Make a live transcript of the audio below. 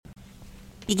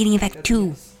Beginning effect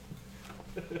 2.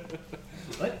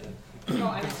 What? No,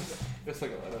 I don't. That's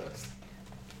like a lot of us.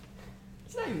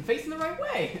 It's not even facing the right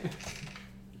way.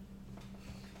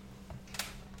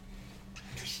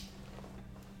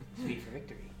 Sweet for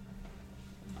victory.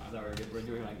 I thought we're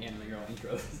doing like anime girl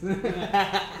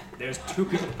intros. There's 2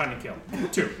 people to find and kill.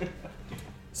 2.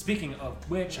 Speaking of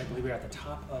which, I believe we're at the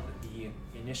top of the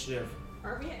initiative.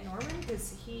 Aren't we at Norman?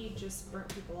 Because he just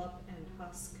burnt people up and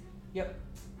Husk. Yep.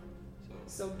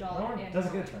 So Dog Norman and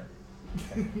doesn't get a turn.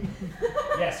 Okay.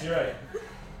 Yes, you're right.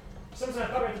 For some reason I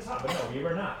thought we were at the top, but no, we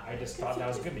were not. I just thought that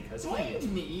was good because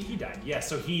he died. Yes,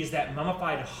 so he is that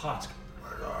mummified husk.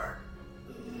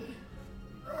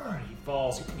 He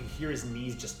falls. You hear his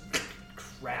knees just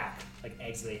crack like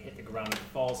eggs as they hit the ground. He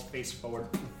falls face forward,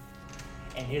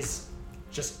 and his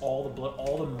just all the blood,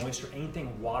 all the moisture,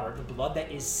 anything water, the blood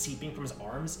that is seeping from his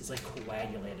arms is like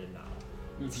coagulated now.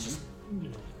 It's just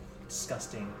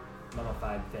disgusting,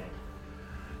 mummified thing.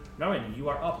 Norman, you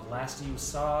are up. Last you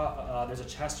saw, there's a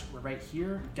chest right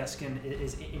here. Geskin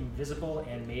is invisible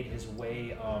and made his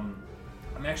way.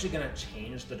 I'm actually gonna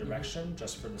change the direction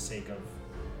just for the sake of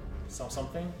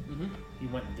something. He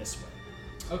went this way.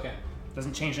 Okay.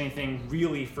 Doesn't change anything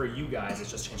really for you guys. It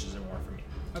just changes it more for me.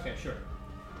 Okay, sure.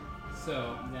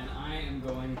 So then I am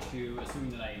going to,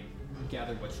 assuming that I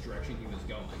gathered which direction he was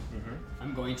going,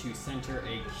 I'm going to center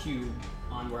a cube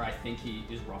on where I think he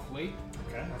is roughly,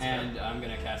 Okay. and I'm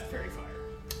going to cast Fairy Fire.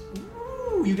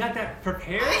 Ooh, you got that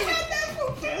prepared?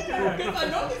 Because I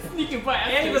know he's sneaking by.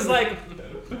 And he was like,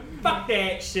 fuck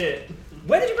that shit.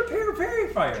 When did you prepare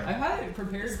Fairy Fire? I've had it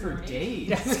prepared for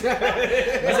days. I was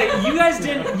like, you guys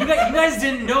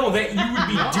didn't know that you would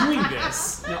be doing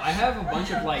this. No, I have a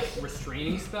bunch of like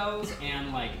restraining spells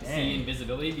and like Dang. see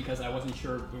invisibility because I wasn't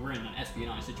sure we were in an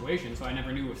espionage situation, so I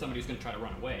never knew if somebody was going to try to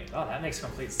run away. Oh, that makes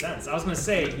complete sense. I was going to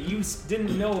say, you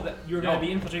didn't know that you were going to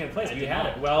be infiltrating the place, but you had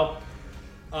it. Well,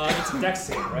 it's a dex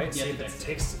save, right? Yeah, See it's if a dex it save.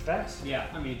 takes effect. Yeah,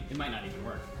 I mean, it might not even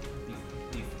work.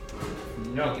 These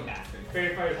No. naked bastards.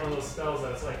 Fairy Fire is one of those spells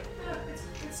that it's like,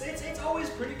 it's always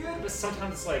pretty good, but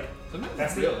sometimes it's like, Sometimes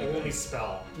that's it's the really only good.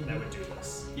 spell that would do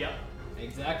this. Yep,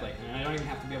 exactly. And I don't even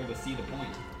have to be able to see the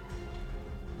point,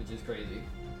 which is crazy.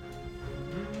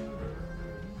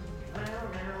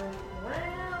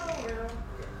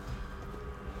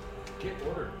 Get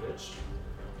ordered, bitch.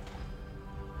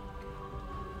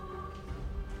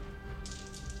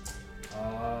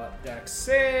 Dex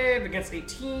save against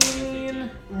 18.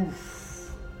 Oof.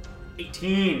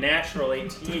 18, natural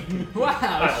 18.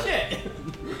 Wow, shit!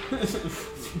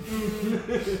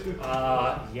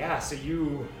 Yeah, so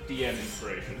you... DM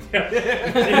inspiration.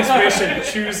 Inspiration,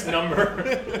 choose number.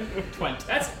 20.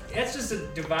 That's just a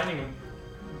divining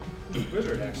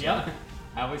wizard, actually. Yeah,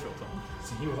 I always roll 20.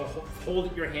 So you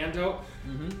hold your hand out,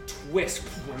 twist,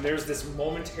 and there's this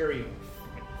momentary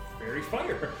fairy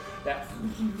fire that...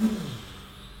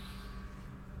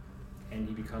 and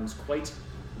he becomes quite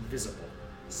visible.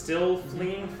 Still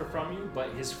fleeing from you, but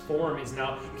his form is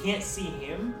now... You can't see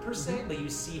him, per se, but you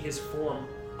see his form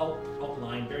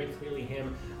outlined very clearly.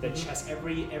 Him, the chest,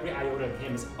 every iota of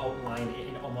him is outlined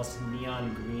in almost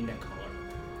neon green color.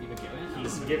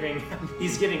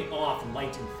 He's giving off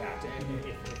light, in fact,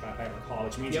 if I recall,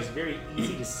 which means he's very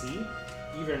easy to see,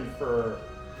 even for,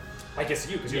 I guess,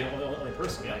 you, because you're the only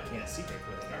person that can't see very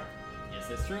clearly. Yes,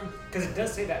 that's true. Because it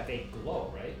does say that they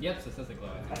glow, right? Yep, so it says they glow.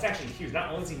 I think. That's actually huge. Not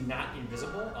only is he not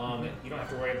invisible, you don't have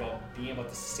to worry about being able to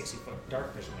 60-foot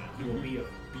dark vision now. He will be a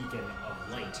beacon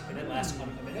of light. And it lasts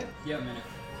a minute. Yeah, a minute.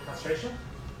 Concentration?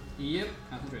 Yep,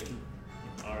 concentration.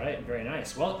 All right, very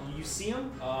nice. Well, you see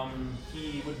him.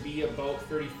 He would be about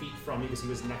 30 feet from you because he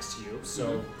was next to you.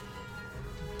 So,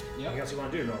 Yep. what else you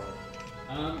want to do,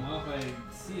 Nolan? Well, if I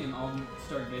see him, I'll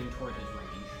start getting toward his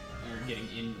range, or getting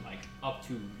in, like, up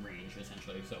to range,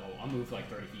 essentially. So I'll move, like,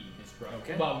 30 feet in his direction.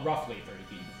 Okay. Well, roughly 30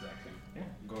 feet in his direction. Yeah,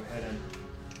 go ahead and...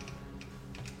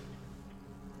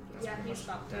 Yeah, he's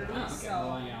about 30, Oh, okay. so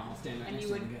Well, yeah, I'll stand right and next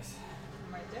you to him, would- I guess.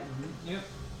 right there. Yep.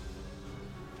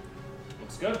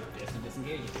 Looks good. Yes, and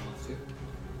disengage if he wants to.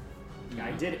 Yeah,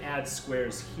 I did add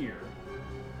squares here.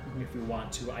 If we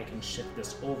want to, I can shift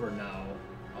this over now.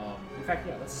 In fact,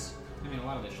 yeah, let's... I mean, a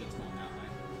lot of this shit's going that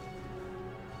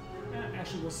way.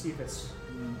 actually, we'll see if it's...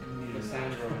 The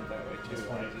Sandra went that way too. That's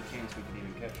fine. There's a chance we could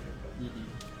even catch her. But...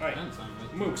 Alright, That's fine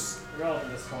with me. Moose, relevant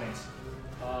at this point.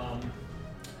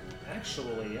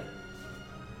 Actually,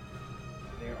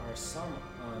 there are some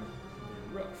on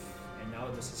the roof, and now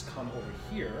this has come over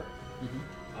here.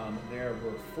 There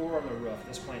were 4 on the roof. At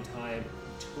this point in time,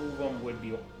 2 of them would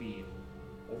be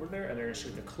over there, and they're going to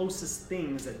shoot the closest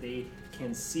things that they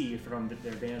can see from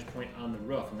their vantage point on the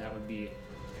roof, and that would be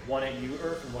one at you,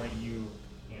 Earth, and one at you,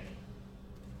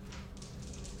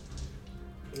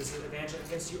 Is this an advantage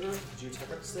against you, Earth? Did you attack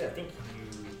recklessly? I think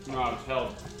you... No, I was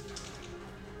held.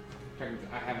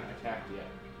 I haven't attacked yet.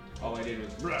 All I did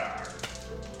was. Yeah.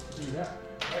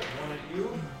 Alright, one at you,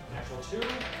 natural 2.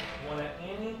 One at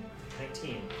Annie,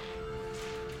 19.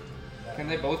 Can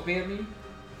they both be at me?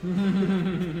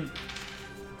 That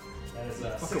is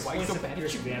Fucker, 6 why you points so of bad at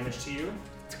piercing shooting? damage to you.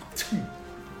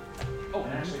 Oh,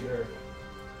 and actually you're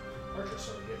archer,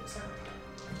 so you get 7.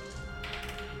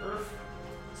 Earth,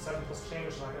 7 plus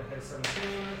change, not going to hit a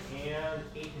 17, and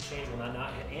 8 and change will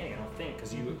not hit Annie, I don't think,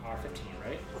 because you are 15,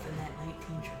 right? Within that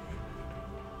 19 try.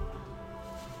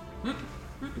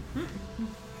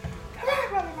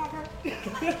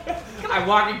 I'm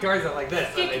walking towards it like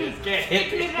this, so they just can't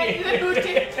hit me. Hey,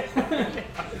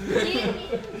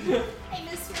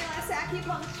 miss my last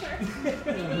acupuncture.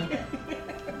 We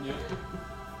need it.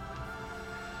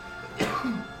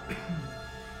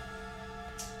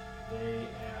 They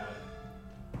add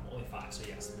only 5, so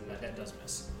yes, that does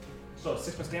miss. So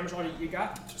 6 points damage, all you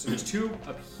got. So there's 2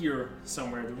 up here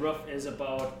somewhere. The roof is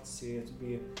about, let's see, it would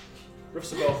be,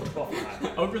 roof's about 12 feet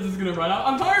high. Ogres is gonna run out.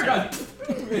 I'm tired, guys!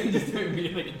 And just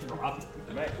immediately get dropped.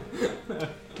 Right.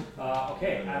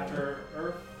 Okay, after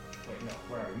Earth, wait, no,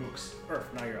 where are we? Mooks. Earth,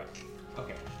 now you're up.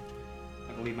 Okay.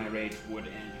 I believe my rage would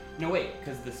end. No, wait,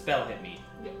 because the spell hit me.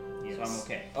 Yes. So I'm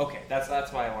okay. Okay, that's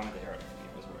why I wanted the arrow to hit me.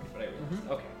 I was worried, but I realized.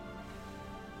 Okay.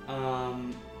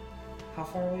 How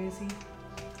far away is he? 5,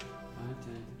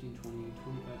 10, 15, 20,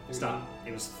 25, 30. Stop.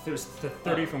 It was the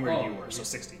 30 from where you were, so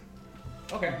 60.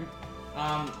 Okay.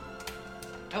 I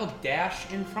will dash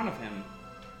in front of him.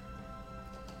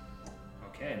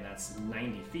 Okay, and that's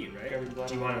 90 feet, right? Okay, we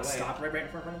Do you want to stop right in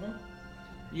front of him?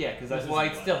 Yeah, because This well, I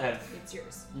is- still have. It's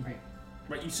yours. Right.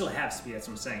 Right, you still have speed, that's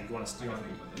what I'm saying. You want to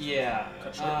Yeah.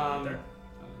 cut short right there.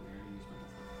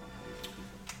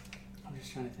 I'm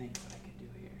just trying to think what I could do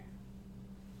here.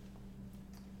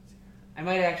 I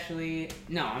might actually.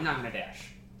 No, I'm not gonna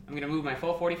dash. I'm gonna move my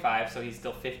full 45, so he's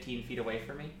still 15 feet away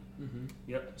from me. Mm-hmm.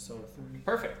 Yep, so 30.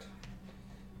 Perfect.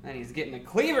 And he's getting a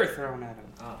cleaver thrown at him.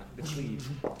 Ah, the cleave.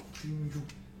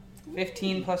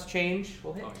 15 plus change.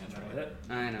 Will hit. Oh, yeah, that's That'll right. hit.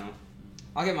 I know.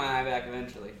 I'll get my eye back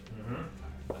eventually. Mm-hmm.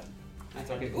 But that's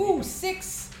okay. Ooh,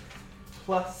 6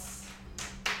 plus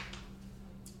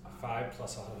 5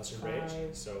 plus your rage,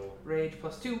 5. so rage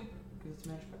plus 2. Because it's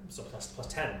magic. plus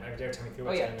 10. Every time you throw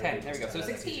Oh, a yeah, 10. 10. There we go. So That's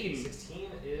 16.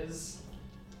 16 is.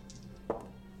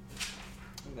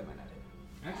 That might not hit.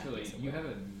 Actually, you have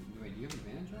a. Wait, do you have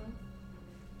advantage on it?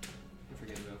 I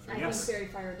forget about I Yes. think Fairy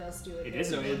Fire does do it. It is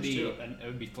So it would be advantage, it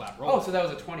would be flat roll. Oh, so that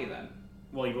was a 20 then.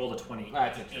 Well, you rolled a 20.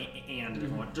 That's it, true. And a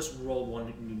different one. Just roll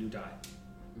one new die.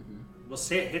 Mm-hmm. We'll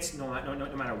say it hits no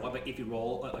matter what, but if you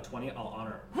roll a 20, I'll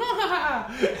honor it.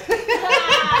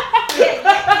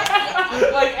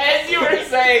 Like as you were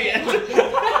saying it.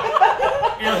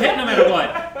 It'll hit no matter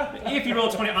what. If you roll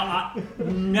a 20, I'll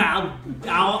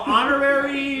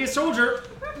honorary soldier.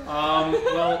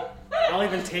 Well, I'll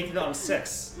even take it on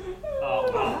 6.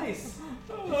 Oh, wow. Nice.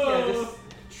 Yeah, just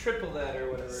triple that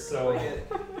or whatever. So-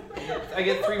 I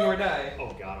get 3 more die.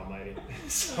 Oh, God almighty.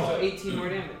 So 18 more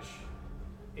damage.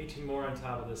 18 more on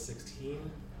top of the 16.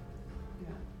 Yeah.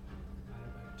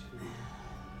 Divided by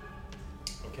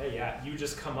 2. Okay, yeah, you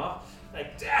just come up,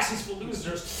 like, dash these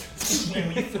losers. And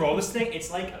when you throw this thing,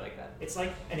 it's like I like that. It's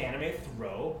like an anime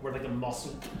throw where like the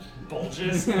muscle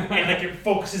bulges and like it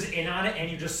focuses in on it and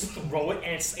you just throw it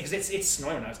and it's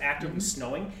snowing now. It's actively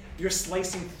snowing. You're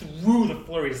slicing through the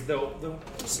flurries though the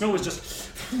snow is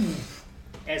just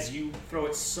as you throw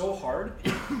it so hard.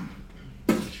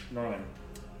 Norman,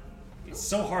 it's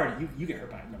so hard you get hurt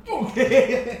by it.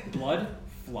 No. Blood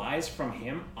flies from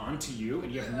him onto you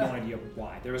and you have no idea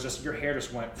why. There was just your hair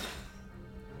just went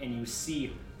and you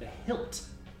see the hilt.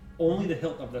 Only the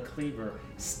hilt of the cleaver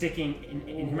sticking in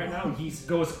him right now, and he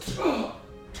goes,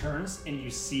 turns, and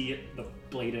you see the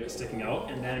blade of it sticking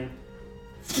out, and then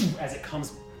as it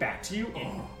comes back to you, it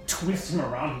twists him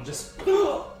around and just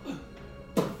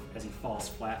as he falls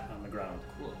flat on the ground.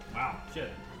 Cool. Wow. Shit.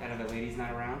 And the lady's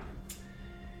not around?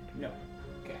 No.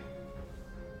 Okay.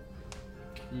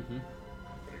 Mm-hmm.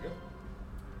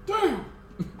 Damn!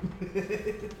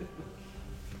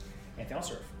 Anything else,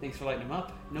 Surf? Thanks for lighting him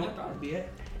up. No, that'll be it.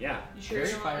 Yeah. You sure Very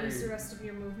you don't fiery. use the rest of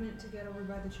your movement to get over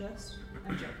by the chest?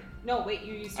 I'm joking. No, wait,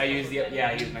 you used. I used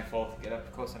I used my full to get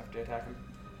up close enough to attack him.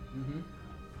 Mm-hmm.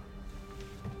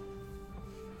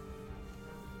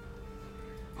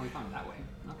 Oh, we found it that way.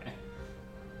 Okay.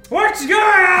 What's going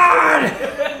on?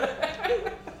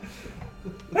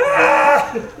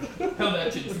 Hell,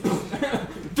 that shit just.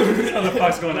 What the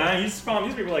fuck's going on? These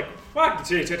people are like, fuck,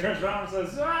 he turns around and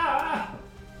says, ah!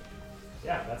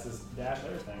 Yeah, that's his dash and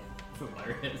everything.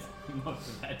 hilarious. Most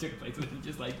of that took place with him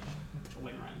just like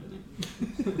pulling around in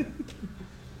it.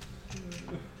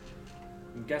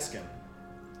 Geskin.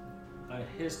 On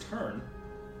his turn,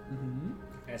 Mm-hmm.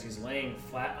 as he's laying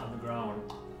flat on the ground,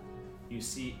 you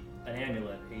see an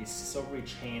amulet, a silvery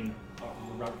chain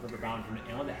wrapped around him,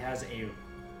 and one that has a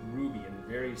ruby in the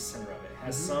very center of it. It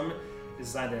has some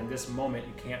design that in this moment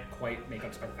you can't quite make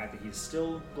up for the fact that he's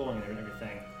still glowing there and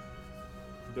everything.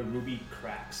 The ruby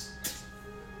cracks.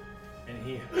 And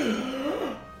he,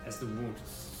 as the wound.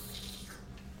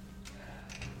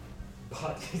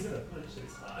 But he's in a really shitty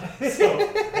spot. So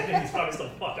I think he's probably still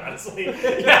fucked, honestly.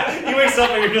 Yeah, he wakes up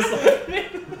and you're just like,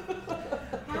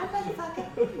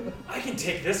 I can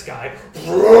take this guy.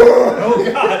 Oh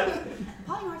god.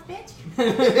 Polymorph, bitch.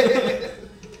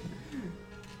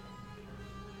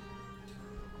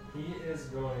 He is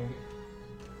going.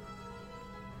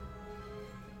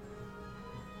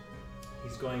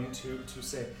 He's going to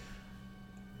say.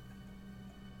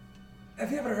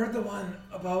 Have you ever heard the one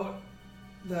about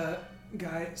the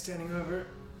guy standing over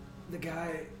the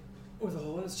guy with a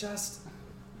hole in his chest?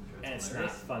 And it's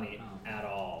not funny at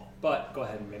all. But go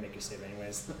ahead and make your save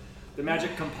anyways. The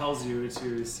magic compels you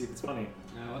to see if it's funny.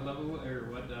 What level or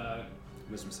what?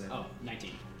 Wisdom save. Oh,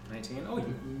 19. 19? Oh,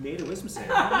 you made a wisdom save.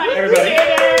 Everybody!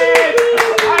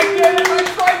 I did it! My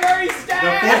primary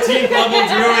stat! The 14th level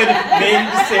druid made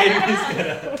the save. He's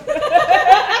gonna.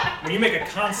 When you make a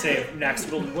con save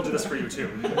next, we'll do this for you too.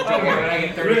 Okay, when I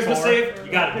get 34. Wisdom save,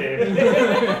 you got it,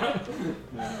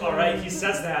 babe. All right, he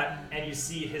says that, and you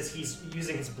see he's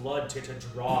using his blood to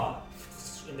draw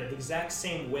in the exact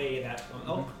same way that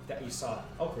that you saw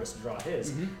Elchris draw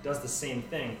his. Does the same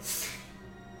thing,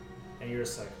 and you're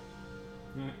just like,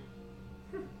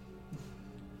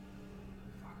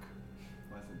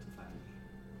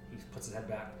 he puts his head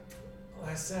back.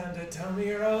 Lysander, tell me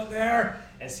you're out there.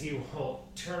 As he will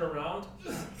turn around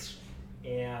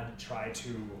and try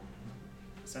to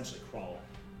essentially crawl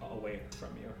away from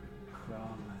you.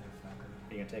 Crawl,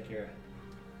 motherfucker. You gonna take your.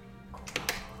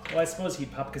 Well, I suppose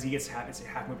he'd pop because he gets it's a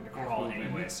half movement to crawl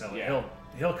anyway, so Yeah.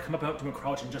 he'll come up to him and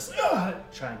crouch and just try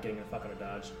and get him the fuck out of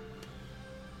dodge.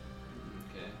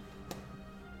 Okay.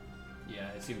 Yeah,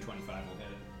 I assume 25 will hit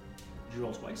it. Did you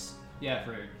roll twice? Yeah,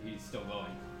 for he's still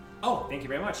glowing. Oh, thank you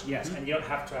very much. Yes, and you don't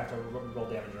have to roll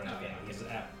damage or anything. yeah, He's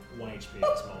at 1 HP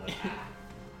at this moment.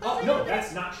 Oh no,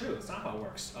 that's not true. That's not how it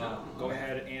works. Go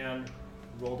ahead and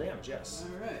roll damage. Yes.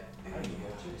 All right. How do you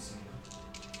roll too?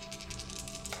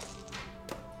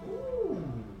 Ooh.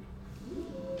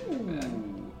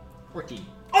 14.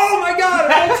 Oh my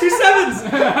god! I rolled 2 sevens! We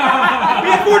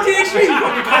had 14 HP! You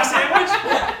fucking cock sandwich!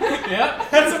 Yep.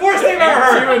 That's the worst thing I've ever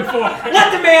heard! 2 and 4.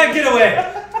 Let the man get away!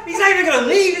 He's not even gonna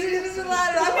leave!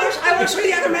 I wish we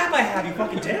the other map I have, you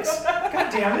fucking dicks! God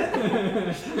damn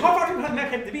it! How far from the map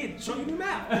have to be? Show you a new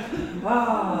map!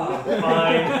 Ah,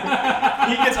 fine.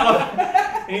 He gets up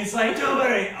and he's like, don't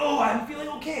worry. Oh, I'm feeling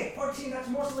okay. 14, that's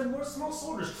more small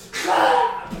soldiers.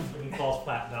 And he falls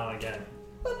flat down again.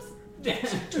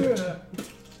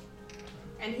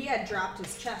 And he had dropped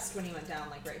his chest when he went down,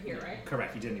 like right here, right?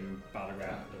 Correct, he didn't even bother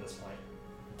grabbing at this point.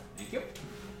 Thank you.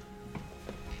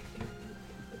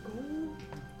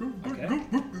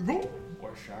 Okay.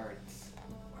 Or shards.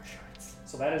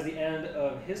 So that is the end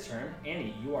of his turn.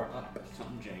 Annie, you are up.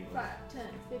 Something jangle. 5, 10,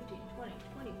 15, 20,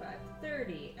 25,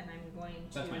 30, and I'm going to...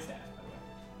 That's my staff, by the way.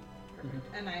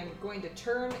 Perfect. And I'm going to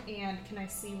turn, and can I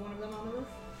see one of them on the roof?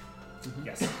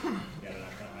 Yes. Yeah, they're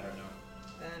not gonna, I don't know.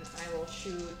 Then I will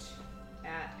shoot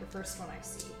at the first one I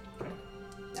see.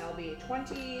 That'll be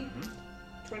 20,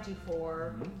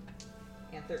 24,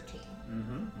 and 13.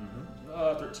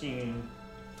 13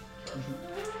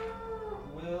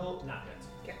 will not hit.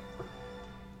 Okay.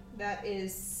 That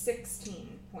is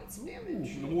 16 points of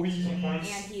damage.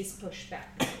 Nice. And he's pushed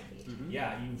back 20 feet.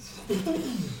 Yeah, you.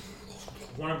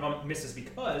 One of them misses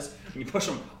because when you push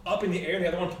them up in the air, the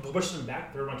other one pushes them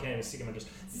back. The third one can't even see them and just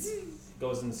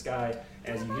goes in the sky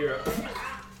as you hear.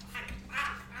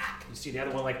 You see the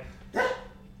other one like.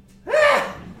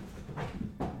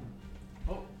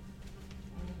 Oh.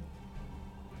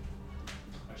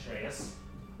 Atreus.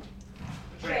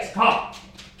 Atreus, come!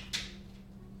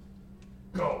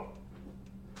 Go!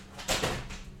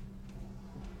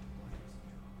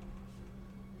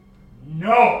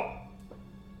 No!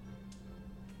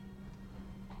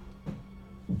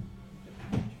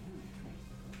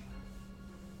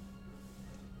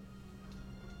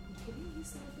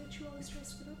 He's not a bitch who always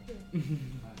tries to get up here.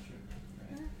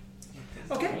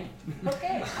 Okay.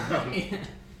 Okay.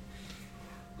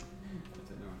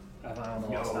 I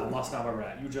don't know. Lost now where we're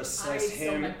at. You just sliced I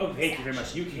him. summoned Oh, thank you very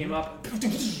much. You came up.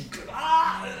 Actually,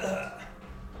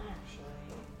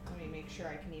 let me sure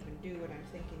I can even do what I'm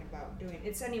thinking about doing.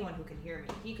 It's anyone who can hear me.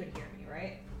 He could hear me,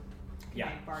 right? Can Yeah,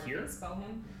 I bardic here? spell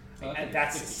him? And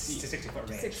that's 60 feet. 60 foot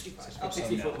range. 60 foot. So Okay.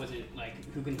 60 no. foot within,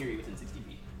 like, who can hear you within 60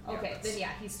 feet? Okay, that's then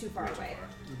yeah, he's too far way too away. far.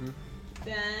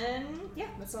 Then yeah,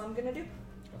 that's all I'm gonna do.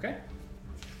 Okay.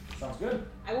 Sounds good.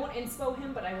 I won't inspo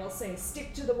him, but I will say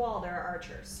stick to the wall. There are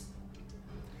archers.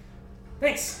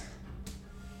 Thanks.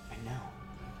 I know.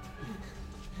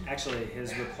 Actually,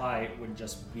 his reply would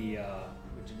just be,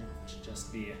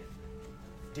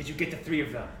 did you get the 3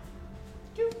 of them?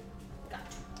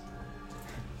 Gotcha.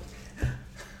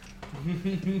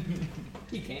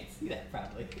 You can't see that,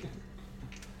 probably.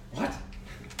 What?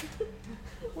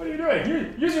 What are you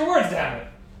doing? Use your words, damn it.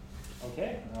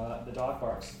 Okay, the dog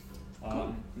barks.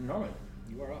 Norman,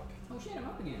 you are up. Oh shit, I'm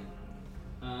up again.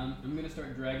 I'm gonna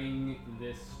start dragging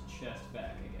this chest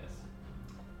back, I guess,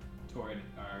 toward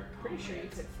our. Pretty sure you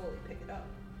comrades. could fully pick it up.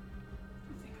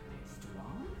 You think I'm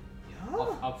strong?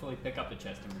 Yeah. I'll fully pick up the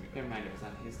chest and bring it Never back. mind, it was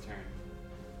on his turn.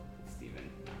 Steven.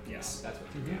 Yes. That's what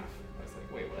Yeah. threw me off. I was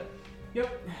like, wait, what? Yep.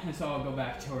 And so I'll go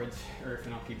back towards Earth,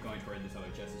 and I'll keep going toward this other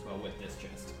chest as well with this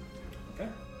chest. Okay.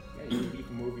 Yeah, you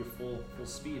can move your full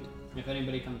speed. If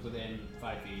anybody comes within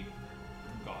 5 feet,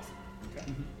 awesome. Okay.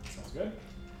 Sounds good.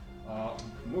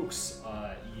 Mooks,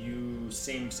 you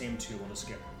same two. We'll just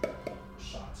get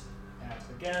shot at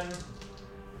again.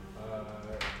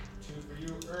 2 for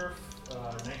you, Earth.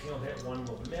 19 will hit, 1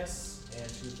 will miss, and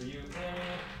 2 for you,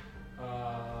 Annie.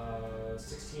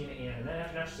 16 and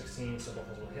an natural 16, so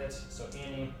both will hit. So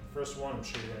Annie, first one, I'm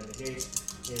sure you're gonna negate,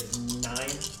 is 9.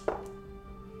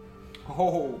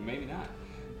 Oh, maybe not.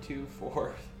 2,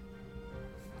 4,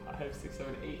 5, 6,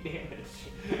 7, 8 damage.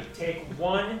 Take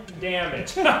 1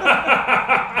 damage. I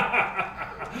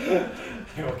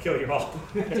will kill you all.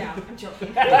 Yeah, I'm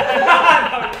joking.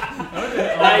 I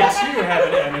too have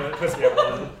an amulet. Puts me at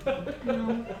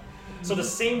 1. So the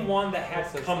same one that had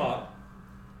come up,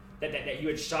 that you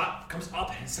had shot, comes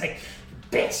up and it's like,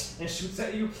 bitch, and shoots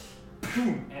at you.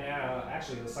 Boom. And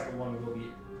actually, the second one will be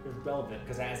irrelevant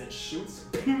because as it shoots,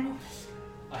 boom,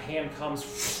 a hand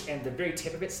comes and the very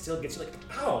tip of it still gets you like,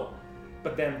 ow.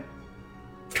 But then,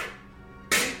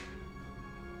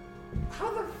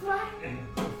 how the fuck? And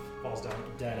falls down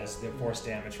dead as the force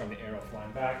damage from the arrow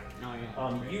flying back. Oh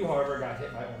yeah. You, however, got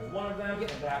hit by only one of them, and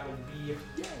that would be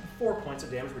 4 points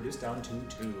of damage reduced down to 2.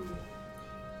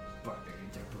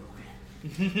 Barbarians are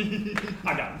broken.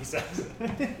 I got him, he says.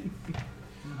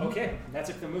 Okay, that's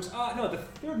it for the mooks. No, the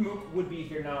third mook would be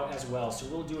here now as well, so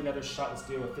we'll do another shot. Let's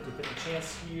do a 50-50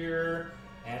 chance here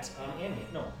at Annie.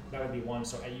 No, that would be 1,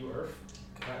 so at you, Earth.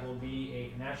 That will be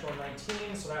a natural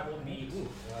 19, so that will be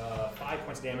 5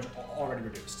 points of damage already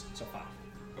reduced. So 5.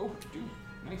 Oh, dude,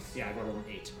 nice. Yeah, I rolled an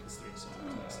 8. It's 3, so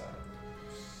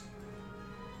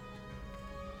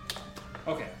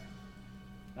okay.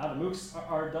 Now the mooks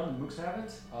are done. The mooks have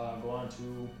it. Go on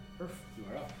to Earth. You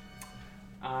are up.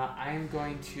 I am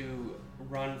going to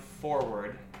run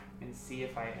forward and see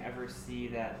if I ever see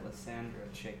that Lysandra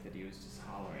chick that he was just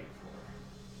hollering for.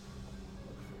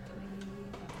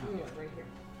 Ooh, right here.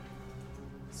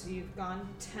 So you've gone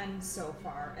 10 so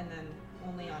far, and then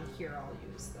only on here I'll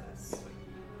use this.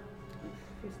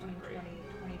 15, 20,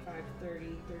 25, 30,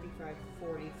 35,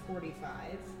 40, 45.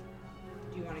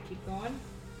 Do you want to keep going?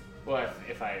 Well,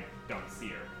 if I don't see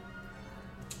her.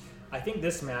 I think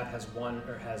this map has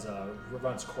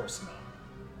runs course now.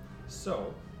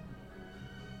 So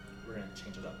we're gonna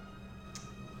change it up.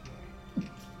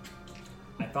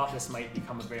 I thought this might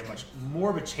become a very much more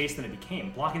of a chase than it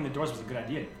became. Blocking the doors was a good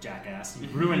idea, jackass. You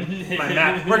ruined my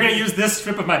map. We're gonna use this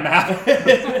strip of my map.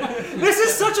 This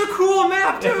is such a cool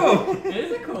map, too. It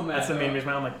is a cool map. That's the main reason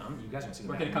why I'm like, you guys want to see the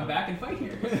We're map. gonna come back and fight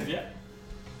here. Yeah.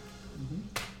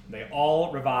 They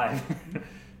all revive.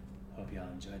 Hope y'all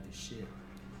enjoyed this shit.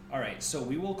 All right, so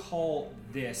we will call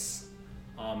this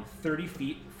 30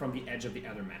 feet from the edge of the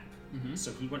other map. Mhm.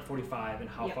 So he went 45, and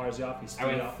how Yep. far is he off? He's I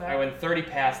 30 went, off that. I went 30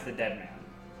 past the dead man.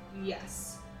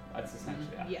 Yes. That's essentially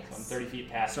that. Yes. So I'm 30 feet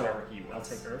past So wherever he was. I'll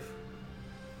take Earth,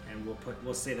 and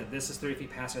we'll say that this is 30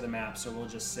 feet past the other map. So we'll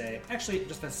just say, actually,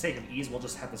 just for the sake of ease, we'll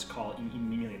just have this call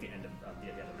immediately at the end of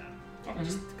the other map, Okay.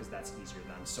 just because that's easier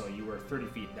then. So you were 30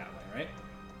 feet that way, right?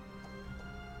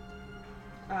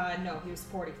 No, he was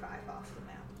 45 off the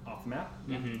map. Off the map.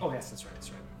 Mhm. Oh yes, that's right.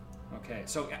 Okay,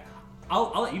 so yeah,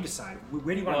 I'll let you decide.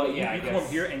 Where do you want Well, to go? yeah, I you come guess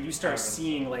over here and you start I was-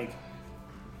 seeing like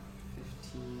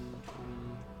 15,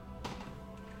 20,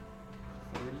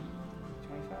 30,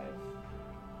 25?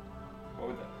 What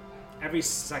would that? every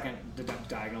second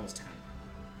diagonal is 10.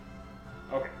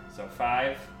 Okay, so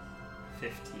 5,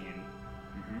 15,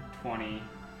 Mm-hmm. 20,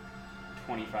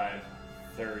 25,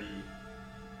 30,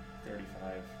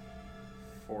 35,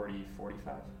 40,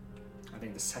 45. I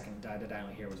think the second diagonal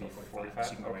here was So 45,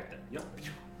 so you can go right there. Yep.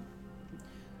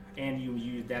 And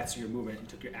you that's your movement. You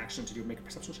took your action to make a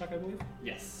perception check, I believe.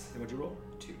 Yes. And what'd you roll?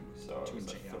 2. So it was a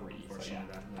 3. So Unfortunately, yeah,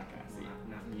 that not gonna see.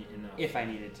 not neat enough. If I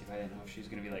needed to, I didn't know if she was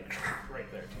gonna be like right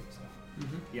there too. So.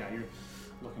 Yeah, you're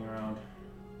looking around.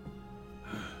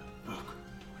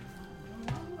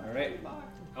 All right.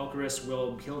 Elkaris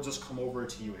he'll just come over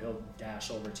to you. He'll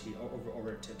dash over to you,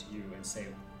 over to you and say,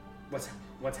 "What's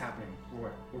happening?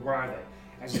 Where are they?"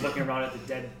 As he's looking around at the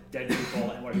dead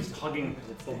people, and he's hugging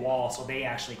the wall, so they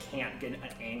actually can't get an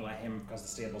angle at him because the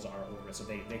stables are over it, so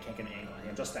they can't get an angle at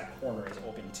him. Just that corner is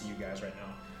open to you guys right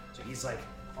now. So he's like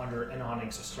under an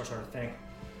awning, so sort of think,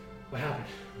 "What happened?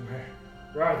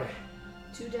 Where are they?"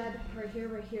 2 dead, right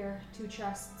here. 2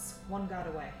 chests, 1 got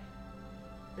away.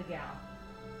 The gal.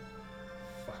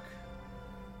 Fuck.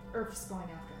 Earth's going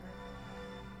after her.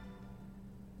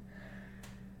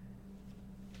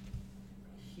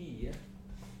 He.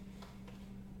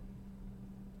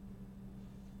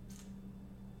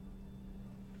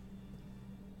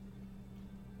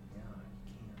 Yeah,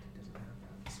 he can't. He doesn't have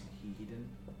that. So he didn't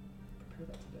prepare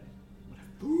that today.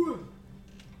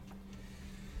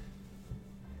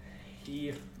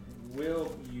 He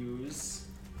will use.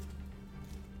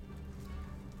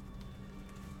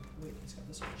 Wait, he's got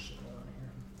this whole shit going on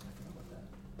here. I forgot about that.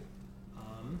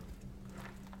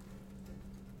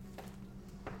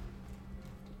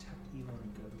 Detect evil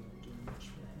and good won't do much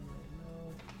for him right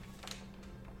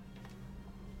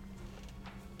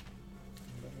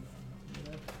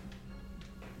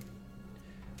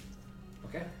now.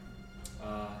 Okay.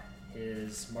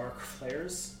 His mark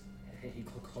flares. He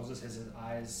closes his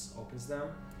eyes, opens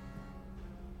them.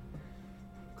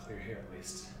 Clear here at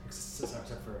least. Except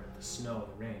for the snow,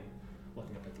 the rain.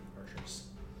 Looking up at the archers.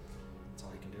 That's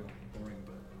all he can do. Boring,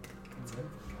 but that's it for the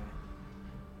guy.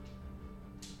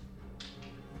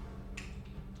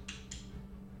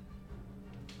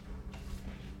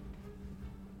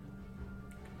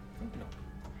 No.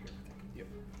 Here, I think. Yep.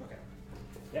 Okay.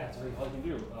 Yeah, that's all you can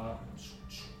do.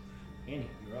 Annie,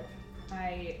 you're up.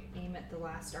 I aim at the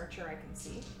last archer I can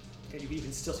see. Okay, you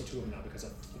can still see 2 of them now because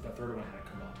the third one had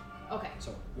come up. Okay.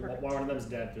 So Perfect. one of them's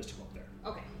dead, there's 2 up there.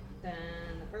 Okay.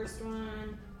 Then the first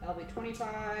one, that'll be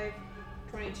 25,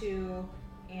 22,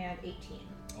 and 18.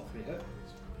 All 3 hit.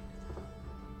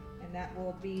 And that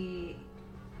will be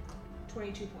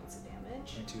 22 points of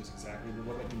damage. 22 is exactly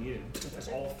what you needed. As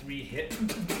all 3 hit, you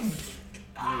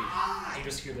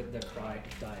just hear the cry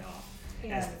die off.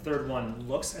 As the third one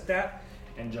looks at that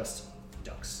and just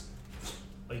ducks.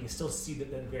 But you can still see the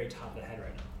very top of the head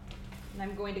right now. And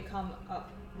I'm going to come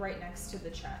up right next to the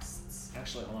chests.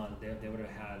 Actually, hold on. They would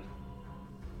have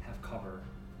cover.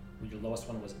 Your lowest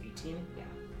one was 18? Yeah.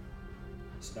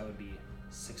 So that would be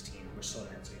 16. We're still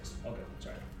at so yes. Oh, good.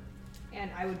 Sorry.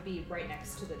 And I would be right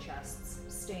next to the chests,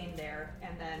 staying there,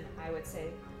 and then I would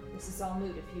say, "This is all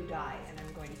moot if you die," and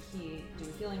I'm going to do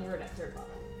a healing word at 3rd level.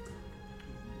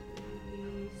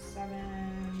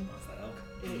 7, What's that elk?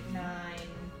 8, 9.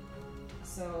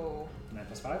 So 9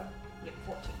 plus 5? yeah,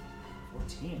 14.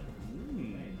 14. Ooh,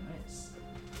 very nice.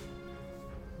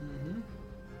 Mm-hmm.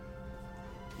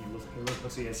 He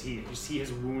looks as you see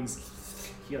his wounds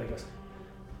healing. Goes,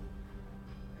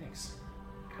 thanks.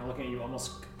 Kind of looking at you,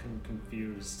 almost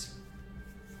confused.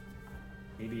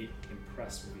 Maybe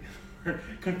impressed with you.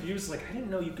 Confused, like, I didn't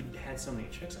know you could had so many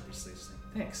tricks up your sleeves. Like,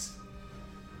 thanks.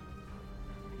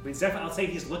 But he's definitely, I'll say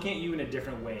he's looking at you in a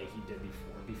different way he did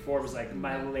before. Before it was like,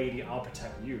 my lady, I'll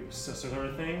protect you. So sort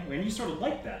of thing. And you sort of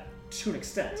like that to an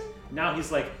extent. Now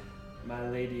he's like, my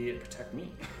lady, protect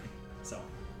me. So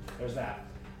there's that.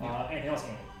 Anything else,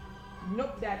 Annie?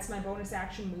 Nope, that's my bonus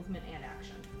action, movement, and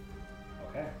action.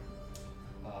 Okay.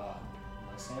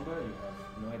 Lysandra, you have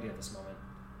no idea at this moment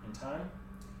in time.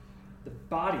 The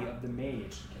body of the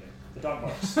mage. Okay. The dog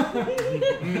barks.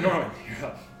 Norman, you're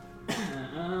up. Yeah,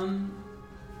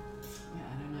 I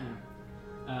don't know.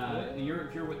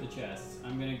 You're with the chest.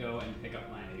 I'm gonna go and pick up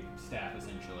my staff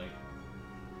essentially.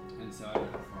 And so I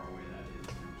don't know how far away that is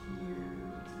from here.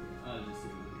 Just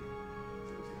here.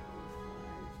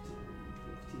 5, 10,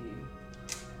 15.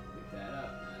 Pick that up,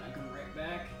 and then I come right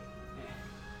back.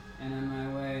 And on my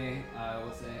way, I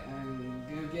will say, I'm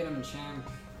gonna get him, champ.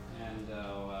 And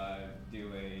I'll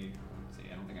do a. Let's see,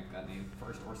 I don't think I've got any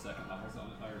first or second levels on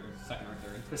it, or second or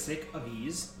third. For the sake of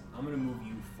ease, I'm going to move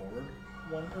you forward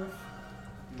 1 Earth.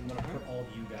 I'm going to put all of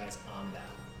you guys on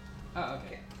that. Oh,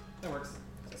 okay. That works.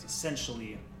 That's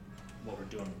essentially what we're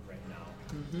doing right now.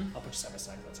 Mm-hmm. I'll put you side by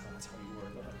side. That's how you were.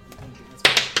 Go ahead.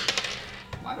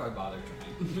 Why do I bother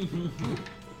trying?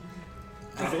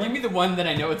 Give me the one that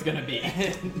I know it's gonna be.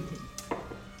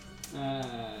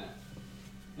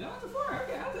 No, it's a 4.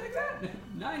 Okay, I'll take that.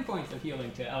 9 points of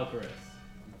healing to Elcorus.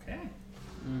 Okay.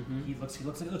 Mm-hmm. He looks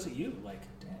at you like,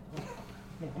 damn.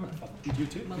 I'm gonna fucking beat you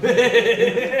too.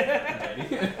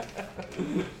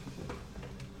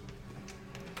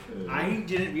 I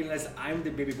didn't realize I'm the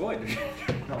baby boy.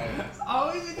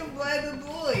 Always you can play the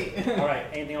boy. All right.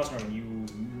 Anything else, Norman? You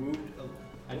moved.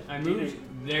 I moved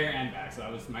there and back, so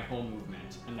that was my whole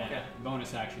movement, and then Okay.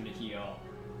 bonus action to heal.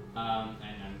 And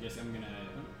I'm gonna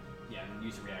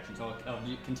use a reaction. So I'll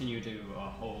continue to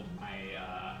hold my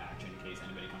action in case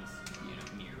anybody comes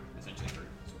near, essentially for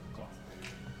sort of claws.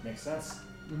 Makes sense.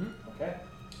 Mm-hmm. Okay.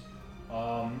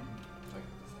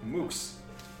 Mooks.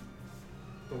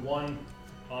 The one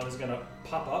is gonna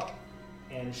pop up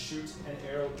and shoot an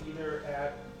arrow either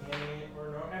at Annie or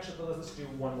no. Actually, let's do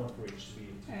one for each to be.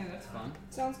 Hey, that's fun.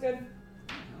 Sounds good.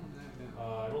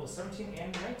 I rolled a 17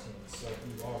 and 19, so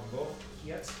you are both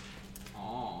hit.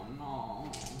 Oh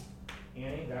no.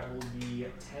 Annie, that will be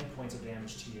 10 points of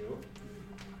damage to you.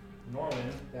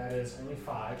 Norman, that is only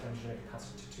 5. I'm just gonna make a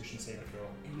Constitution saving throw.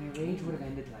 And my rage would have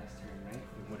ended last turn, right?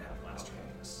 We would have last turn.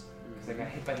 Yes. Because I got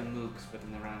hit by the mooks, but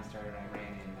then the round started, I ran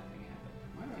in, nothing happened.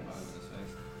 Why do I bother with this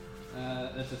face?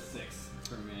 That's a 6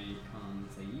 for me. Con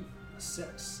save.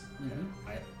 6. Mm-hmm.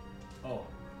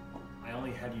 I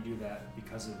only had you do that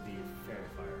because of the fairy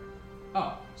fire.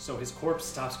 Oh. So his corpse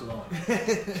stops glowing.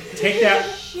 Take that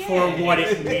for what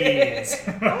it means.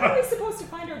 How are we supposed to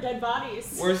find our dead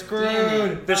bodies? We're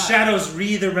screwed. The shadows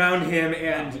wreathe around him,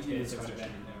 and It is it's an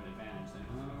advantage then.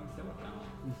 Still up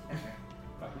now.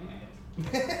 Fuck me,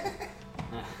 I guess.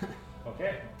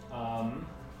 okay.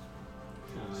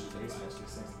 Let's These see. things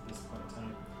at this point in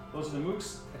time. Those are the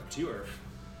mooks. Up to you, Irv.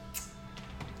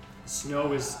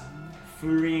 Snow is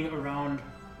flurrying around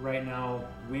right now.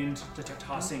 Wind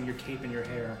tossing your cape and your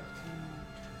hair.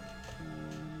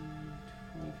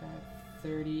 25,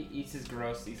 30. East is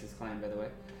gross. East is climb, by the way.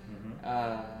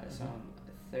 So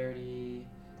 30,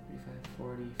 35,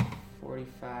 40,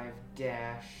 45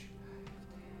 dash.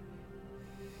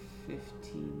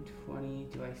 15, 20.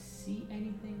 Do I see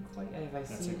anything quite? Have I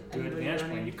That's a seen good anybody vantage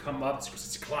running? point. You come up,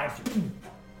 it's Clyde.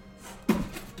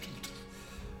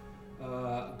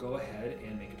 Go ahead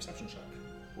and make a perception check.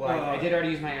 Well, I did already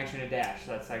use my action to dash,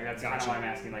 so that's kind of Gotcha. why I'm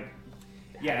asking. Like,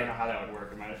 Yeah. I don't know how that would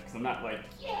work. Because I'm not like,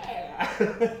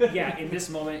 Yeah, in this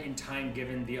moment in time,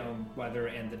 given the weather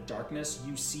and the darkness,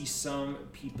 you see some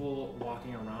people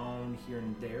walking around here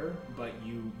and there, but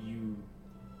you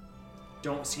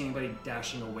don't see anybody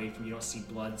dashing away from you. You don't see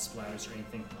blood splatters or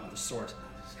anything of the sort.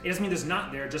 It doesn't mean there's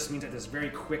not there. It just means that there's very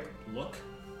quick look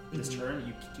this turn.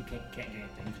 You can't get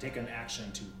anything. You can take an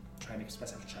action to try and make a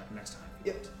perception check next time.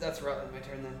 Yep, that's right. My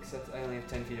turn then, because I only have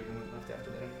 10 feet of movement left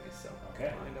after that anyway, so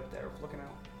Okay. I'll end up there looking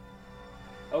out.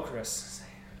 Oh, Chris.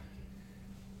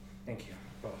 Thank you,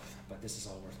 both. But this is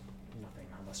all worth nothing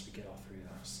unless we get all 3 of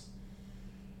those.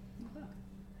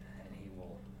 And he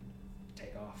will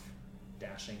take off,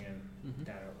 dashing in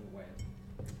that way.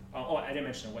 Oh, I didn't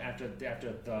mention it. After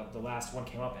the last one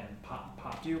came up and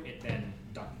popped you, it then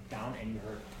ducked down and you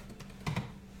heard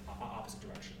opposite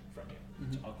direction from you.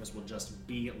 So Alchemist will just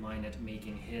beeline it,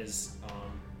 making his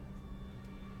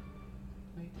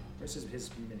where's his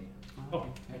mini? Oh,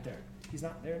 right there. He's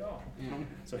not there at all. Yeah.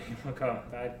 So he will come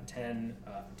 5, 10,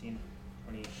 15,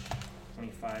 20,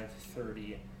 25,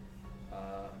 30,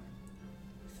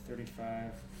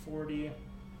 35, 40,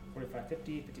 45,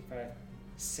 50, 55,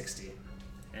 60.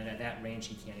 And at that range,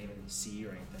 he can't even see you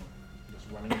or anything. Just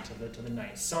running into the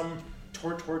night. Some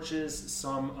torches,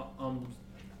 some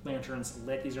lanterns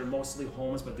lit. These are mostly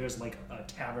homes, but there's like a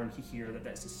tavern here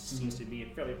that seems to be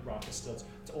fairly raucous still.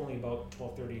 It's only about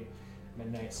 12:30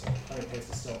 midnight, so other place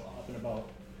is still up and about.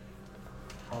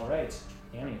 All right,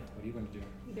 Annie, what are you going to do?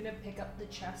 I'm gonna pick up the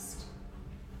chest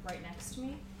right next to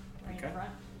me, right Okay. in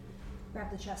front.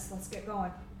 Grab the chest, let's get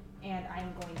going. And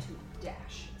I'm going to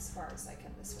dash as far as I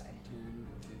can this way. 10,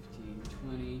 15,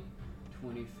 20,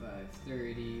 25,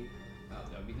 30. Oh,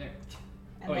 that would be there.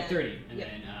 And Oh, wait, then- 30. And yep.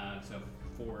 then, so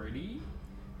 40.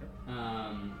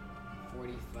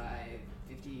 45,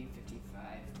 50,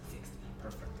 55, 60.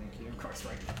 Perfect, thank you. Of course,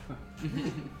 right.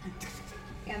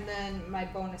 And then my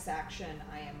bonus action,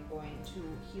 I am going to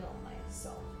heal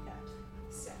myself at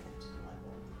 2nd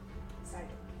level. Because I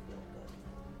don't feel good.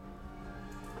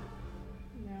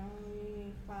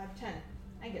 No, 5, 10.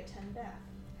 I get 10 back.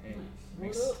 Hey,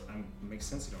 Nice. makes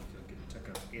sense you don't feel good. You took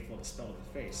an 8th level spell to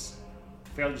the face.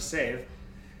 Failed your save.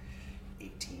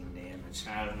 18 damage.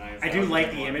 I do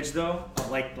like the image though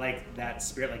of like that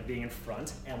spirit like being in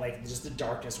front and like just the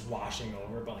darkness washing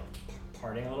over, but like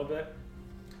parting a little bit.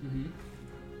 Mm-hmm.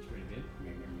 It's pretty good.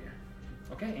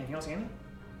 Okay, anything else, Annie?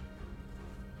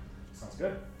 Sounds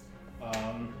good.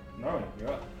 Norman, you're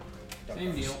up.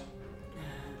 Same deal.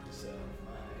 So 5.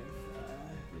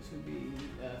 This would be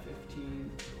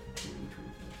 15, 20, 25,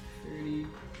 30,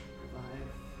 5,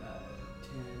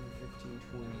 10, 15,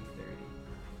 20, 30.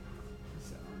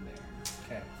 So I'm there.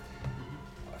 Okay.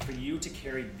 For you to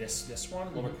carry this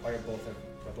one will require both of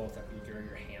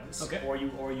your hands. Okay. Or you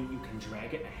can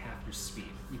drag it at half your speed.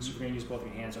 So you're going to use both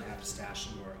your hands or have to stash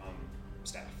your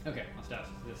staff. Okay, I'll staff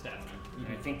the staff now. And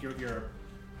I think your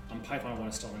Python one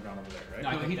is still on the ground over there, right? No,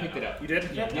 I he picked picked it up. You did?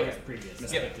 Yeah, that Okay. was previous.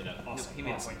 Missed I it. picked it up. Awesome. he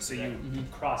made awesome. points So for you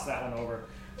that. cross that one over.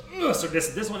 So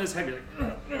this one is heavy.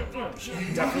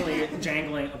 Definitely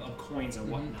jangling of coins and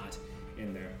whatnot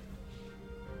in there.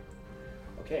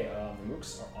 Okay, the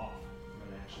mooks are off. I'm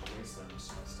gonna actually erase them just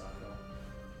so I stop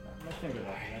though. My finger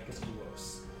though, that gets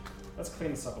gross. Let's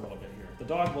clean this up a little bit here. The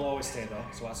dog will always stay though,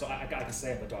 so I can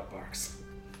say the dog barks.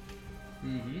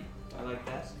 Mm-hmm. I like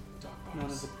that. Dog None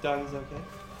barks. of the dog is okay.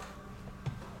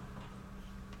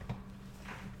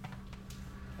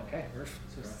 Okay, we're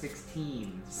So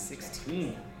 16.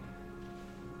 16.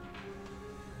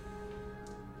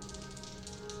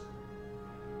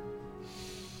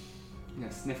 I'm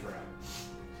gonna sniff her out.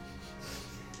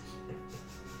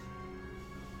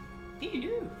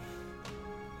 Peekaboo.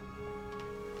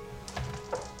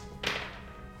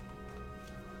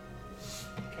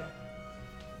 Okay.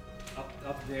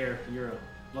 Up there, you're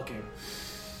looking,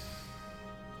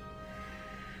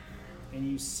 and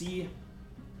you see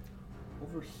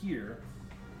over here.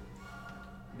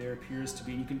 There appears to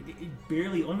be. You can it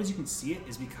barely. Only reason you can see it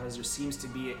is because there seems to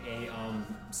be a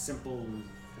simple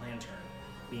lantern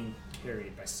being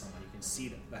carried by someone. You can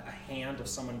see a hand of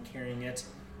someone carrying it.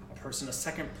 A person, a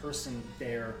second person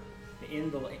there.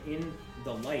 In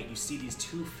the light, you see these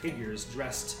two figures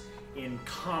dressed in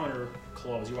commoner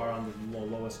clothes. You are on the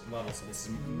lowest level, so this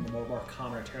is more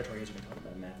commoner territory, as you can tell by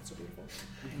the map. It's so beautiful.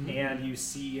 And you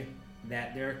see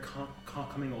that they're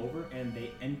coming over, and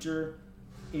they enter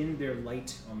in their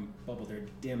light bubble, their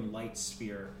dim light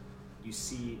sphere. You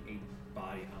see a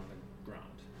body on the ground,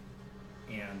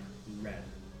 and red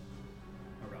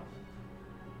around them.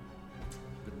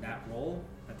 But that roll,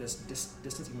 at this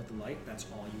distancing with the light, that's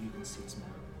all you can see. It's more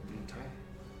the entire.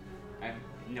 I have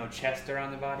no chest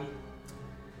around the body.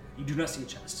 You do not see a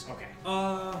chest. Okay.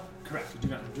 Correct. You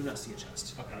do not see a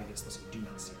chest. Okay. I guess this. You do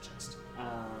not see a chest.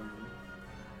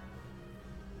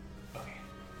 Okay.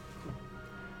 Cool.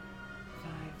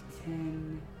 5,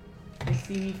 10. They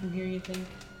see me from here, you think?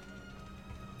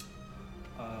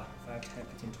 5, 10,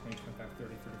 15, 20, 25,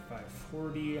 30, 35,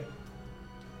 40,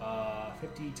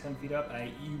 50, 10 feet up.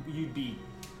 You'd be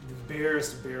the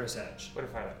barest edge. What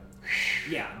if I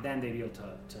Yeah, then they'd be able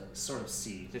to sort of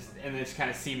see. and they just kind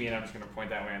of see me, and I'm just gonna point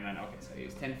that way, and then okay, so I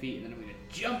use 10 feet, and then I'm gonna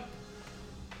jump.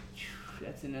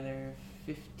 That's another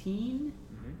 15,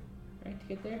 right, to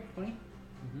get there. 20,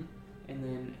 Mm-hmm. and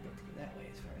then I get to go that way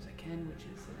as far as I can, which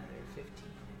is another 15.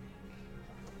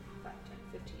 5, 10,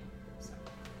 15. So.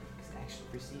 Because I actually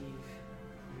perceive.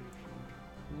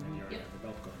 And you already Yep. have the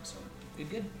belt going, so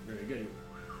Good. very good.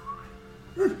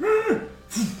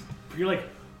 You're like,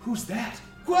 who's that?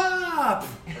 Guap!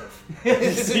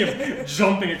 You see him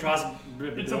jumping across.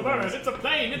 It's a bird, it's a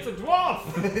plane, it's a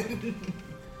dwarf!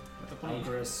 The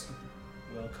Congress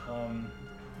will come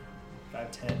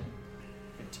 5, 10,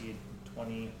 15,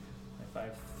 20,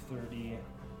 25, 30, 35,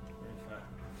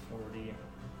 40, 45,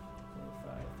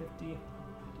 50,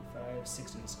 55,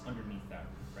 60. It's underneath that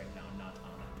right now, not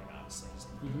on that thing, obviously. Just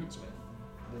this way.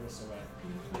 This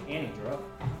away. Annie, you're up.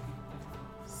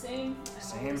 Same. I'm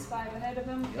Same. always 5 ahead of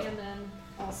him, Yep. and then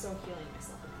also healing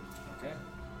myself. Okay.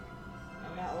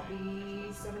 And that will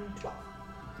be 7, 12.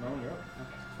 No, you're up.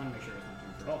 Okay, just want to make sure it's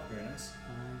not too Oh, very nice.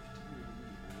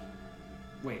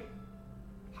 Wait.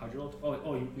 How'd you roll?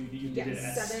 Oh, you Yeah, did it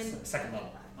at 7, second level.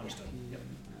 5, Understood. Yep.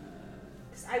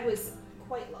 Because I was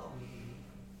quite low.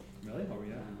 Really? What were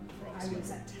you at? For all I the was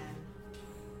same. at 10.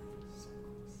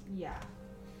 Yeah.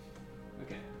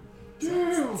 Okay.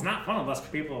 It's not fun unless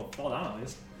people fall down at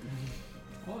least.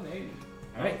 Oh, maybe.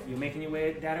 All right, you making your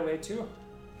way that way too?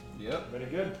 Yep. Very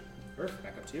good. Earth,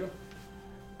 back up to you.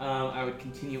 I would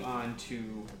continue on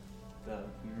to the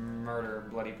murder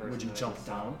bloody person. Would you that I jump just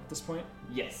saw. down at this point?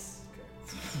 Yes.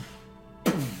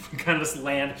 You kind of just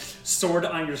land, sword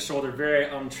on your shoulder, very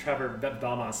Trevor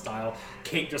Belmont style.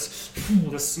 Kate just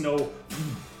the snow.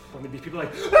 And these people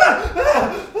like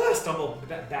stumble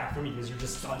back from you as you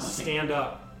just stand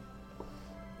up,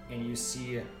 and you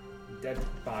see a dead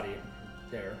body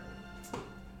there.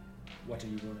 What are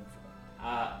you running for?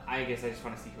 I guess I just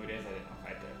want to see who it is. I didn't know if I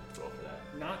had to roll for that.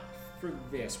 Not for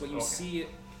this. What you Okay. see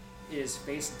is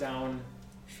face down,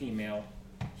 female,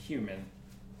 human,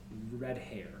 red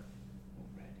hair. Oh,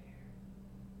 red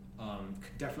hair.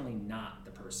 Definitely not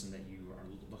the person that you are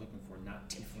looking for. Not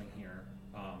tiefling here.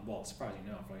 Well, as far as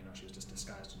you know, for all you know, she was just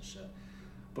disguised and shit.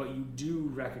 But you do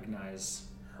recognize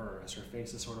her as her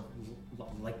face is sort of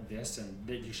like this, and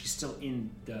she's still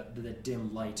in the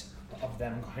dim light of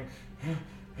them going.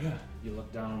 You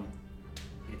look down.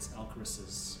 It's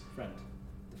Alcaris's friend,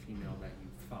 the female that you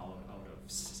followed out of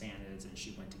Sanids, and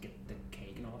she went to get the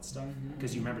cake and all that stuff.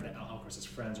 Because you remember that Alcaris's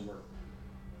friends were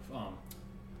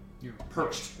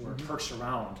perched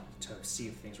around to see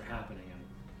if things were happening,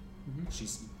 and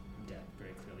she's dead,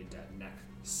 very clearly dead. Neck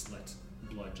slit,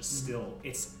 blood just still.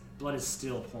 Its blood is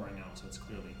still pouring out, so it's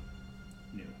clearly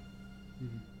new.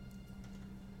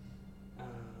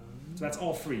 So that's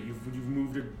all three. You've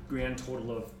moved a grand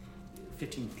total of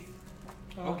 15 feet.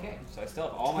 Okay, so I still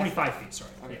have all 25 feet,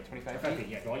 sorry. Okay, Yeah, 25 feet?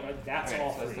 Yeah, that's Okay,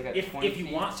 all so I three. still got If 20 you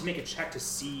feet. want to make a check to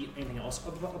see anything else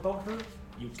about her,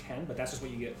 you can, but that's just what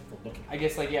you get for looking. I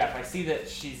guess, if I see that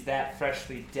she's that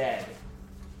freshly dead,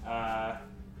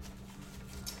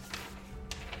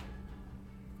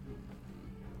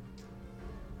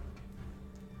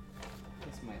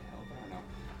 this might help, I don't know.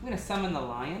 I'm gonna summon the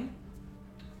lion.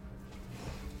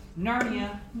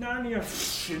 Narnia.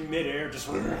 In midair, just.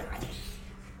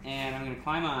 And I'm gonna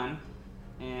climb on,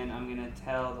 and I'm gonna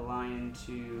tell the lion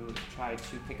to try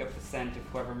to pick up the scent of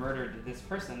whoever murdered this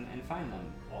person and find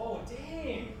them. Oh,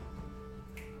 dang!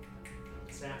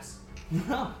 Snaps.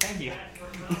 Oh, thank you.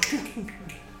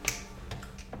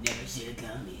 Never should have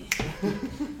done me.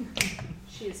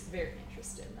 She is very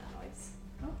interested in that noise.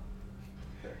 Oh.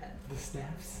 Her head. The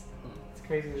snaps. It's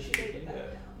crazy that She she laid could do that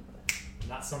that. down, but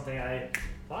Not something I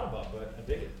thought about, but I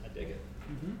dig it.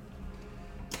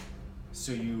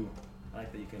 So I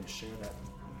like that you can share that.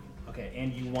 Okay,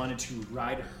 and you wanted to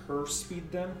ride her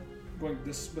speed then, going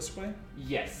this way?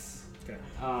 Yes. Okay.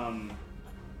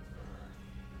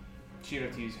 She'd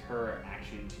have to use her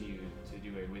action to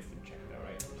do a wisdom check, though,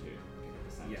 right? To pick up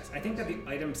the scent. Yes, I think that the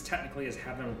items technically is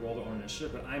having them roll their own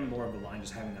initiative, but I'm more of the line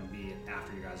just having them be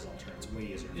after you guys' all turn. It's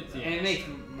way easier. And it makes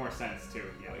more sense too.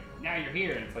 Yeah. Like now you're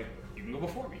here, and it's like you can go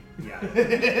before me. Yeah.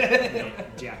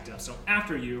 Jacked up. So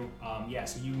after you,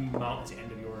 so you mount at the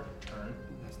end of your turn.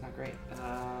 That's not great.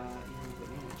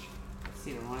 Advantage. Let's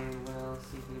see. The lion will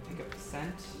see if we can pick up the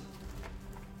scent.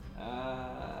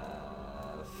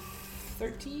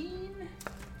 13.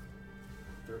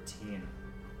 13.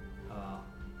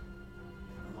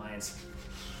 The lion's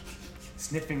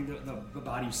sniffing the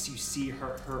body. You see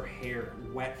her hair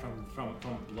wet from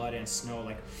blood and snow,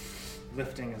 like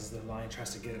lifting as the lion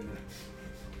tries to get it.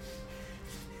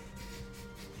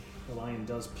 The lion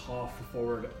does paw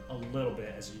forward a little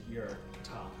bit as you're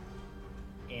top,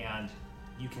 and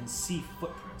you can see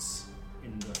footprints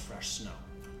in the fresh snow.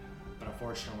 But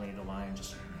unfortunately, the lion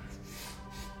just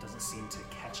doesn't seem to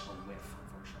catch a whiff,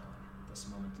 unfortunately, at this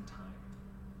moment in time.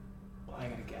 Well, I'm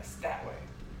gonna guess that way.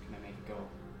 Can I make it go?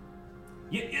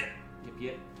 Yep.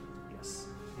 Yep. Yes.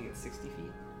 I think it's 60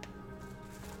 feet.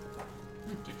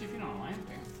 50 feet on a lion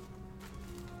thing.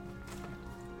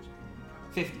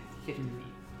 50 feet.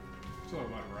 It's about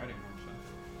a riding horse.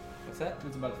 What's that?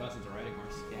 It's about as fast as a riding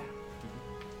horse. Yeah.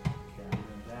 Okay, I'm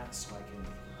doing that so I can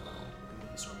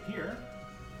move this over here.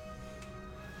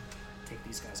 Take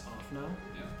these guys off now.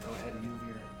 Yeah. Go ahead and move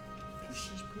your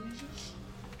pieces, please.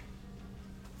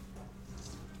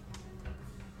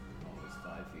 Always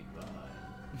 5 feet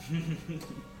behind.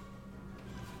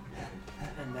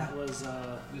 And that was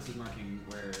This is marking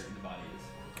where the body is.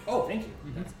 oh, thank you.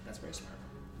 That's very smart.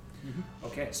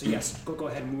 Okay, so yes, go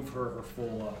ahead and move her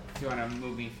full Do you want to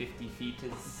move me 50 feet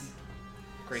as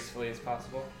gracefully as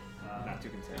possible? Not too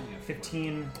concerned. Yeah.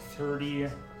 15, 30,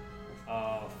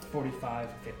 45,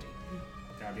 50.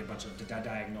 That would be a bunch of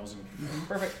diagonals, and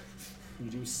Perfect. you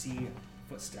do see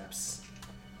footsteps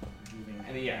moving.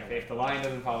 And if the lion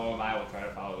doesn't follow him, I will try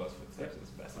to follow those footsteps as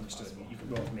best as Understood. possible. You can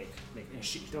both make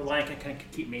the lion can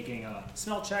keep making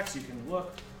smell checks. You can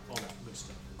look, all that good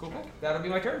stuff. Cool. That'll be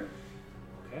my turn.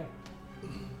 Okay.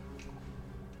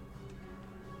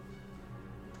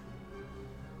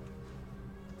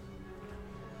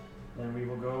 Then we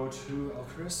will go to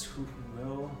Alcaris, who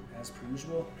will, as per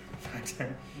usual, 5,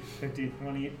 10, 15,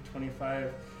 20,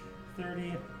 25,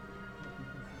 30,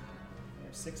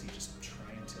 60, just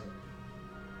trying to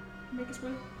make his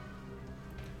way.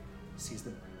 Sees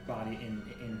the body in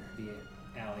the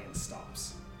alley and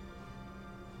stops.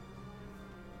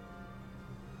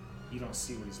 You don't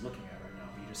see what he's looking at right now,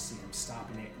 but you just see him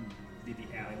stopping it in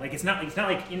the alley. Like it's not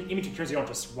like in between turns you don't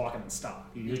just walk in and stop.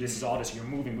 This is all just you're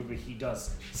moving, but he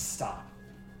does stop,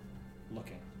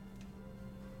 looking.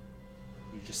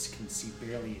 He you just can see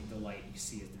barely the light. You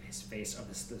see his face of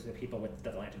the people with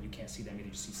the lantern. You can't see them either.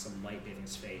 You see some light bathing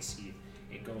his face.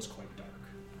 It goes quite dark.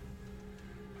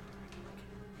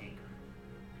 Anger.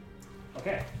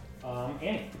 Okay,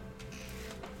 Annie.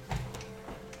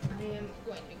 I am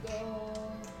going to go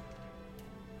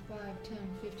 5, 10,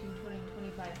 15, 20,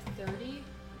 25, 30,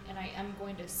 and I am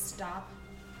going to stop,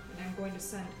 and I'm going to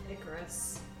send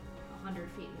Icarus 100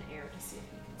 feet in the air to see if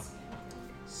he can see anything.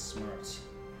 Smart.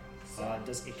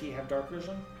 Does Icky have dark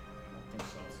vision? I don't think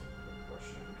so.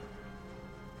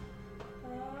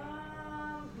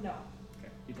 No. Okay.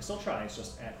 You can still try. It's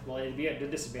just it'd be at a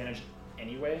disadvantage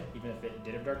anyway, even if it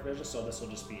did have dark vision. So this will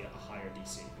just be a higher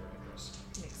DC for Icarus.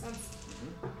 Makes sense.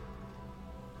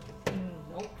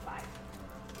 Mm-hmm. Nope, 5.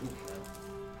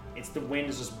 It's the wind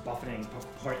is just buffeting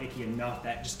poor Icky enough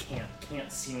that just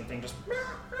can't see anything. Just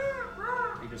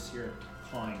you just hear it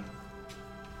clawing.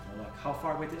 Oh, look, how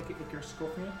far away did Icarus go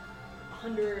from you?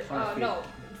 100. 100 feet. No,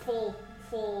 full.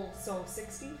 So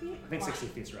 60 feet. I think Fine. 60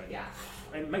 feet's right. Yeah.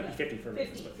 It might be 50 for 50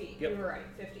 Ravens, but feet. Yep. You were right.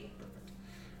 50. Perfect.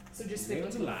 So just 50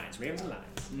 Ravens feet. and lines. Ravens and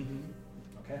lines.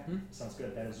 Mm-hmm. Okay. Sounds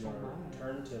good. That is your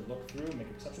turn to look through, make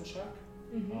a perception check.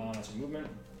 Mhm. That's your movement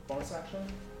bonus action.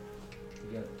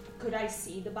 Good. Could I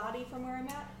see the body from where I'm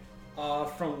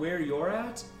at? From where you're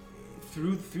at,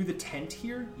 through the tent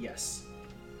here, yes.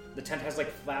 The tent has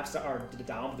like flaps that are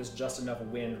down, but there's just enough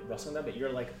wind rustling them that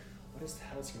you're like, what is the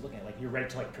hell is he looking at? Like you're ready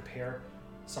to like prepare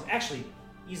some. Actually,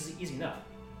 easy enough.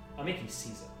 Icky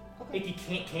sees it. Okay.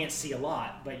 Icky can't see a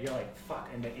lot, but you're like fuck,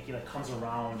 and then Icky like comes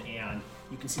around and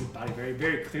you can see the body very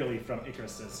very clearly from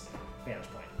Icarus's vantage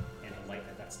point and the light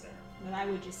that's there. Then I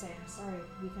would just say, I'm sorry,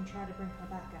 we can try to bring her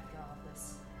back after all of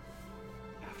this.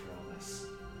 After all this.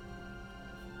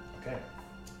 Okay.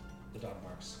 The dog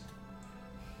barks.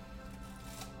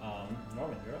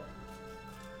 Norman, you're up.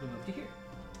 Move up to here.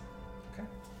 Okay.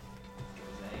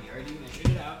 Because I already measured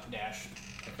it out. Dash.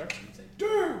 Perfect. It's like,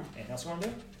 Anything else you want to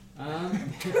do?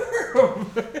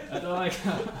 That's all I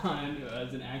got on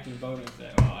as an action bonus.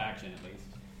 Well, action at least.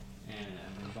 And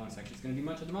the bonus action is going to be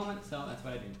much at the moment, so that's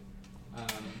what I do.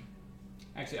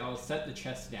 Actually, I'll set the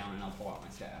chest down and I'll pull out my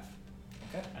staff.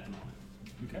 Okay. At the moment.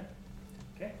 Okay.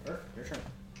 Okay, Earth, your turn.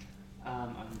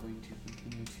 I'm going to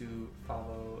continue to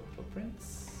follow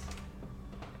footprints.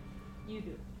 You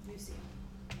do. You see.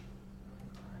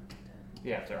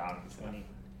 Yeah, if they're obvious. 20.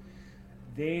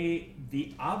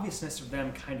 The obviousness of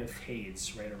them kind of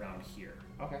fades right around here.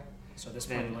 Okay. So this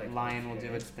Then point, like, lion will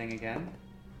do its thing again.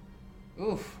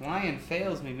 Oof, lion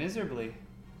fails me miserably.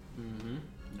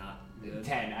 Mm-hmm. not good.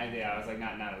 10. I was like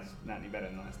not any better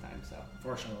than last time. So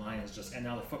Fortunately, the lion is just, and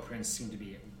now the footprints seem to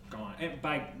be gone. And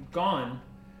by gone,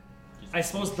 I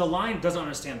suppose the lion doesn't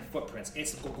understand footprints.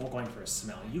 It's going for a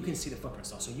smell. You can see the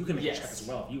footprints though, so you can make a check as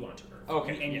well if you want to. Earth.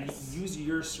 Okay, And yes. use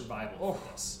your survival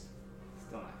for this.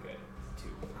 still not good. It's 2.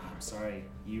 I'm sorry.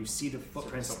 You see the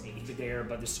footprints there,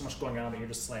 but there's so much going on that you're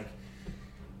just like,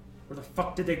 where the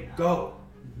fuck did they go?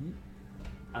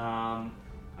 I'm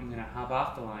gonna hop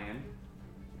off the lion,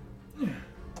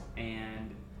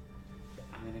 and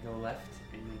I'm gonna go left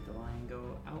and make the lion go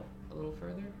out a little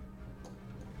further.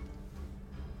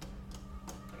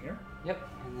 Here? Yep.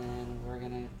 And then we're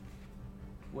gonna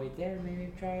wait there.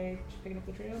 Maybe try picking up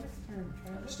the trail next turn.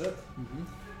 Try this. Understood. Mm-hmm.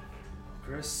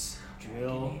 Chris,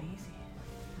 Jill.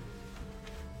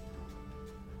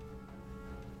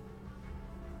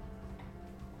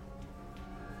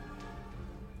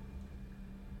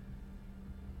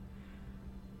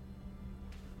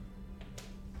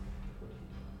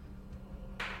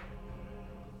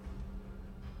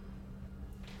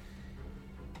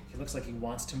 He looks like he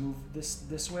wants to move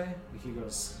this way. Like he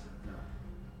goes, no.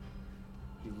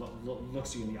 He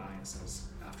looks you in the eye and says,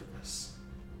 after this,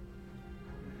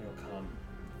 he'll come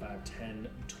 5, 10,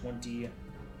 20,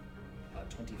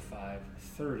 25,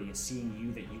 30. Seeing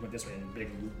you that you went this way in big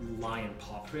lion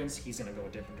paw prints, he's going to go a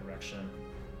different direction.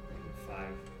 5,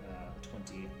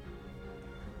 20.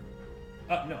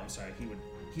 No, I'm sorry.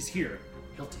 He's here.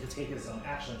 He'll take his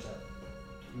action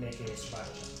to make a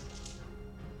survival check.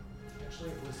 Actually,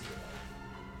 it was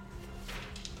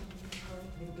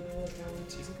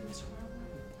is it good survival?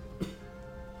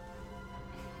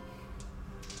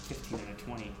 15 and a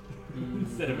 20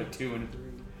 instead of a 2 and a 3.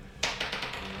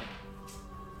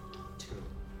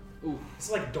 2. Ooh,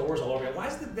 it's like doors all over. Why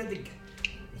is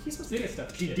he's supposed to Yeah, be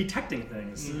stuff shit. detecting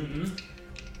things? Mm-hmm.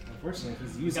 Unfortunately,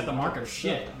 he's He's using got the mark of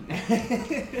shit.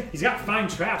 He's got Find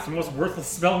Traps, the most worthless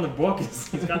spell in the book. He's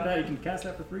got that. You can cast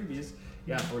that for freebies.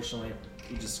 Yeah, unfortunately,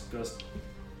 he just kind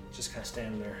of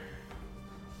standing there.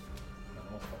 I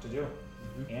don't know what to do.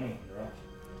 Annie, you're up.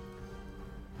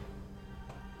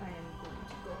 I am going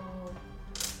to go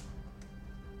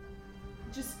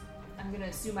just, I'm gonna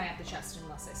assume I have the chest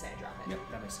unless I say I drop it. Yep,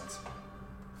 that makes sense.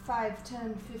 5,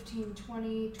 10, 15,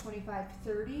 20, 25,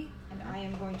 30, and I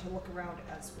am going to look around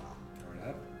as well. Go right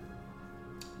ahead.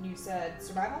 You said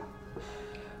survival?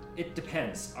 It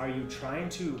depends. Are you trying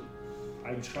to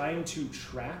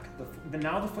track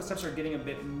now the footsteps are getting a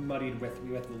bit muddied with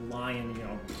the lion,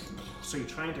 so you're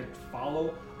trying to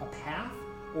follow a path,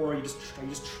 or are you just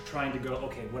trying to go,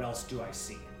 okay, what else do I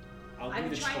see? I'll give you I'm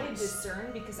the trying to choice.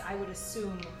 discern because I would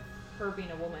assume her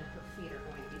being a woman, her feet are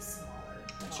going to be smaller.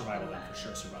 than all Survival the then, men. for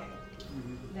sure, survival.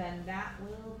 Then that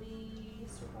will be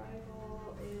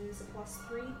survival is a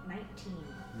 +3,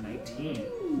 19.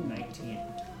 19.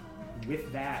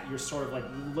 With that, you're sort of like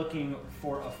looking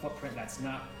for a footprint that's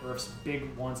not Earth's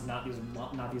big ones, not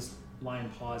these lion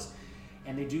paws,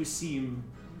 and they do seem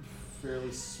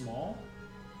fairly small,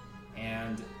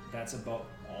 and that's about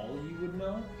all you would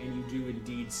know. And you do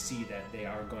indeed see that they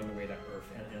are going the way that Earth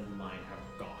and the lion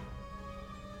have gone.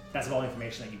 That's all the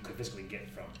information that you could physically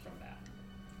get from that.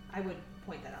 I would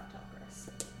point that out to Chris.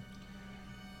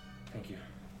 Thank you.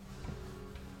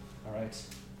 All right,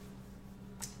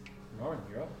 Norman,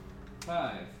 you're up.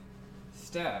 5.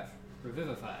 Staff.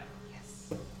 Revivify.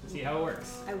 Yes. See how it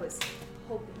works. I was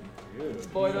hoping.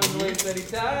 Good. Boy doesn't waste any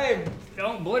time.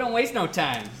 Don't waste no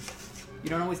time.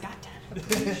 You don't always got time.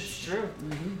 It's true.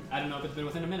 I don't know if it's been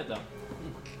within a minute though.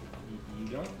 You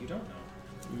don't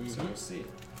know. So we'll see.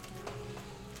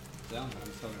 So I'm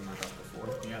still gonna mark off the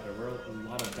 4. Yeah, there were a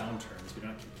lot of downturns. We're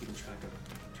not keeping track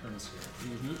of turns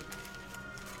here.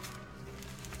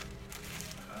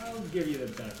 I'll give you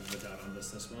the benefit of the doubt on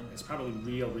this one. It's probably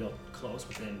real close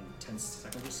within 10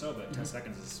 seconds or so, but 10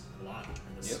 seconds is a lot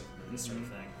in this, in this sort of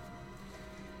thing.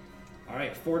 All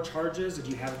right, 4 charges. Did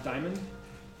you have a diamond?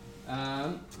 Do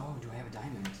I have a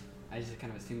diamond? I just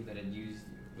kind of assumed that it used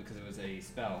because it was a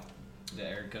spell.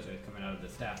 Because it was coming out of the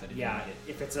staff that it Yeah, didn't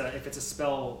get. if it's a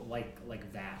spell like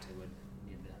that, it would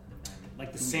need the diamond.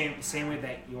 Like the same way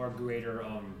that your greater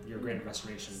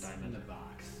restoration in diamond. the box.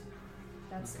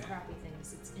 That's the Okay. crappy thing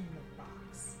is it's in the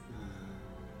box.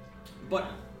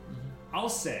 But I'll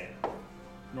say,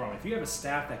 Norman, if you have a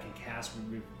staff that can cast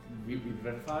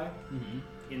Revivify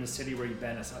in the city where you've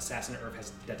been, Assassin Earth has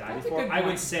died That's a before, good I would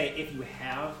point. say if you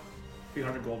have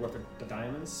 300 gold worth of the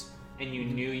diamonds, And you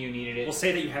knew you needed it. we'll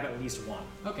say that you have at least one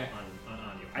Okay. on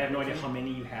you. I have no idea how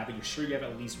many you have, but you're sure you have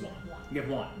at least one. One. You have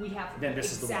one. We have Then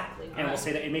this exactly is the one. one. And we'll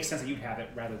say that it makes sense that you'd have it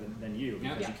rather than you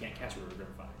because Yeah. you can't cast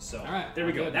Revivify. So All right. there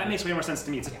we go. Good. That makes way more sense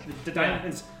to me. It's, Yeah. the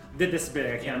diamonds did this big.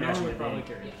 I can't Norman imagine would it probably being-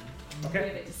 carry it. Give Okay.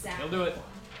 it to Zach. He'll do it.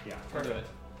 Yeah. He'll do it.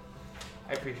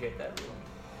 I appreciate that ruling.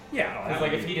 Yeah. It's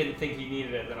like if he didn't think he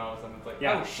needed it, then all of a sudden it's like,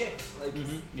 Yeah. oh shit. Like,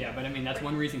 Yeah, but I mean that's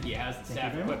one reason he has the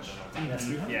staff you very equipped. much. That's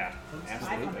 300? Yeah.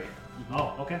 500.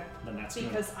 Oh, okay. Then that's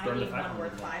Because gonna I burn the need one 500.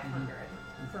 worth 500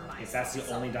 for my If that's the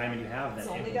spell, only so- diamond you have, It's then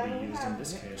the it only will diamond be we used in have.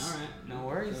 this case. All right. no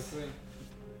worries. So sweet.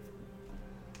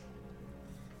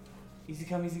 Easy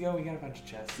come, easy go. We got a bunch of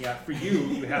chests. Yeah, for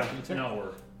you have an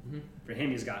hour. For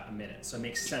him, he's got a minute. So it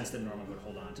makes sense that Norman would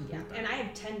hold on to Yeah, that. and I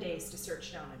have 10 days to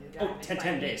search down a new Oh, diamond. 10 if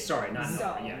I need. days. Sorry, not an So-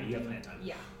 hour. Yeah, you have plenty of time.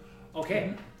 Yeah.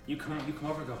 Okay, you come over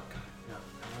and go, God, no,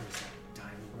 where is that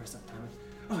diamond? Where's that diamond?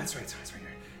 Oh, that's right, it's right here.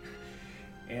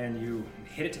 And you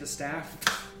hit it to the staff.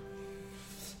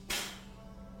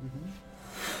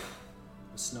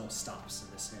 The snow stops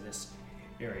in this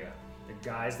area. The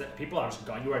guys that people are just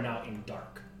gone. You are now in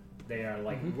dark. They are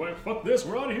like, what? Fuck this!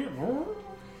 We're out of here.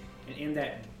 And in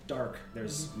that dark,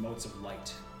 there's motes of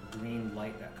light, green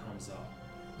light that comes up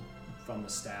from the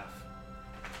staff,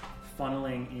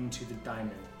 funneling into the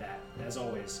diamond that, as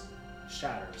always,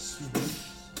 shatters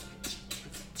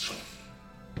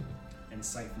and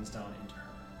siphons down into her.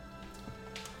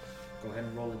 Go ahead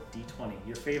and roll a d20,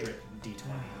 your favorite d20.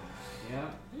 Yeah.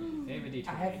 David D.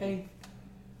 I have faith.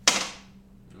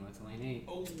 Oh, it's only an 8.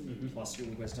 Oh, plus your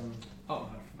wisdom Oh,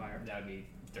 modifier. that would be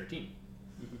 13.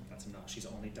 That's enough. She's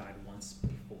only died once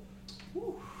before.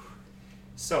 Whew.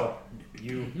 So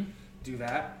you do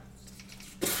that.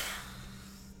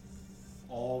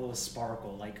 All those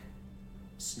sparkle like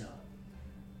snow.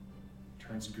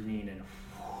 Turns green and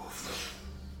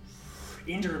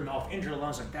into her mouth, into her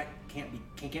lungs. Like that can't be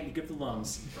good for the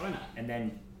lungs. Probably not. And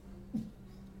then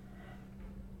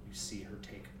you see her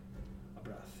take a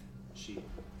breath. She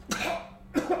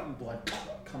blood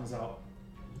comes out.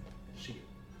 She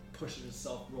pushes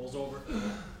herself, rolls over,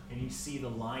 and you see the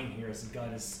line here. His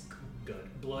gut is good.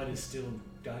 Blood is still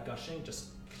gushing. Just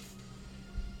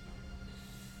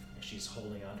and she's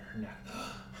holding on to her neck.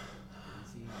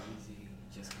 Easy, easy.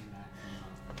 Just came back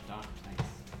from the doctor. Thanks.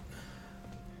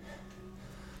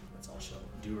 That's all she'll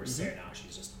do or say now.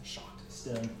 She's just shocked.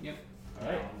 Still. Yep. All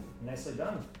right, nicely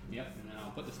done. Yep, and then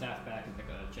I'll put the staff back and pick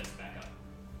the chest back up.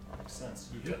 Makes sense.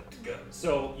 Good.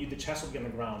 So the chest will be on the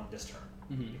ground this turn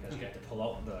Mm-hmm. because you have to pull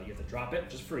out you have to drop it,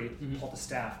 which is free. Mhm. Pull out the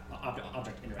staff, object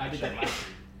interaction. I did that last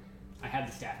turn. I had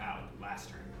the staff out last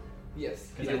turn. Yes.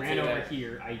 Because I ran over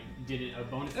here, I did a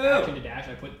bonus Oh. action to dash.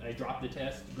 I dropped the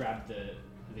test, grabbed the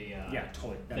Yeah,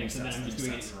 totally. That thing, makes so then sense. I'm just That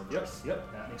doing makes it in sense. reverse.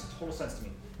 Yep. That makes total sense to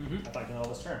me. Mm-hmm. I thought I could all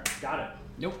this turn. Got it.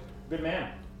 Nope. Good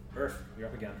man. Earth, you're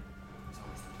up again.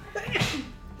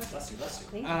 Bless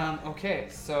you. Okay,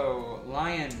 so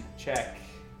lion check.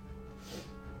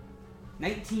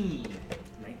 19.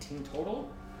 19 total.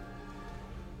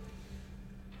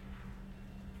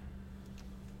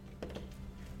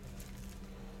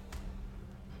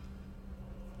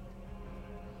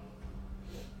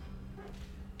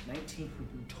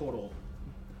 Total.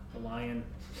 The lion,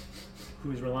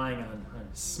 who is relying on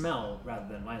smell rather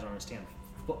than lions don't understand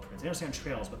footprints. They understand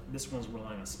trails, but this one's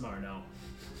relying on smell right now.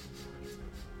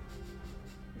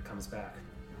 It comes back.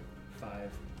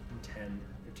 5, 10,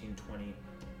 15, 20,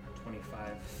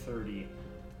 25, 30,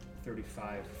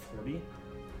 35, 40.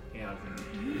 And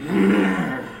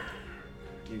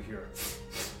you hear.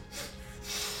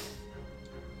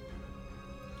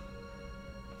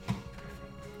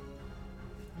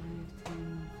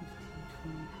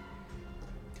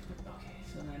 Okay,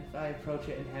 so then if I approach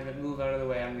it and have it move out of the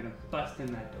way, I'm gonna bust in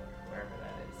that door, wherever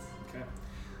that is. Okay.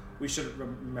 We should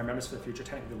remember this for the future.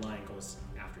 Technically, the lion goes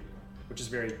after you, which is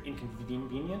very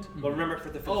inconvenient. But remember for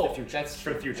the future. That's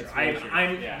for the future. That's very true.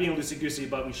 I'm Yeah. being loosey goosey,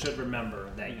 but we should remember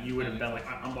that Yeah, you would have that been makes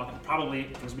like, I'm walking. Probably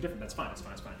things would be different. That's fine. It's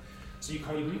fine. So you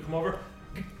come over,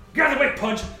 get out of the way,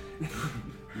 punch,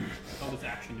 Bonus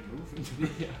action to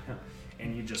move. Yeah.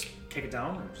 and you just kick it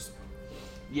down, or just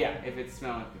Yeah, if it's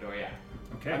smelling at the door, yeah.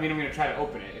 okay. I mean, I'm gonna try to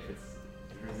open it if it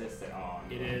resists at all.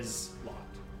 it is locked.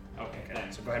 Okay, Okay.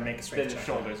 then, So go ahead and make a then strength the check.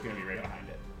 shoulder's gonna be right behind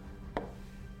it.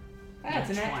 That's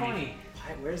a nat 20.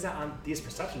 Where's that on these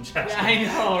perception checks? Yeah, I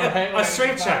know, right? A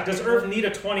strength check. Does Earth need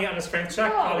a 20 on a strength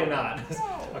check? No. Probably not.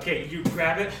 No. Okay, you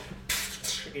grab it.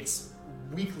 It's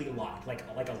weakly locked, like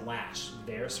a latch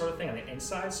there, sort of thing on the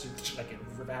inside, so like it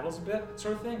rattles a bit,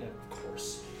 sort of thing. And of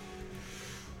course,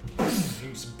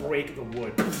 you just break the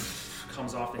wood,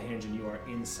 comes off the hinge, and you are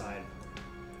inside.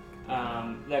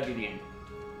 That'd be the end.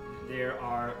 There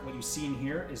are what you see in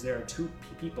here is there are two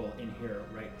people in here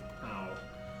right now,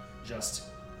 just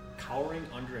cowering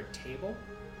under a table,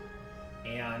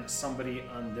 and somebody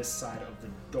on this side of the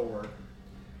door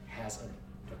has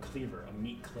a cleaver, a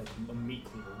meat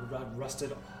cleaver,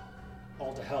 rusted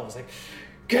all to hell. It's like,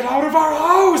 get out of our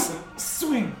house!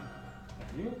 Swing.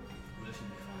 At you. This should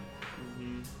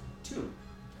be fun. 2.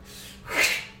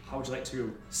 How would you like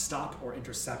to stop or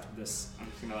intercept this? I'm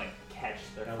just gonna like catch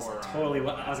the That was forearm. totally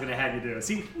what I was gonna have you do.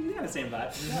 See, you got the same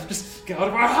vibe. Just get out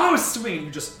of our house! Swing!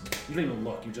 You don't even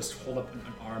look. You just hold up an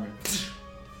arm and.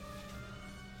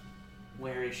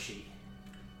 Where is she?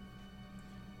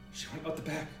 She went out the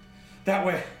back. That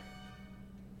way.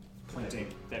 Pointing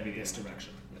That'd be the this end.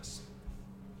 direction. Yes.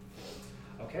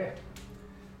 Okay.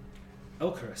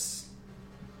 Elchris.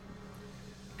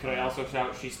 Could I also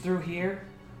shout, she's through here?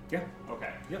 Yeah.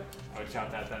 Okay. Yep. I would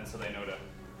shout that then so they know to run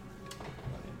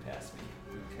in past me.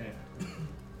 Okay.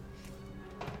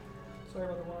 Sorry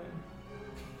about the lion.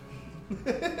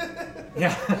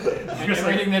 Yeah. Just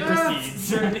like, Everything that precedes.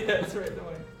 That's right, the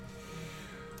lion.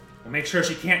 we'll make sure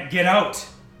she can't get out.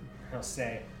 He'll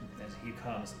say as he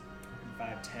comes.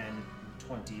 5, 10,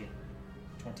 20,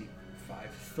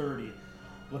 25, 30.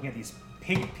 Looking at these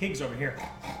pigs over here.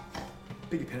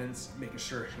 Big pennants, making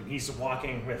sure. And he's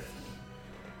walking with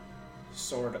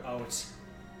sword out,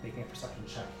 making a perception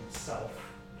check himself.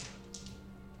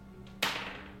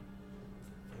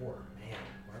 4, man.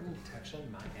 Market detection,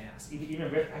 my ass.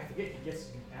 Even with, I forget, he gets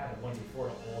added 1d4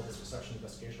 to all his perception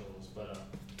investigation rolls, but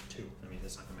 2. I mean,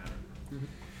 that's not gonna matter.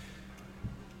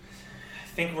 I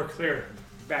think we're clear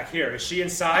back here. Is she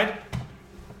inside?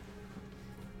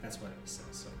 That's what it says.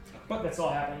 So. But that's all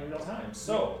happening in real time.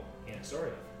 So,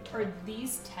 Anastoria. Are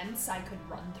these tents I could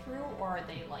run through, or are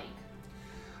they like?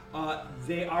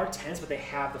 They are tents, but they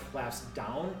have the flaps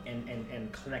down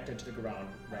and connected to the ground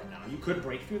right now. You could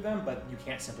break through them, but you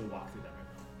can't simply walk through them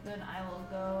right Then I will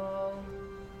go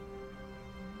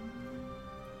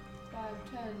 5,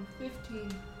 10,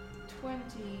 15, 20,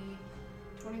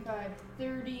 25,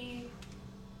 30,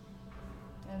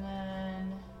 and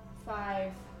then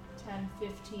 5, 10,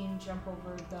 15, jump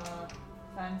over the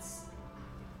fence.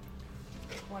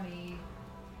 20,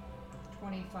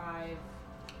 25.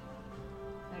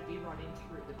 I'd be running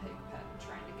through the pig pen,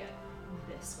 trying to get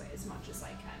this way as much as I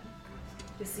can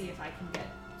to see if I can get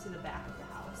to the back of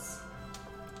the house.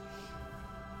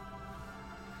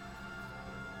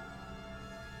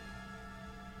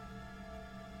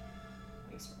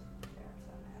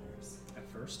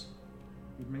 first?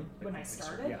 With me? When I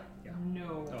started? Yeah, yeah.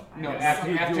 No. Oh. I No, was after,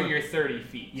 you after do it- you're 30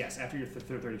 feet. Yes, after you're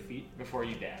 30 feet. Before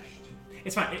you dashed.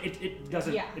 It's fine. It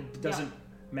doesn't Yeah, it doesn't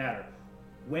matter.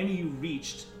 When you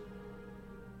reached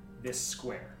this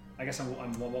square, I guess I'm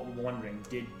wondering,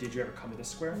 did you ever come to this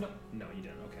square? No. No, you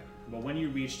didn't. Okay. Well, when you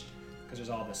reached, because there's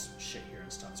all this shit here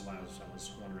and stuff, that's why I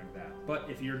was wondering that. But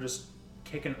if you're just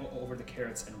kicking over the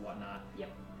carrots and whatnot, Yep.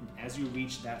 as you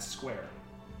reach that square,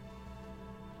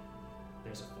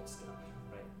 there's a footstep,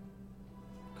 right?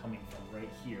 Coming from right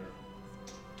here,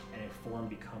 and a form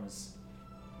becomes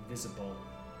visible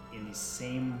in the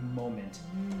same moment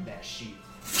that she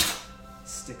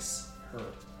sticks her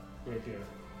rapier,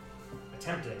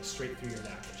 attempting straight through your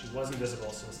neck. She was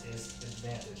invisible, so this is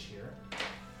advantage here.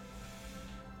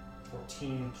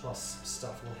 14 plus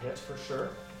stuff will hit for sure.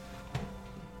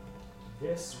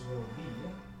 This will be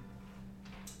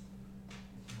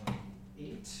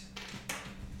 8,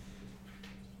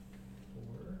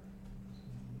 4,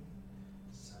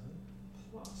 7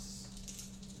 plus.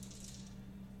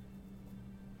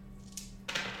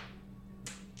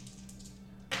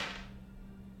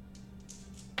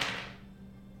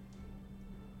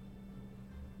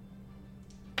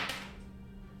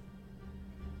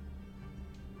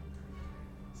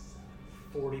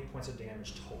 $40 points of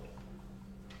damage total.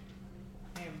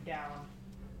 I am down.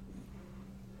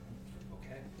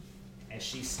 Okay. As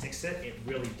she sticks it, it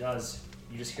really does.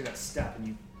 You just hear that step and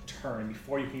you turn.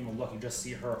 Before you can even look, you just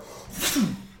see her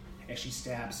as she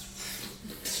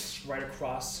stabs right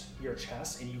across your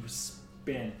chest, and you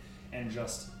spin and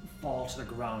just fall to the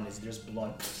ground as there's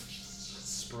blood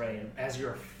spray. And as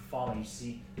you're falling, you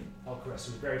see Elchris,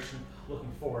 who's very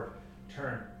looking forward,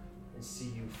 turn and see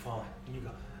you falling. And you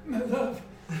go, My love,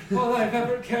 all I've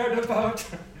ever cared about.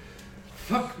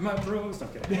 Fuck my bros. I'm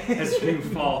kidding. As you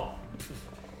fall.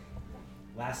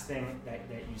 Last thing that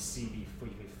you see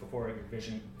before your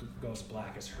vision goes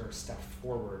black is her step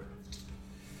forward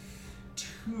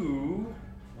to.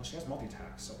 Well, she has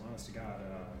multi-attack, so honest to God,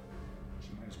 she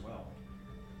might as well.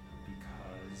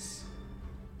 Because.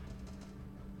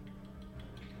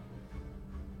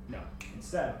 No,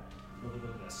 instead, look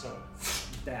at this. So,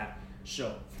 that,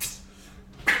 she'll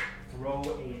throw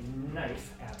a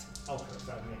knife at Elchris.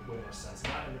 That would make way more sense.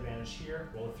 Not an advantage here.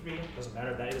 Roll a 3. Doesn't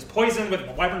matter. That is poisoned with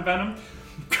wyvern venom.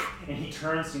 And he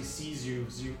turns, he sees you,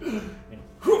 and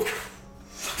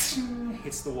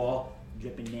hits the wall,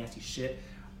 dripping nasty shit.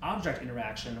 Object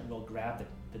interaction will grab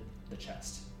the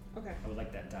chest. Okay. I would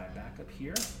like that die back up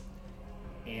here.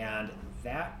 And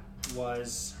that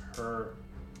was her.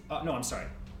 No, I'm sorry.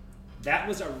 That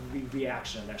was a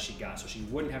reaction that she got, so she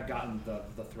wouldn't have gotten the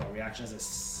throw. Reaction is a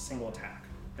single attack.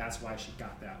 That's why she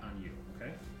got that on you,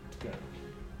 okay? Good.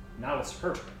 Now it's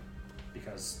her turn,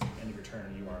 because end of your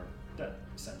turn, you are dead,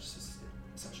 essentially.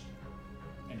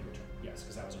 End of your turn, yes,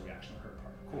 because that was a reaction on her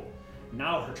part. Cool.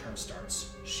 Now her turn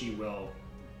starts. She will...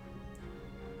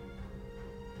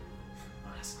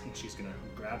 Honestly, she's gonna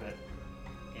grab it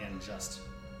and just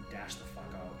dash the fuck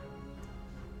out.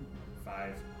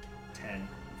 5, 10,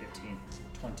 15,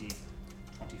 20,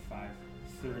 25,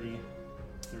 30,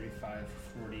 35,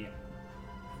 40,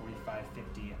 45,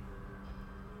 50,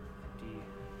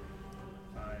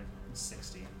 55,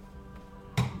 60.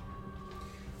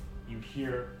 You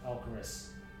hear Elchris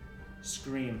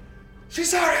scream,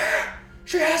 "She's out here!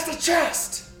 She has the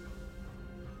chest!"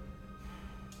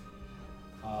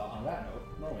 On that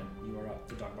note, Merwin, you are up.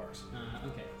 The dog barks.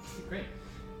 Okay, great.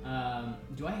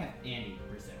 Do I have any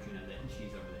perception of that she's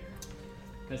over there?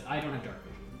 Because I don't have dark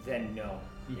vision. Then no.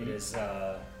 It is,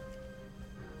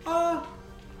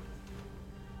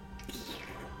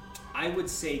 I would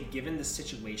say, given the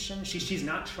situation, she's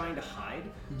not trying to hide,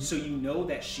 so you know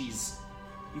that you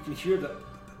can hear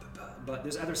but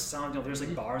there's other sound, there's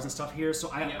like bars and stuff here, so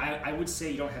I would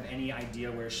say you don't have any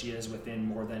idea where she is within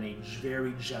more than a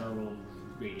very general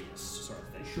radius sort of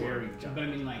thing. Sure. Very general. But I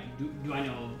mean, like, do I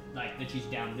know, like, that she's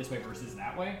down this way versus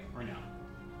that way, or no?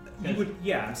 You would,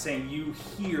 yeah, I'm saying you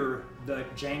hear the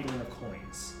jangling of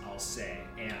coins, I'll say,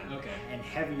 and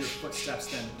heavier footsteps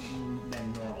than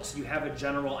normal. So you have a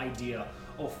general idea,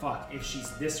 oh fuck, if she's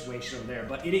this way, she's over there.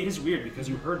 But it is weird because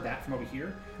you heard that from over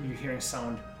here, and you're hearing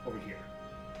sound over here.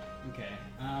 Okay.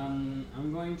 I'm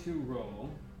going to roll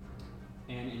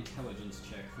an intelligence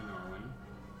check for Norwin,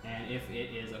 and if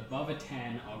it is above a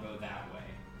 10, I'll go that way.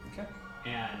 Okay.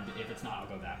 And if it's not, I'll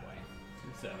go that way.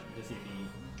 So to see if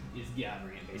he is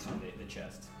gathering it based on the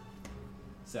chest.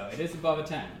 So it is above a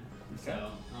 10. So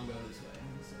I'll go this way.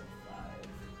 So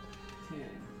 5, 10,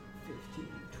 15,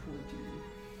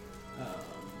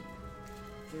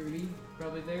 20, 30,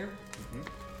 probably there. Mm-hmm.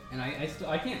 And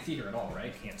I can't see her at all,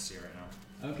 right? I can't see her right now.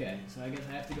 Okay, so I guess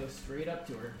I have to go straight up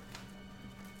to her.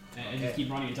 And just keep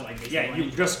running until I basically Yeah, run you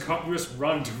into just her. you just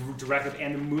run directly,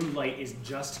 and the moonlight is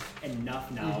just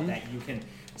enough now that you can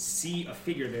see a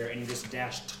figure there, and you just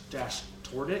dash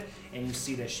toward it, and you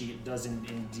see that she does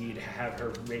indeed have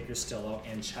her rapier still out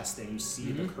and chest there. You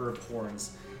see the curved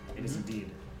horns. It is indeed.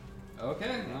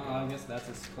 Okay, well, I guess that's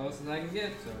as close as I can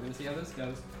get, so we're gonna see how this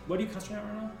goes. What are you concentrating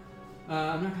on right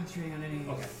now? I'm not concentrating on anything.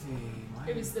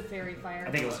 Okay. It was the fairy fire.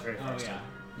 I think it was very Oh, first. yeah.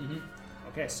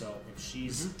 Okay, so if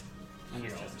she's And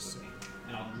here, it's I'll just just a cookie.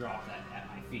 And I'll drop that at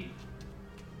my feet.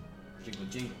 Jingle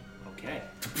jingle. okay.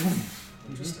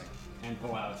 Interesting. And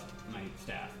pull out my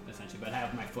staff, essentially, but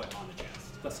have my foot on the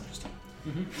chest. That's interesting.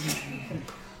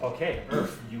 Okay,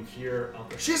 Earth, you hear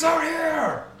Uncle. She's out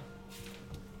here.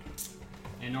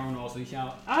 And Norman will also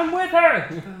shout, I'm with her!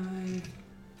 5,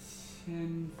 10,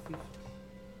 15,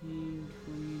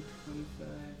 20, 25,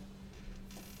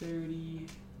 30.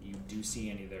 You do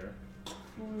see Annie there,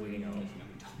 bleeding out.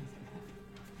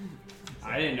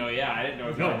 I didn't know. Yeah, I didn't know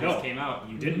if No, that no. just came out.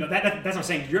 You didn't know that. That's what I'm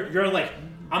saying. You're like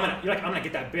I'm gonna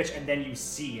get that bitch, and then you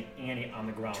see Annie on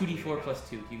the ground. 2d4 plus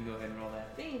 2. You can go ahead and roll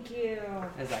that. Thank you.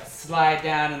 As I slide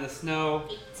down in the snow,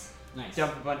 Nice.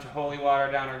 dump a bunch of holy water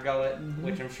down her gullet,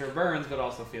 which I'm sure burns, but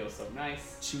also feels so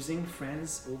nice. Choosing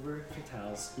friends over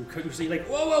fatales. You could say like,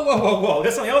 whoa.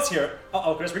 There's something else here.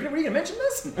 Chris, were you gonna mention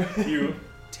this? You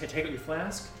take out your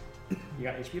flask. You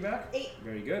got HP back. 8.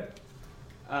 Very good.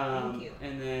 Thank you.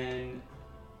 And then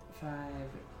 5,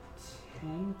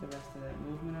 10 with the rest of that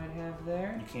movement I'd have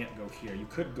there. You can't go here. You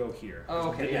could go here. Oh,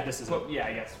 okay. Yeah. This is Well, yeah,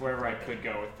 I guess wherever I could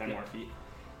go with 10 more feet.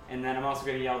 And then I'm also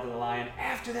going to yell to the lion,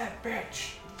 after that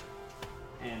bitch!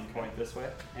 And point this way.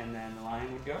 And then the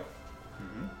lion would go.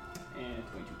 And it's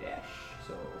going to dash.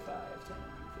 So 5, 10,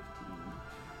 15,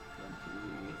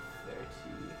 20,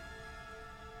 30,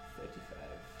 35,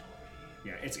 40.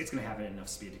 Yeah, it's gonna have enough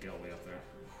speed to get all the way up there.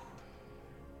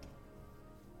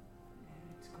 And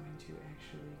it's going to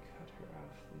actually cut her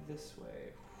off this way.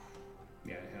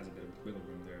 Yeah, it has a bit of wiggle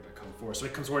room there to come forward. So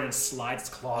it comes forward and slides its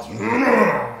claws.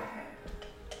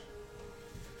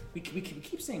 We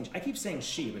keep saying, I keep saying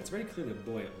she, but it's very clearly a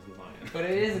boy of the lion. But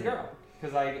it is a girl.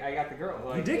 Because I got the girl.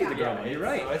 Like, You did get the girl. yeah, You're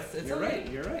right. So it's You're a right.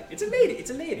 lady. You're right. It's a lady. It's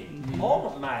a lady.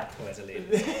 All my toys are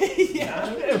ladies.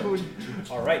 Yeah.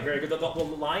 All right. Very good. The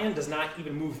lion does not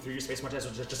even move through your space much as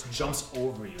it just jumps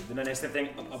over you. The nice thing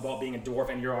about being a dwarf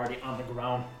and you're already on the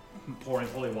ground pouring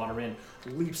holy water in,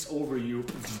 leaps over you,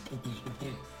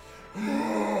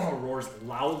 roars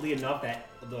loudly enough that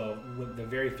the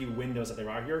very few windows that there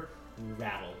are here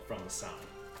rattle from the sound.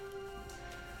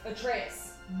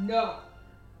 Atreus, no.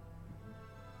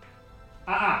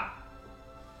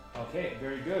 Okay,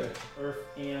 very good. Earth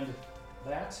and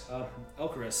that.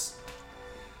 Elkaris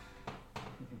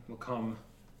will come.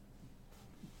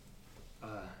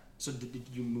 So did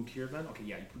you move here then? Okay,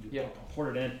 yeah. You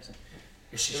poured it in. It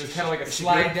was kind of like a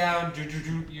slide down.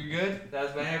 You good? That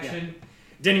was my action.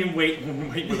 Didn't even wait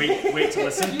to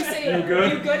listen. You say You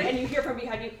good? You good, and you hear from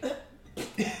behind you.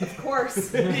 Of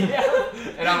course. Yeah.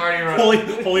 And I'm already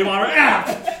running. Holy water.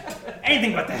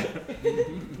 Anything but that.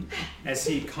 As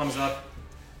he comes up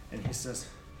and he says,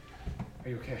 "Are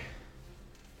you okay?"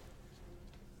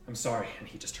 "I'm sorry," and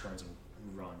he just turns and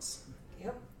runs.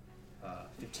 Yep.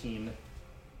 15. Got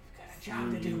a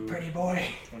job to do, pretty boy.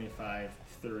 25,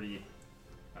 30,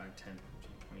 5, 10,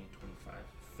 20, 25,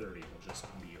 30 will just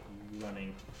be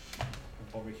running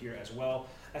over here as well.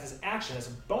 As his action, as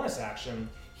a bonus action,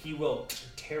 he will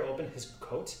tear open his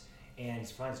coat and he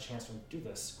finds a chance to do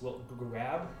this. Will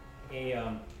grab a,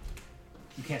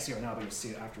 you can't see it right now, but you'll see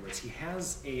it afterwards. He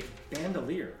has a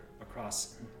bandolier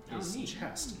across his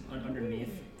chest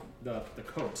underneath the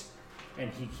coat.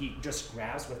 And he just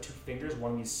grabs with 2 fingers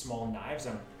one of these small knives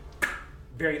and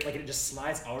it just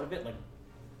slides out of it like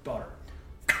butter.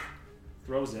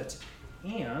 Throws it.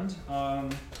 And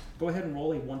go ahead and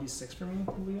roll a 1d6 for me,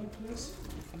 Julio, please.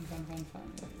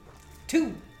 Fun.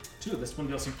 2. This one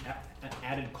deals some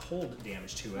added cold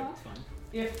damage to it. That's fun.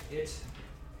 If it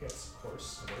hits, of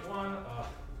course, number 1,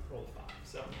 roll a 5.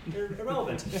 So they're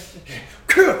irrelevant.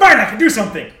 Fine, I can do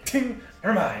something. Ting,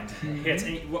 never mind. Hits,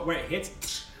 and where it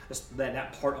hits,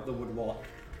 that part of the wood wall,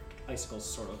 icicles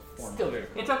sort of form. Still very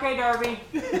It's okay, Darby.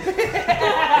 It's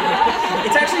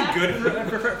actually good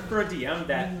for a DM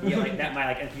that that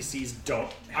my NPCs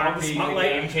don't have the RP,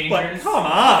 spotlight. game But changers. come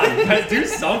on, guys, do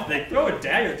something. Throw a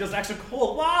dagger. It's just extra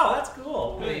cool. Wow, that's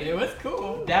cool. It was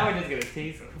cool. That one is gonna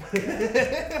tease him.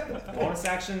 Bonus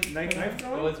action knife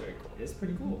throwing. Well, it's very cool. It's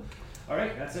pretty cool. All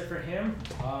right, that's it for him.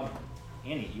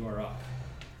 Annie, you are up.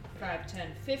 5, 10,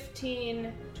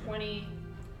 15, 20.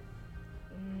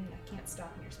 I can't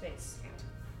stop in your space.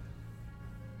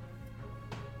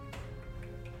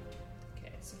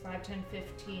 So 5, 10,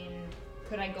 15.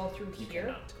 Could I go through You here?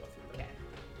 cannot go through Okay.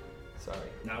 that. Sorry.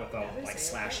 Not without That is like okay.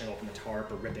 slashing open the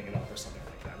tarp or ripping it up or something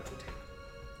like that, which would take.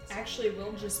 Actually,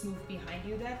 we'll just move behind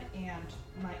you then and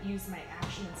use my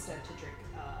action instead to drink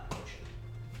potion.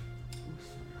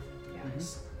 Yeah.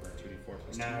 Nice. 2d4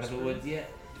 plus Not 2 out is of the for- woods yet.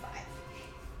 5.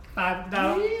 5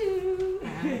 down.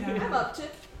 I'm up to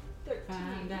 13.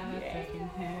 Find out if I Yay. can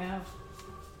have.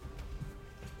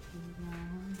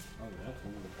 Oh, that's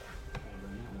one. Gotta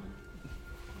burn that one.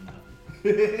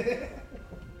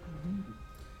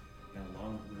 Got a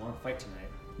long fight tonight.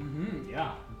 Mm-hmm.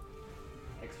 Yeah.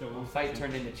 Extra One one fight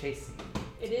turned into chasing.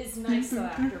 It is nice though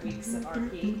after weeks of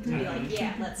RP to be like,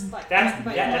 yeah, let's fight. That's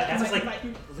fight, that's fight, like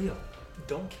fight. Leo.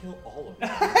 Don't kill all of them.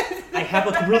 I have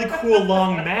a really cool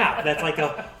long map that's like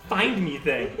a find me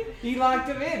thing. He locked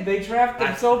him in. They trapped him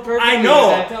I- so perfectly. I know.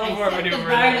 With that teleport I set the maneuver.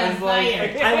 barn That on was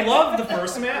like, fire. I love the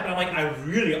first map, but I'm like, I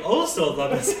really also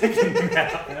love the second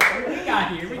map. We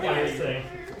got here. We got Funniest here.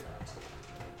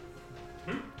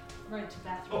 thing. Right to the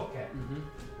bathroom. Okay. Mm-hmm.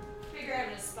 Figure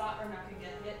out a spot where I'm not gonna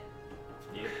get hit.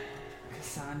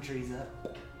 Cassandra's up.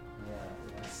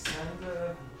 Yeah.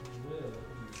 Sandra will do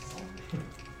something.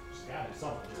 She's gotta do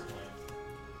something you're playing.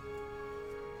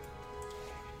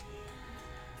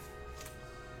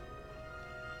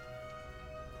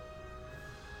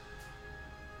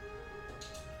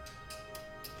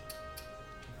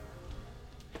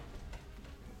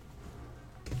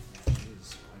 It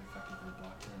is quite effectively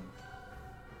blocked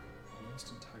in almost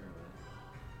entirely.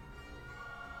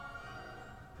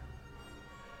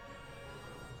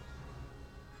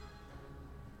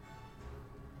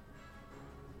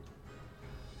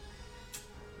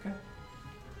 Okay.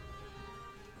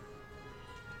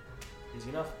 Easy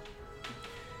enough.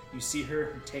 You see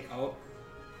her take out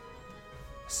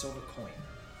a silver coin.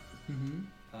 Mm-hmm.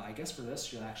 I guess for this,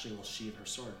 she actually will sheathe her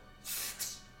sword.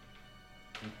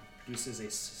 And produces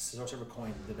a silver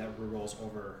coin that rolls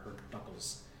over her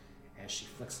knuckles as she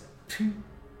flicks it.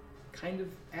 Kind of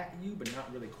at you, but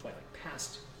not really quite, like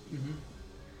past you.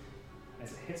 Mm-hmm.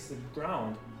 As it hits the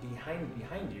ground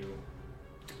behind you,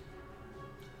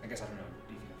 I guess I don't know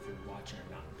if you're watching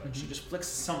or not, but she just flicks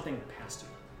something past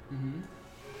you. Mm-hmm.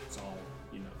 That's all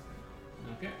you know.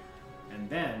 Okay. And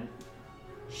then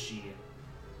she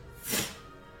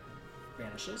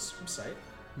vanishes from sight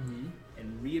Mm-hmm.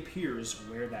 and reappears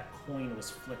where that coin was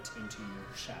flicked into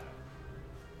your shadow.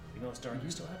 Even though it's dark, you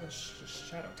still have a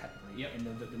shadow technically Yep. in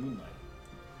the moonlight.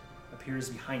 Appears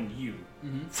behind you.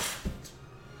 Mm-hmm.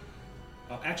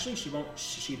 Actually, she won't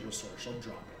sheathe her sword. She'll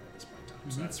drop it at this point in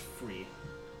time. So that's free.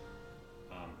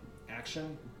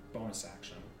 Action, bonus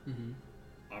action. Mm-hmm.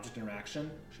 Object interaction,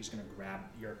 she's going to grab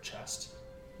your chest.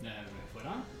 Now have my foot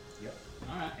on. Yep.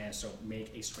 All right. And so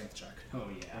make a strength check. Oh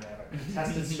yeah. And have a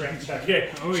contested strength check.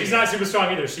 Yeah, Oh, she's yeah. not super strong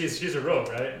either. She's a rogue,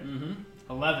 right? Mm-hmm.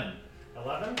 11.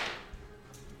 11.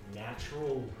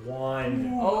 Natural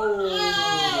 1.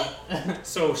 Oh.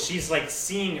 So she's like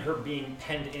seeing her being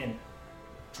penned in,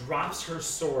 drops her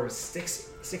sword, sticks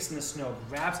in the snow,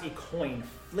 grabs a coin,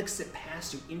 flicks it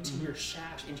past you into your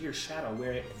shadow,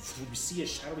 where you see a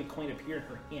shadowy coin appear in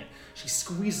her hand. She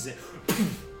squeezes it,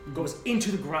 goes into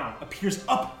the ground, appears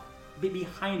up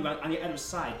behind you on the other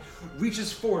side,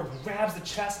 reaches forward, grabs the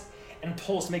chest, and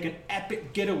pulls to make an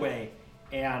epic getaway,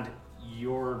 and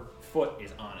your foot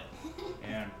is on it.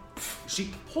 And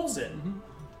she pulls it,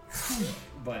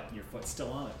 but your foot's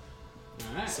still on it.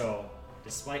 All right. So,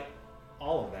 despite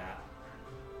all of that,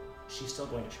 she's still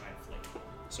going to try and flee.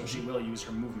 So she will use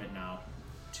her movement now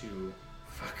to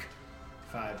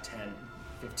 5, 10,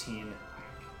 15,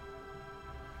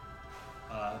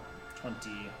 20,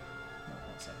 no,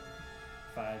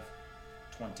 5,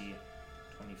 20,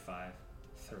 25,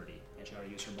 30. And she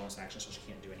already used her bonus action, so she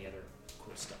can't do any other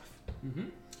cool stuff. Mm-hmm.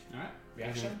 All right.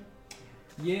 Reaction?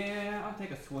 Yeah, I'll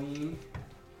take a swing.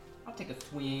 I'll take a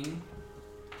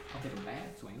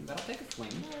bad swing, but I'll take a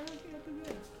swing.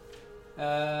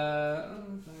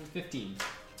 15.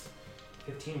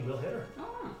 15 will hit her.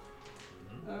 Oh.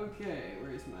 Okay,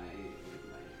 where's my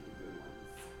good ones?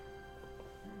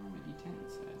 Where are my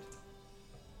d10s at?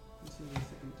 This is the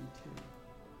second d10.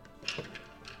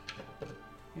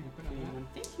 Here, put it on that.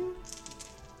 Thank you.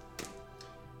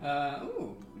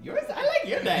 Ooh, yours? I like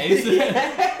your dice.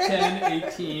 10,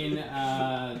 18,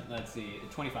 let's see,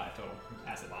 25 total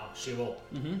acid. Wow, she will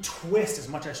Mm-hmm. twist as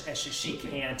much as she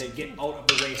can to get out of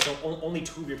the way. So only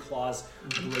 2 of your claws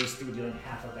graze through, dealing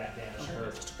half of that damage to her.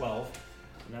 It's 12.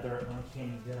 Another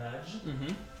uncanny dodge.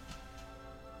 Mm-hmm.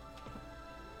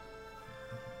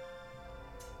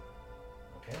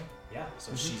 Okay. Yeah.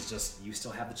 So she's just, you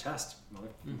still have the chest,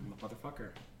 motherfucker.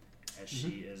 As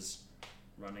she is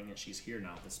running and she's here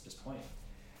now at this point.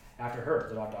 After her,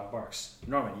 the dog barks.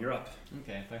 Norman, you're up.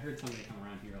 Okay, if I heard somebody come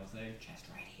around here, I'll say, chest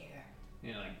right here.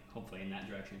 You know, like, hopefully in that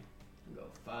direction. I'll go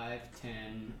 5,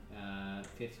 10,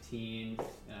 15,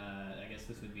 I guess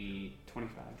this would be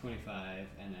 25,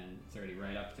 and then 30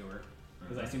 right up to her.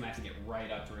 Because I assume I have to get right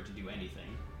up to her to do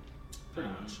anything. Pretty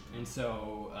much. And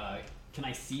so, can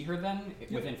I see her then,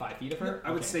 within 5 feet of her? I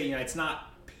would say, it's not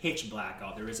pitch black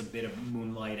out. There is a bit of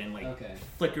moonlight and Okay.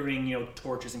 flickering,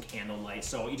 torches and candlelight.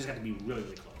 So you just have to be really,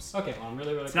 really close. Okay, well, I'm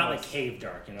really, really It's close. not like cave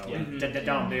dark, Yeah.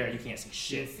 Down there, you can't see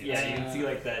shit. Yeah, you can see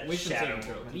like that Wisdom shadow. saving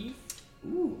throw, please.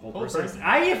 Ooh, whole Whole person. person.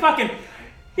 You fucking.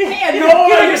 Yeah, You think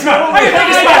you're smart. You think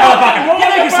you're smart, motherfucker. You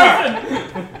think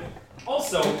you're smart.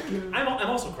 Also, I'm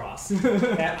also cross.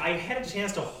 I had a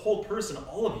chance to hold person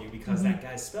all of you because that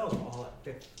guy's spells were all at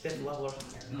 5th level or higher.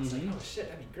 And I was like, oh shit,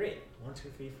 that'd be great. 1, 2,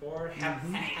 3, 4.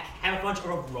 Have a bunch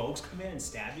of rogues come in and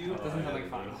stab you. Doesn't sound like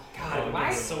fun. God, Why?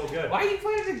 it's so good. Why are you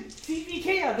playing the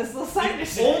TPK on this little side The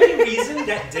mission? only reason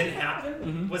that didn't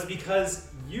happen was because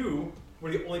you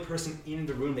were the only person in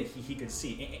the room that he could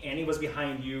see. Annie was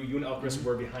behind you. You and Elchris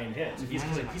were behind him. So he's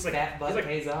like, That butt he's like,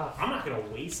 pays off. I'm not gonna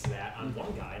waste that on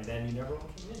one guy, and then you never all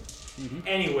came in.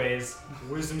 Anyways,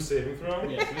 wisdom saving throw.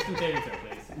 Yes, wisdom saving throw,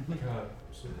 please. God.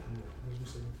 Wisdom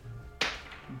saving throw.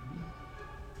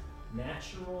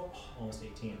 Natural, almost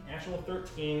 18. Natural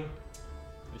 13.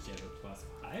 Which you have a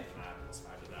 +5? Plus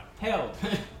 5 to that. Hell.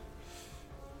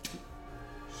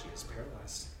 She is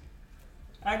paralyzed.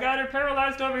 I got her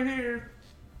paralyzed over here.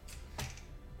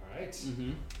 Alright.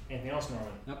 Mm-hmm. Anything else,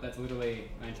 Norman? Nope, that's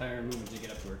literally my entire movement to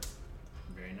get up to her.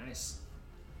 Very nice.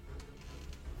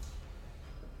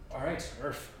 Alright,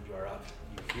 Earth, you are up.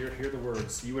 You hear the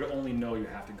words. You would only know you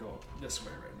have to go this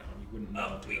way right now. You wouldn't know.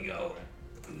 Up to we the go. other way.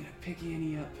 I'm gonna pick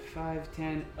Annie up. 5,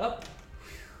 10, up.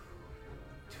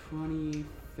 20,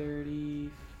 30,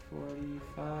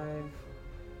 45.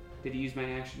 Did he use my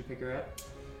action to pick her up?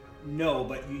 No,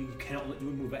 but you cannot. You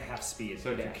would move at half speed. So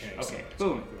if you dash. carry Okay,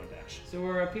 someone. boom. So you want dash. So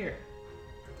we're up here.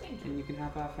 Thank you. And you can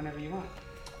hop off whenever you want.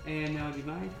 And now do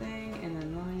my thing, and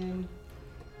then Lion.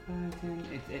 5, 10.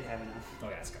 It have enough. Oh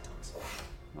yeah, it's got tons.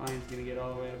 Lion's gonna get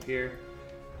all the way up here.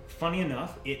 Funny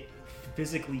enough, it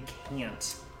physically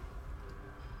can't.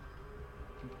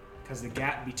 Because the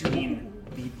gap between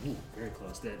very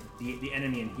close. The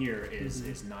enemy in here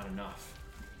is not enough.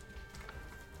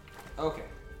 Okay.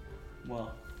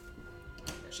 Well.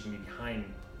 She can be behind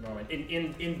Norman.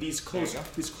 In these close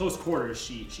quarters,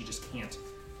 she just can't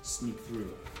sneak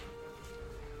through.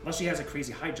 Unless she has a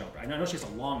crazy high jump. I know she has a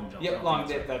long jump. I Yep, don't long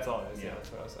think dip, that's all it is. Yeah. Yeah, that's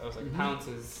what I was like,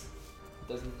 pounces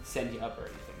doesn't send you up or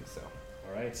anything, so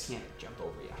All right. can't jump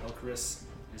over you. Elchris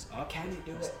is up. Can you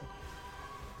do it?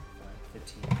 5,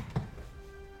 15.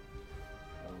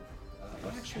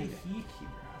 Actually,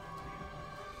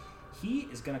 he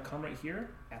is gonna come right here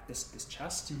at this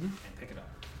chest and pick it up.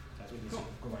 That's what he's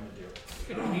going to do.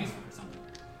 Could use it for something.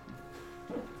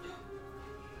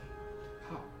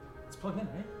 How? It's plugged in,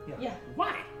 right? Yeah.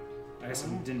 Why? I guess I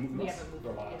didn't move We this haven't moved for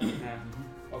a it while. yet.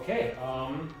 Yeah. Okay.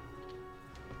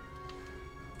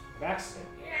 Baxter.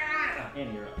 Yeah.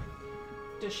 Annie, you're up.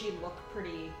 Does she look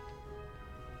pretty?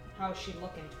 How's she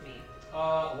looking to me? A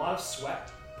lot of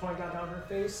sweat pouring down her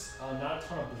face. Not a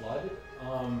ton of blood.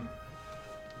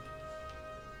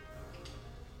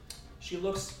 She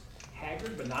looks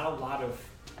haggard, but not a lot of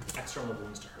external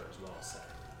wounds to her as well. So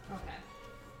Okay.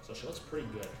 she looks pretty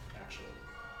good, actually.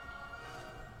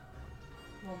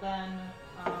 Well then,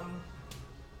 I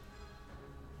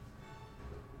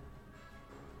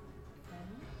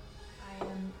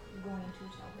am going to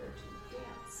tell her to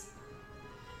dance.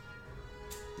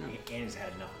 Annie's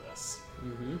had enough of this.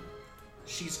 Mm-hmm.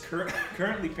 She's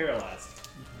currently paralyzed,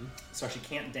 so she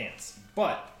can't dance.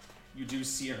 But you do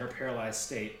see in her paralyzed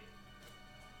state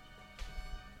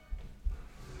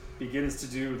begins to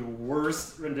do the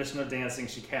worst rendition of dancing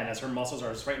she can, as her muscles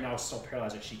are right now so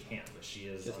paralyzed that she can't, but she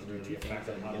is Just under do the two effect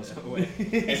things of and muscle. get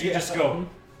away. As you just go,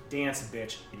 dance,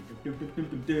 bitch.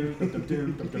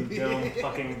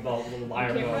 Fucking the little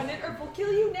liar Can't go. run it or we'll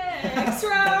kill you next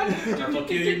round. He'll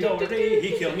kill you, don't worry.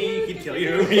 He kill me, he'd kill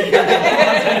you. I'm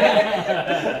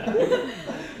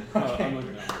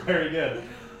looking at her. Very good.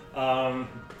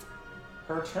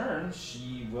 Her turn,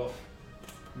 she will.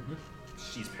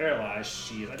 She's paralyzed.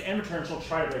 She's at the end of her turn. She'll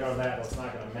try to break out of that, but it's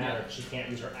not going to matter. She can't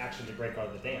use her action to break out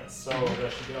of the dance. So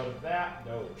does she get out of that?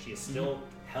 No. She is still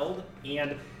held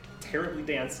and terribly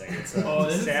dancing. It's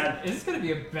a sad. This is gonna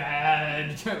be a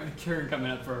bad turn coming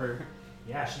up for her.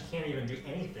 Yeah, she can't even do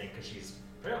anything because she's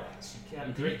paralyzed. You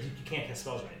can't. You can't cast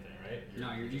spells or anything, right?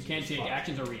 No, you can't take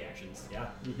actions or reactions. Yeah.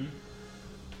 Mm-hmm.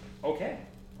 Okay.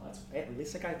 Well, at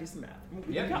least I got to do some math.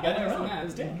 Yep, you got gotta one do some round. math. It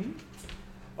was dead.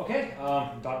 Okay,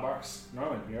 dog barks.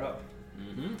 Norman, you're up.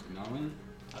 Mm-hmm. Norman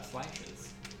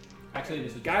slashes. Actually,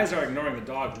 this is Guys are ignoring the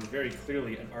dog, who's very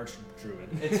clearly an arch-druid.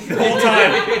 It's The whole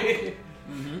time.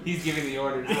 He's giving the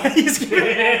orders. He's He's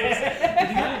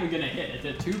not even gonna hit. It's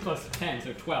a 2 plus 10,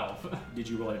 so 12. Did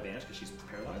you roll an advantage because she's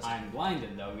paralyzed? I'm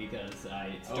blinded though because it's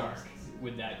Oh. dark.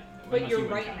 With that, But unless you're you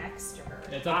right encounter- next to her.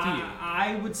 It's up to you.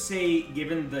 I would say,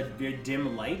 given the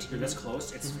dim light, you're this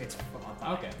close. It's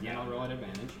fine. Okay, then I'll roll an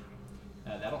advantage.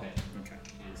 That'll hit. Okay.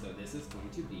 And so this is going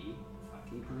to be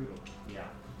fucking brutal. Yeah.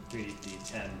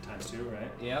 3d10 times 2,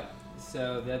 right? Yep.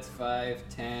 So that's 5,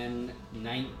 10,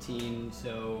 19,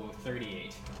 so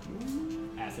 38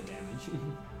 acid damage.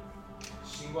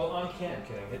 She will uncanny.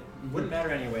 Okay. It wouldn't matter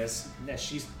anyways. Yeah,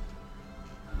 she's.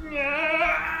 You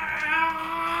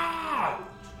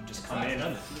just come in.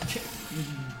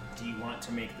 Do you want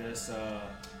to make this a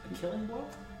killing blow?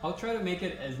 I'll try to make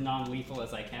it as non-lethal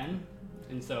as I can,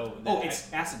 and so. Oh,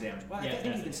 it's acid damage. Well, Yeah, I think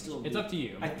you acid can still. It's do- up to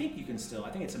you. I think you can still.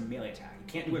 I think it's a melee attack.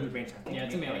 You can't do it with range attack. I think Yeah,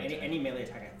 it's a melee attack. Any melee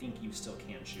attack, I think you still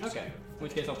can choose. Okay. to. In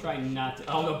which case, I'll try not to.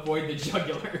 I'll avoid the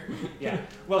jugular. Yeah.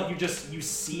 Well, you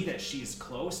see that she's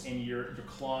close, and your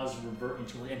claws revert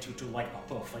into like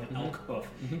a hoof, like an elk hoof,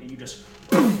 and you just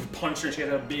punch her. She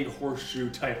has a big horseshoe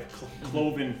type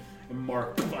cloven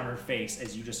mark on her face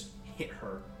as you just hit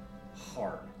her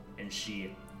hard, and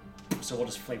she. So we'll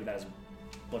just flavor that as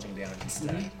bludgeoning damage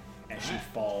instead, as she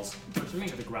falls to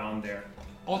the ground there.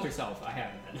 Alter self, I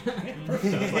have it then. So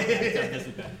it's like that, so this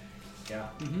is bad. Yeah.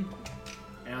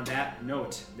 And on that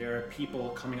note, there are people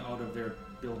coming out of their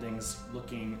buildings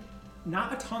looking,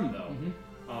 not a ton though.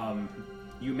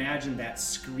 You imagine that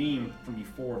scream from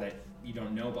before that you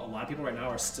don't know, but a lot of people right now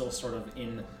are still sort of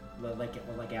in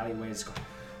like alleyways going.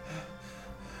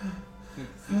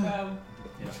 Well,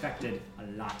 It affected a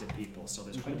lot of people, so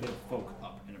there's quite a bit of folk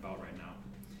up and about right now.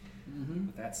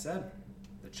 With that said,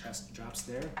 the chest drops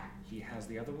there. He has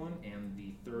the other one, and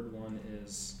the third one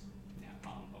is yeah,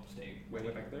 I'll stay way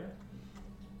back there.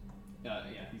 Yeah,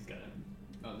 he's got it.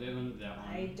 Oh, that one.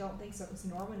 I don't think so, because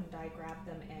Norman and I grabbed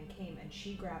them and came, and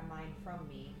she grabbed mine from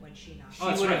me when she knocked She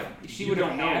me. would have. She would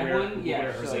have had one. Yeah.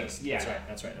 Where hers so, like, is. yeah.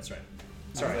 That's right. I was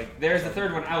Sorry. like, there's a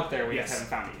third one out there. We Yes. just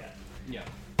haven't found it yet.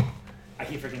 Yeah. I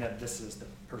keep forgetting that this is the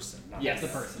person, not Yes. The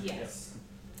person. Yes.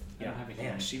 I don't have a Man,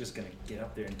 hand. she was gonna get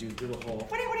up there and do the whole.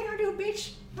 What are you gonna do,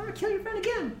 bitch? I'm gonna kill your friend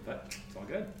again. But it's all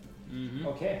good. Mm-hmm.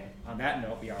 Okay. On that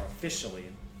note, we are officially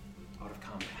out of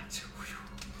combat.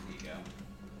 There you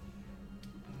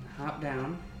go. Hop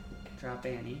down, drop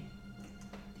Annie,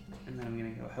 and then I'm gonna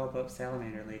go help up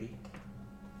Salamander Lady.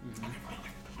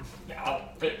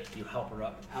 You help her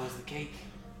up. How was the cake?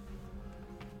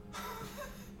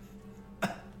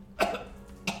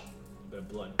 Bit of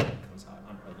blood comes out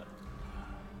on her lip.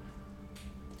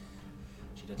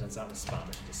 She doesn't sound respond,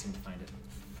 but she just seemed to find it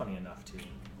funny enough to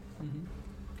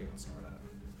give it some of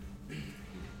that.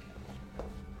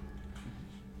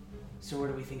 So where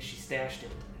do we think she stashed it?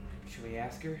 Should we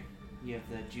ask her? You have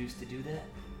the juice to do that?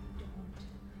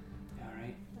 All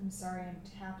right. I'm sorry, I'm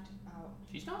tapped out.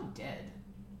 She's not dead.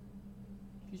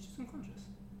 She's just unconscious.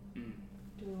 Mm.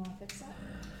 Do we want to fix that?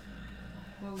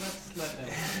 Well, let's let them.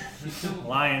 She's still.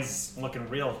 Lion's looking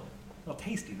real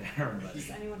tasty there, but Does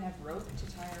anyone have rope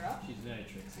to tie her up? She's very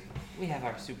tricksy. We have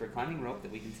our super climbing rope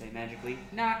that we can say magically,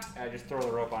 not. I just throw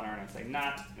the rope on her and I say,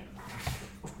 not.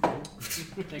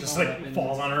 just like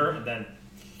falls on her and then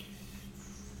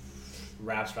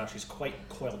wraps around. She's quite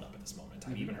coiled up at this moment in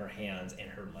time. Even her hands and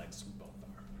her legs both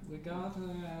are. We got her,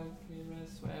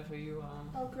 Alkyrus, wherever you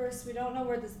are. Elkris, we don't know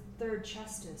where this third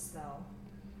chest is, though.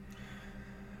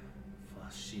 Well,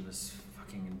 she was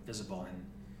fucking invisible and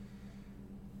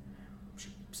she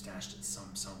stashed it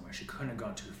somewhere. She couldn't have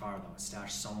gone too far though. It's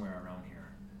stashed somewhere around here.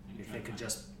 If they could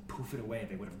just poof it away,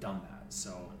 they would have done that.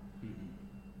 So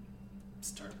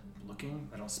start looking.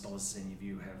 I don't suppose any of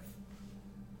you have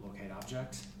locate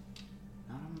object.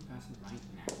 Not on the person right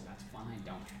now. That's one I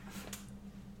don't have.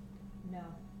 No.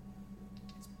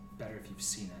 Better if you've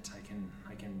seen it. I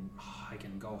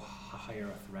can go hire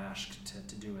a Thrashk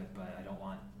to do it, but I don't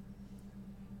want.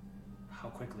 How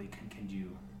quickly could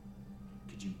you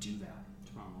do that?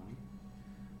 Tomorrow morning.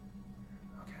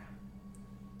 Okay.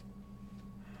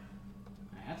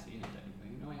 I have seen it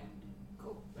technically. No,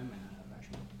 I might not have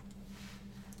actually.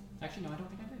 Actually, no, I don't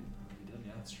think I did. You did,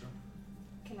 yeah, that's true.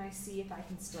 Can I see if I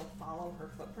can still follow her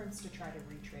footprints to try to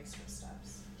retrace her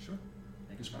steps? Sure.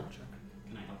 Make a survival check.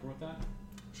 Can I help her with that?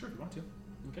 Sure, if you want to.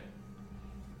 Okay.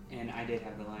 And I did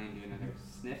have the lion do another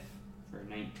sniff for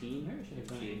 19. Maybe I should have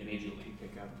done See it if maybe individually. you can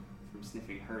pick up from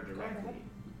sniffing her directly ahead.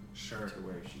 Sure. to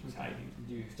where she's hiding.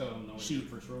 Do you still know what She your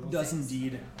first roll was? does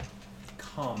indeed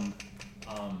come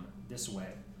this way.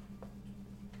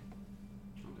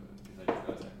 I'll do it because I just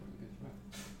realized I wouldn't get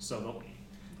through. So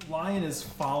the lion is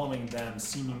following them,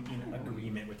 seeming in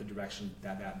agreement with the direction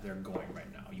that they're going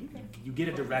right now. You get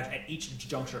a direct at each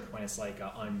juncture point. It's like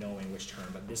unknowing which turn,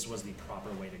 but this was the proper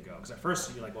way to go. Because at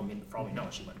first you're like, well, I mean, for all we know,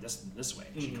 she went this way.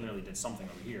 She clearly did something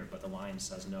over here, but the lion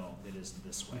says no, it is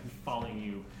this way. Following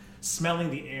you, smelling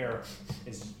the air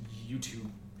as you two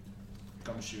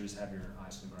gumshoes have your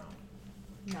eyes to the ground.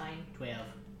 9. 12.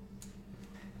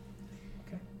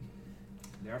 Okay.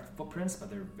 There are footprints, but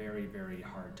they're very, very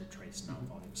hard to trace now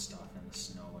with all the stuff and the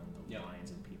snow and the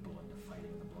lions and people and the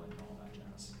fighting, the blood and all that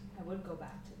jazz. I would go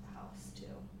back to the house too,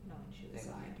 knowing she was They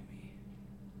in lied there. to me.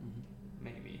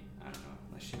 Maybe. I don't know.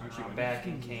 Unless she I went back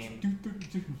and came.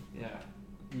 Yeah.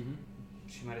 Mm-hmm.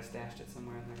 She might have stashed it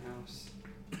somewhere in their house.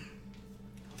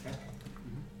 Okay.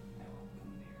 I will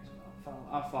come here as well.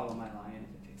 I'll follow my lion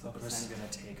if it takes So up a Chris is scent.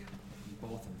 gonna take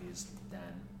both of these then,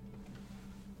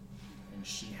 and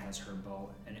she has her bow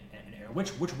and arrow,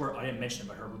 which were I didn't mention it,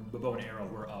 but her bow and arrow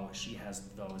were she has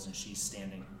those and she's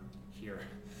standing here.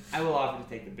 I will offer to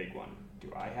take the big one.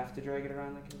 Do I have to drag it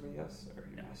around like everybody else, or are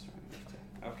you guys strong enough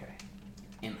to? Okay.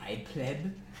 Am I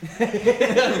pleb?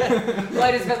 Well,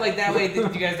 I just meant like that way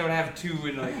that you guys don't have two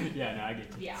and like. Yeah, no, I get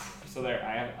you. Yeah. So there,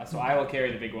 I have. So I will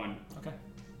carry the big one Okay.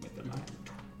 with the lion.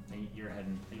 And you're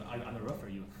heading on the roof, or are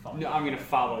you following? No, I'm gonna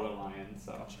follow the lion.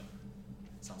 So. Gotcha.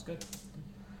 Sounds good.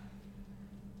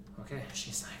 Okay,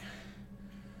 she's like,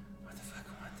 what the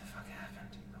fuck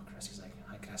happened? Oh, Chris is like,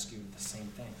 I could ask you the same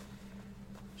thing.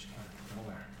 She came out of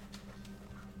nowhere.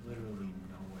 Literally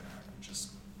nowhere.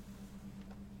 Just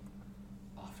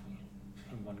off me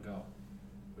in one go.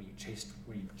 Were you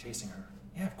chasing her?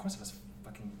 Yeah, of course I was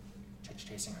fucking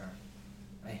chasing her.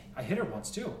 I hit her once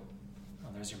too. Oh,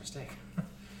 there's your mistake.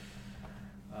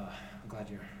 I'm glad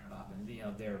you're up.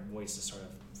 And their voices sort of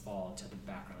fall to the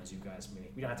background as you guys maybe.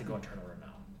 We don't have to go in turn order now.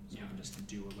 So we can just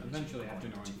do it. Eventually, after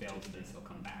Norman fails this, he'll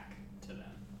come back to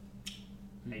them.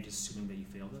 Are you just assuming that you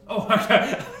failed it? Oh,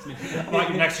 okay. About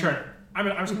your next turn. I'm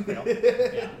just gonna fail.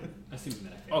 Yeah, assuming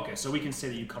that I fail. Okay, so we can say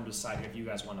that you come to decide if you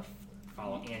guys want to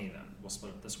follow Annie. Then we'll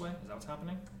split it this way. Is that what's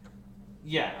happening?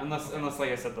 Yeah, unless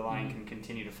like I said, the lion can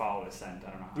continue to follow the scent. I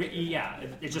don't know. How Yeah,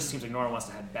 it just seems like Nora wants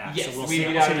to head back. Yes, so we'll we say,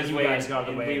 get we'll out say of that his you way, guys go out of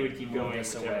the and way. we would keep move going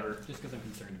this away. whichever. Just because I'm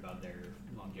concerned about their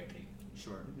longevity.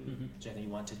 Sure. Mm-hmm. Is there anything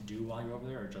you want to do while you're over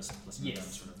there, or just listen to them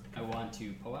Yes. sort of? I want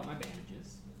to pull out my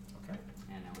bandages, Okay.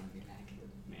 and I want to be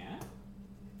like, man,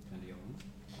 kind of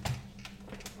go.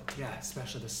 Yeah,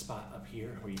 especially this spot up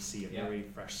here where you see a Yeah. very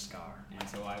fresh scar. And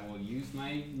so I will use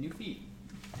my new feet.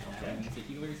 And I will use the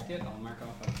healer's kit. I'll mark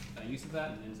off a use of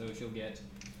that, and then so she'll get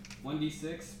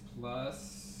 1d6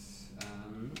 plus. I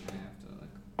have to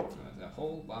look. So it's a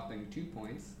whole whopping 2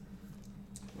 points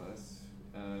plus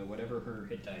whatever her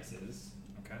hit dice is.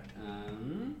 Okay.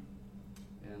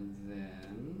 And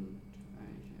then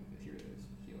here it is,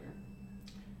 healer.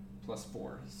 Plus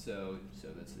 4. So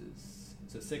this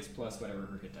is 6 plus whatever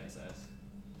her hit dice says.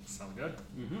 Sounds good.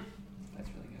 Mm-hmm. That's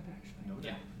really good, actually. Noted.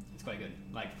 Yeah, it's quite good.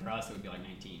 Like for us, it would be like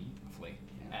 19, hopefully,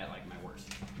 at like my worst.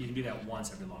 You can do that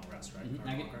once every long rest, right? If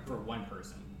I I recall get correctly? for one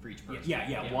person, for each person.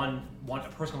 Yeah. One a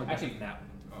person will Actually, get that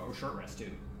or short rest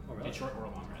too. Oh, really? It's short or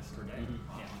a long rest per day. Mhm.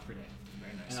 Wow. Yeah, per day.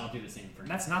 Very nice. And I'll do the same for.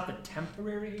 And that's not the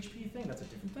temporary HP thing. That's a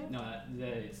different thing. No,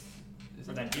 that is.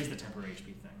 Or that is the temporary HP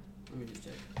thing. Let me just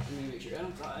check. Let me make sure.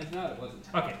 I thought it wasn't.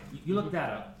 Okay, you look that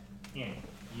up. And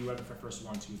you are the first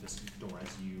one to this door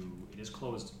as it is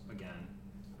closed again.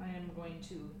 I am going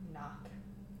to knock.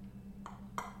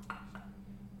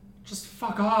 Just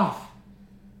fuck off.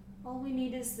 All we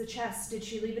need is the chest. Did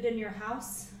she leave it in your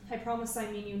house? I promise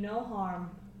I mean you no harm.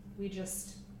 We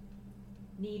just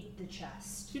need the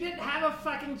chest. She didn't have a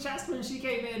fucking chest when she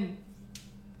came in.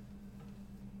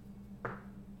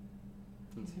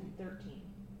 13.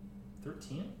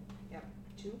 13? Yep.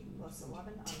 2 plus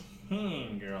 11.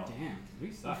 Dang, girl. Damn,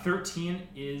 we suck. 13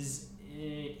 is.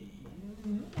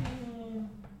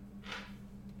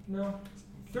 No.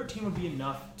 13 would be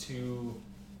enough to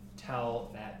tell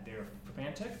that they're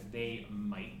frantic. They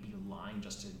might be lying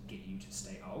just to get you to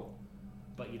stay out,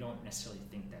 but you don't necessarily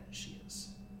think that she is.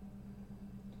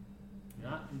 You're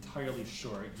not entirely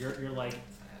sure. You're like,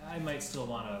 I might still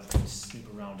want to sneak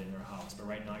around in her house, but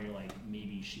right now you're like,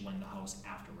 maybe she went in the house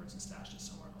afterwards and stashed it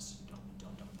somewhere else. You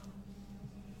don't know.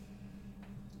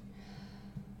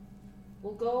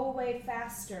 We'll go away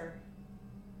faster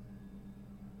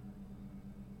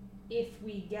if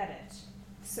we get it.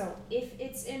 So if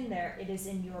it's in there, it is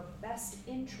in your best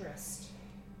interest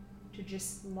to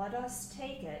just let us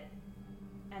take it,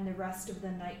 and the rest of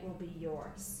the night will be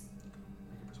yours.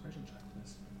 Make a persuasion check,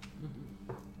 please.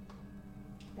 Mm-hmm.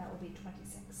 That will be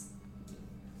 26.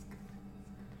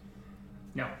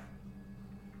 No.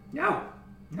 No!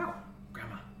 No!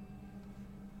 Grandma.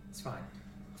 It's fine.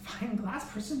 Fine, the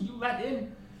last person you let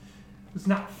in was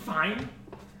not fine.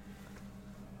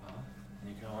 Well,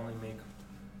 you can only make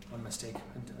one mistake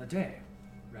a day,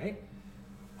 right?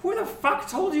 Who the fuck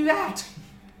told you that?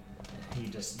 You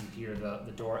hear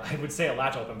the door. I would say a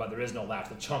latch open, but there is no latch.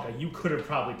 The chunk you could have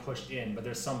probably pushed in, but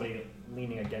there's somebody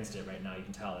leaning against it right now. You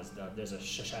can tell there's a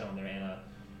shadow in there, and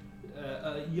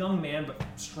a young man but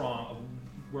strong,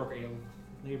 a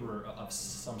laborer of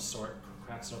some sort,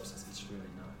 cracks it up, says it's really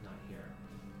not here.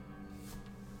 If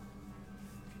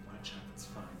you want to check, it's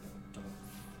fine, but don't.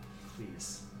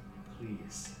 Please.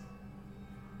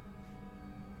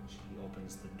 She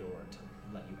opens the door to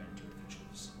let you enter if you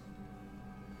choose.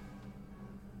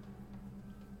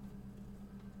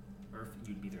 Or if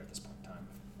you'd be there at this point in time,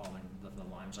 following the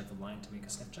line. Would you like the line to make a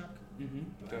sniff check? Mm-hmm.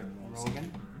 Go ahead and Roll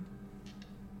again.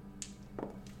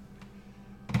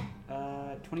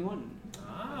 21.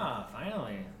 Ah,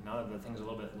 finally. Now that the thing's a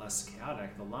little bit less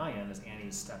chaotic, the lion, as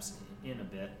Annie steps in a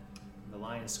bit, the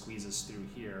lion squeezes through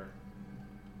here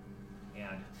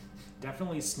and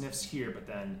definitely sniffs here, but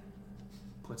then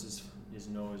puts his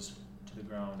nose to the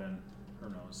ground and her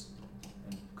nose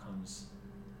and comes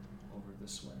over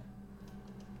this way.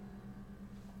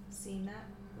 Seeing that,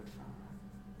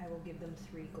 I will give them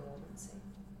 3 gold and say,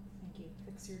 thank you,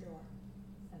 fix your door.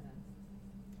 And then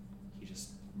He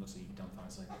just looks at you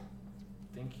dumbfounded, like,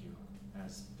 thank you,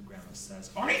 as the grandma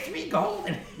says, only 3 gold!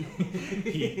 And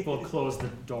he will close the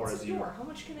door it's as a you... door. How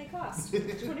much can they cost?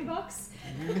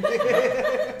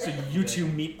 $20? So you two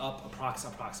meet up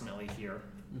approximately here.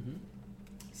 Mm-hmm.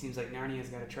 Seems like Narnia's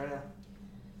got a trail.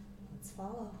 Let's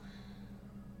follow.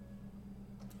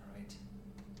 Alright.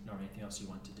 Norman, anything else you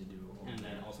wanted to do? And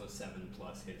then also 7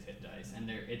 plus his hit dice, and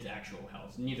it's actual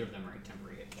health. Neither of them are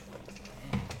temporary hit points,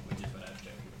 which is what I've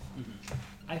chosen. Mm-hmm.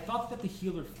 I thought that the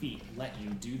healer feat let you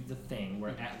do the thing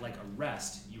where at like a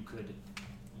rest you could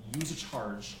use a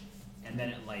charge and then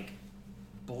it like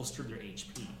bolstered their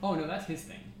HP. Oh no, that's his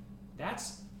thing.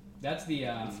 That's the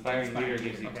Inspiring leader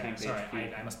gives you okay. 10 Sorry,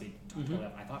 HP. I must be.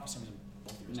 I thought for some reason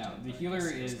both of yours No, did, the but healer I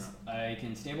guess is not. I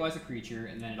can stabilize a creature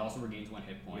and then it also regains 1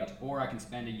 hit point, Yep. or I can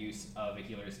spend a use of a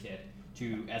healer's kit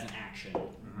to, as an action,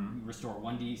 restore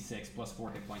 1d6 plus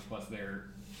 4 hit points plus their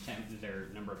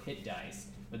number of hit dice.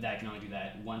 But that can only do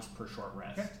that once per short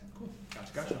rest. Okay, cool.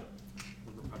 Gotcha.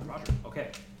 Roger.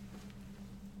 Okay.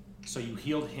 So you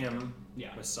healed him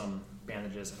with some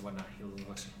bandages and whatnot.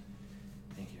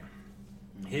 Thank you.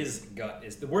 His gut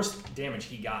is the worst damage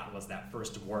he got was that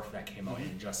first dwarf that came out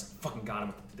and just fucking got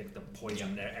him with the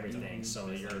poison and everything. So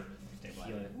you're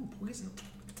healing. Ooh, poison.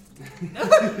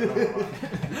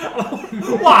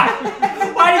 Why?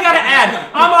 Why do you gotta add?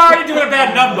 I'm already doing a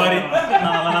bad enough, buddy.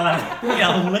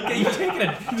 Yeah, look at you taking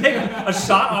a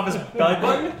shot off his belly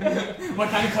button. What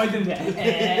kind of poison is that?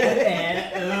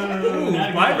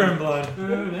 Wyvern blood.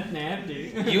 That's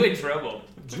nasty. You in trouble.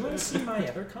 Do you want to see my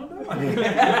other combo?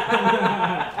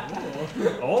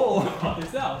 Help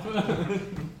yourself.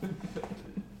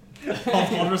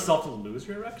 Hold yourself to lose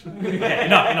your erection? Okay,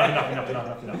 enough.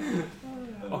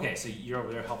 Okay, so you're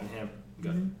over there helping him.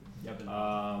 Good. Yep.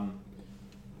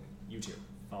 You two,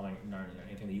 following Narnia,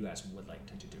 anything that you guys would like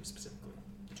to do specifically,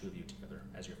 the two of you together,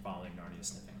 as you're following Narnia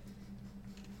sniffing?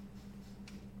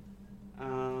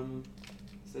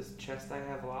 Is this chest I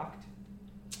have locked?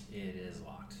 It is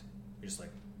locked. You're just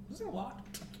like, is it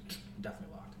locked?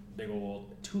 Definitely locked. Big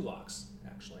old 2 locks,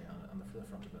 actually, on the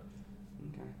front of it.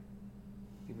 Okay.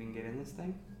 Think we can get in this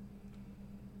thing?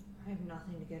 I have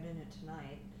nothing to get in it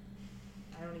tonight.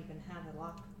 I don't even have a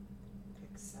lock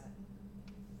pick set.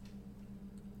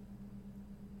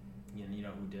 You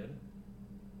know who did?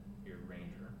 Your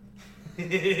ranger.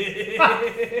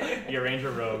 Your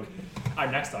ranger rogue. Our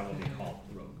next dog will be called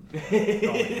Rogue.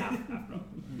 Probably half rogue.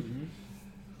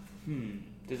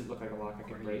 Does it look like a lock I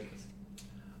can break?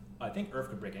 I think Irv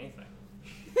could break anything.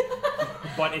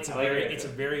 But it's a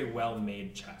very well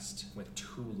made chest with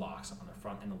 2 locks on the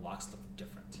front, and the locks look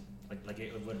different. Like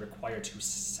it would require 2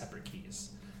 separate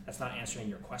keys. That's not answering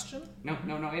your question. No,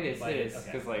 it is. But It is.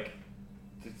 okay. Because, like,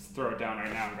 just throw it down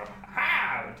right now and go,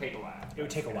 ha! It would take a while. It would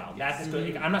take a while. That's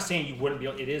good. I'm not saying you wouldn't be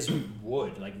able. It is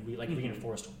wood,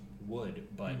 reinforced wood,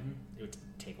 but it would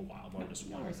take a while. More just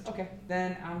No one. worries. Okay,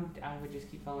 then I would just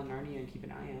keep following Narnia and keep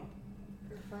an eye out.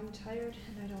 If I'm tired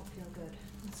and I don't feel good,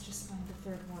 let's just find the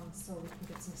 3rd one so we can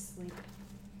get some sleep.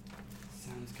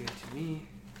 Sounds good to me.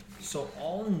 So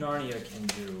all Narnia can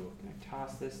do. I'm gonna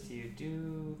toss this to you.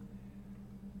 Do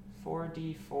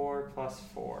 4d4 plus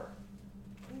 4.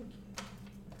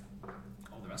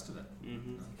 All the rest of it.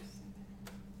 Mm-hmm.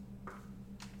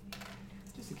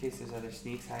 Just in case there's other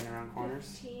sneaks hiding around corners.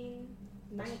 15,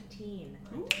 19.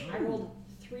 Ooh. I rolled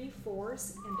 3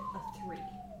 4s and a 3.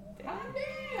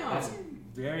 That's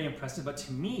very impressive, but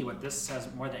to me, what this says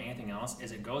more than anything else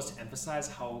is it goes to emphasize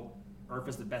how Urf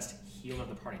is the best healer of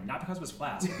the party. Not because of his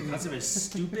flask, but because of his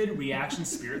stupid reaction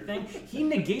spirit thing. He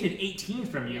negated 18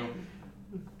 from you.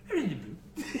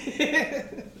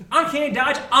 Uncanny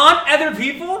dodge on other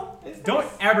people? Don't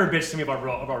ever bitch to me about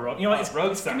rogue. You know what?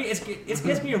 Rogue It's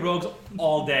gonna be a rogues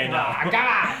all day now.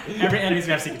 God! Every enemy's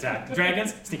gonna have sneak attack.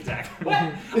 Dragons, sneak attack.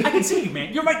 I can see you,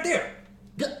 man. You're right there.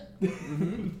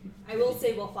 I will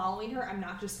say, while following her, I'm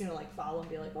not just gonna like follow and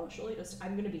be like, oh, surely just.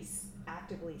 I'm gonna be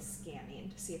actively scanning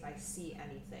to see if I see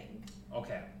anything.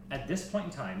 Okay. At this point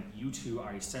in time, you two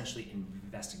are essentially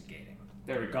investigating.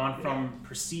 There we They're go. gone from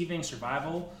perceiving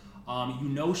survival. You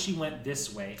know she went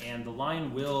this way, and the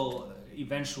lion will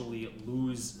eventually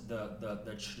lose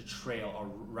the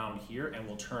trail around here and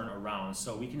will turn around.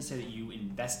 So we can say that you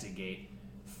investigate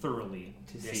thoroughly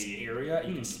To this see. area.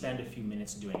 You can spend a few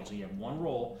minutes doing it. So you have one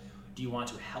roll. Do you want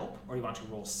to help, or do you want to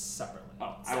roll separately?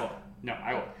 Oh, I will. No,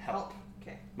 I will help.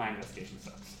 Okay. My investigation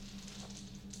sucks.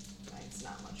 Mine's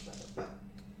not much better, but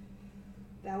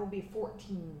that will be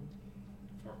 14.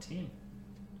 14.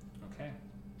 Okay.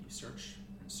 You search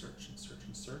and search and search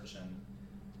and search, and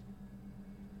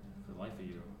for the life of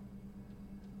you,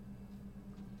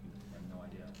 you have no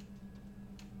idea.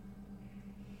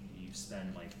 You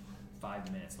spend like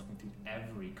 5 minutes looking through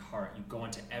every cart. You go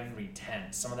into every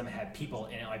tent. Some of them had people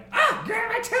in it, like, ah, get out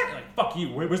of my tent! You're like, fuck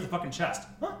you. Where's the fucking chest?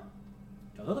 Huh?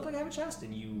 Does it look like I have a chest?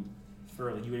 And you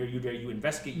thoroughly, you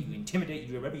investigate, you intimidate, you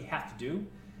do whatever you have to do,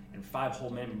 and 5 whole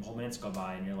minutes go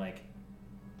by, and you're like,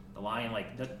 the lion,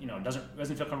 like, doesn't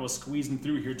feel comfortable squeezing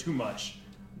through here too much,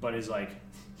 but is like,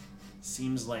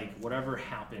 seems like whatever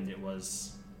happened, it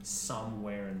was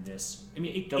somewhere in this. I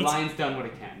mean, The it's, lion's done what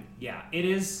it can. yeah, it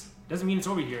is. Doesn't mean it's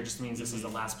over here. It just means this is the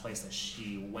last place that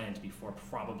she went before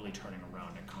probably turning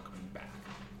around and coming back.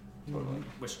 Totally.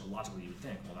 Which logically you would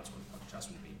think, well, that's what the fucking chest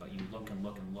would be. But you look and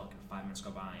look and look, and 5 minutes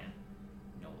go by and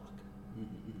no luck.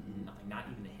 Nothing. Not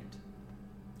even a hint.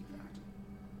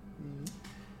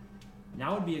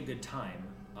 Now would be a good time.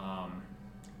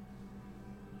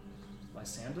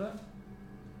 Lysandra,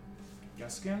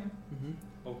 Guskin,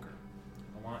 Ochre.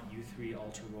 I want you 3 all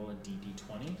to roll a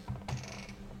DD20.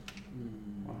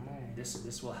 Why?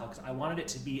 This will help, 'cause I wanted it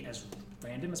to be as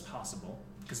random as possible,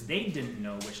 because they didn't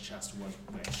know which chest was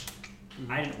which.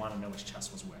 I didn't want to know which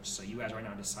chest was which, so you guys right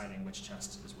now are deciding which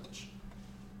chest is which.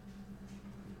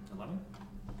 11?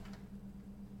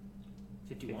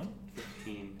 51?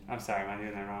 15. I'm sorry, am I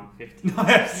doing that wrong? 15.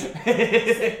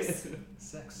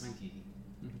 6. 19.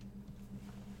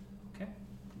 Okay,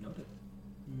 noted.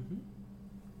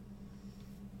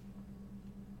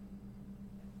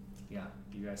 Yeah,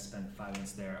 you guys spend 5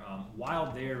 minutes there.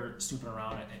 While they're snooping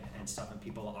around and stuff, and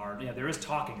people are, there is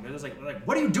talking. There's like,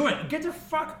 what are you doing? Get the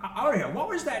fuck out of here! What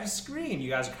was that scream? You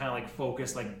guys are kind of like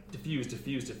focused, like diffuse.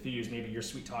 Maybe you're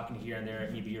sweet talking here and there.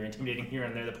 Maybe you're intimidating here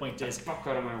and there. The point is, Fuck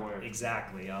out of my way.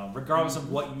 exactly. Regardless of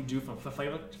what you do from a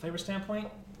flavor standpoint,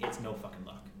 it's no fucking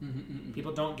luck.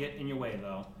 People don't get in your way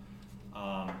though.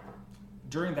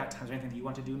 During that time, is there anything that you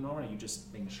want to do, Norman? Or are you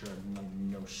just making sure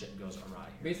no shit goes awry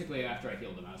here? Basically, after I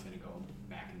healed him, I was going to go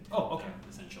back and Oh, okay. them,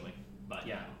 essentially. But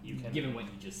Yeah, you can. given what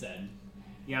you just said,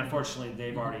 Yeah, unfortunately,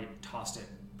 they've already tossed it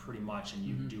pretty much, and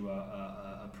you do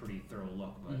a pretty thorough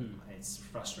look, but it's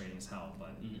frustrating as hell.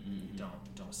 But you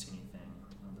don't see anything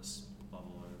on this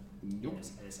level or Nope.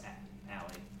 this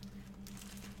alley.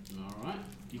 all right.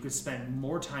 You could spend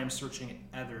more time searching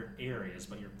other areas,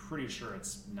 but you're pretty sure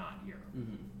it's not here.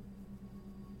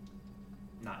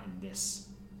 Not in this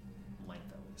length,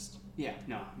 at least. Yeah,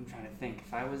 no, I'm trying to think.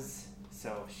 If I was,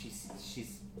 so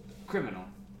she's criminal,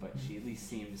 but she at least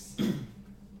seems to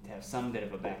have some bit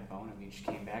of a backbone. I mean, she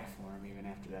came back for him even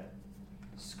after that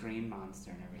scream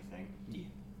monster and everything. Yeah.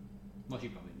 Well, she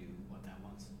probably knew what that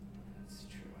was, That's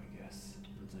true, I guess.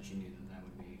 and so she knew that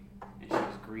would be. And she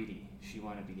was greedy. She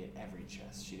wanted to get every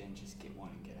chest. She didn't just get one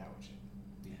and get out.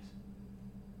 Yes.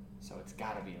 So it's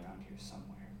got to be around here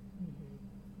somewhere.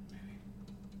 Maybe.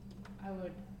 I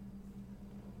would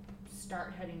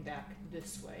start heading back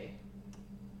this way.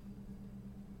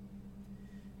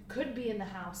 Could be in the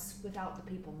house without the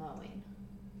people knowing.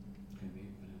 Could be,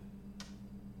 but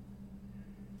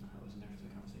I wasn't there for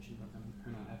the conversation about them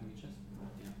her not having a chest.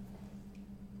 Yeah.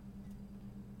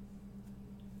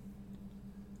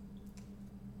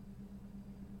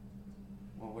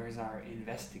 Well, where's our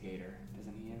investigator?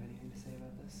 Doesn't he have anything to say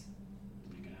about this?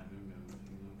 You can have him go.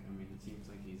 I mean, it seems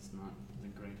like he's not the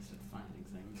greatest at finding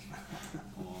things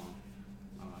or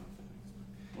a lot of things.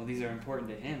 Well, these are important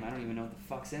to him. I don't even know what the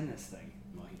fuck's in this thing.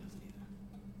 Well, he doesn't either.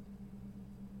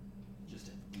 Just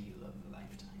a deal of a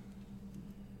lifetime.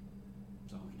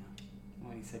 That's all we know.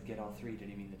 Well, he said get all three. Did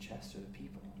he mean the chest or the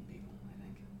people? People, I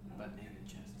think. But maybe the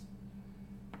chests.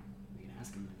 We can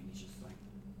ask him. I mean,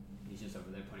 he's just over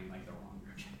there pointing like the wrong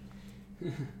direction.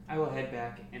 I will head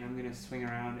back, and I'm gonna swing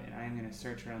around, and I'm gonna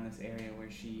search around this area where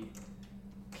she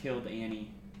killed Annie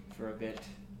for a bit.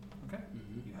 Okay.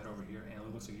 You head over here, and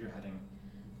it looks like you're heading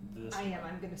this I way. am.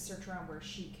 I'm going to search around where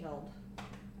she killed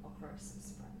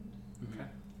Alcrois's friend. Okay.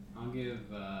 I'll give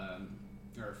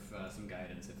Urf some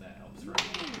guidance if that helps. Right.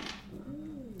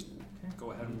 Okay.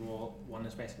 Go ahead and roll one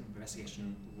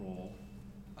investigation roll.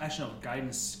 Actually, no.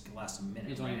 Guidance can last a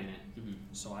minute. It's only a right? minute.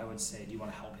 So I would say, do you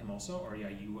want to help him also, or are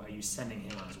you sending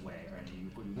him on his way, or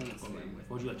what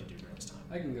would you like to do during this time?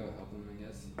 I can go help him, I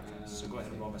guess. So go ahead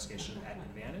and roll investigation at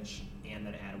advantage, and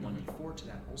then add 1d4 to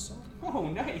that also. Oh,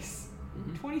 nice.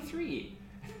 23.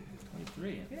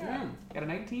 23. Yeah. Got a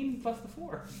 19 plus the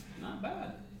 4. Not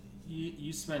bad.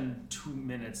 You spend 2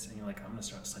 minutes, and you're like, I'm gonna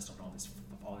start slicing open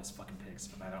all these fucking pigs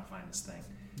if I don't find this thing.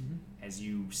 As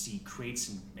you see crates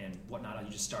and whatnot,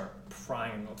 you just start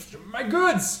prying. My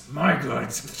goods!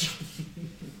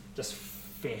 Just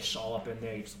fish all up in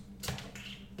there. You just,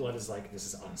 blood is like, this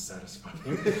is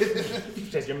unsatisfying.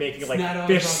 As you're making like not all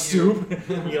fish about soup,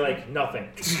 you're like, nothing.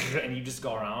 And you just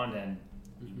go around and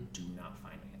you do not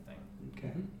find anything.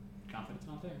 Okay. Confidence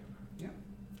not there. Yep.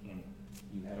 And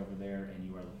you head over there and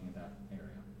you are looking at that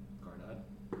area. Guard ahead.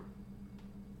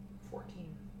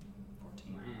 14.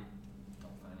 14.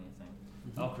 Don't find anything.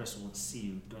 Elchris will see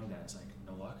you doing that. It's like,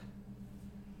 no luck.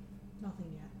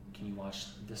 Nothing yet. Can you watch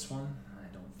this one? I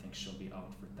don't think she'll be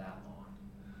out for that long.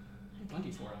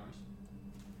 24 hours.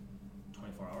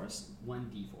 24 hours?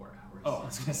 1d4 hours. Oh, I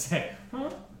was gonna say. Huh?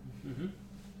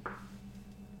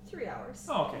 3 hours.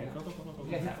 Oh, okay. Go.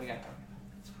 We got that.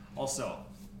 Also,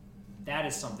 that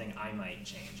is something I might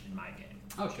change in my game.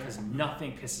 Oh, sure. Because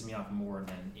nothing pisses me off more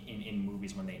than in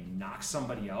movies when they knock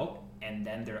somebody out and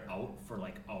then they're out for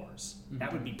like hours.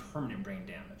 That would be permanent brain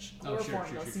damage. Oh, sure.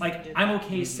 Like, I'm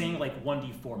okay saying like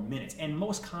 1d4 minutes, and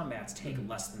most combats take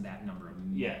less than that number of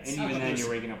minutes. Yeah, and even then you're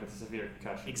waking up with a severe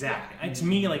concussion. Exactly. And to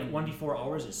me, like 1d4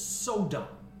 hours is so dumb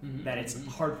that it's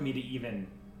hard for me to even.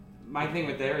 My thing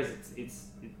with there is it's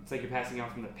like you're passing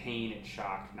out from the pain and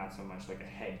shock, not so much like a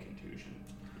head contusion.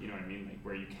 You know what I mean? Like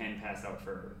where you can pass out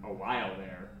for a while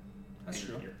there. That's and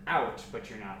true. You're out, but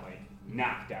you're not like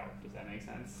knocked out. Does that make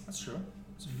sense? That's true.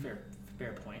 It's a fair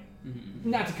point.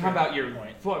 Not to combat your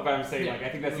point. foot, but I'm saying like I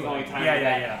think that's the only time Yeah,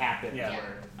 that yeah. happens. Yeah.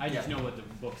 Where I just know what the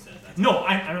book says. That's No,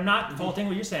 I'm not faulting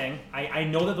what you're saying. I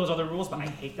know that those other rules, but I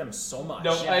hate them so much.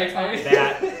 no,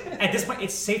 That at this point,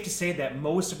 it's safe to say that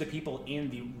most of the people in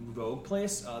the rogue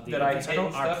place, That I hit circle,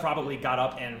 and are stuff? probably got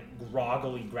up and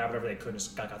groggily grabbed whatever they could and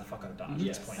just got the fuck out of Dodge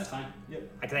Yes, at this point. that's fine.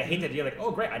 Because I hate the idea, like,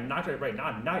 oh great, I knocked it right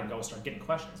now. Now I can go start getting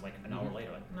questions like an hour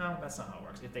later. Like, no, that's not how it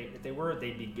works. If they were,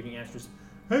 they'd be giving answers.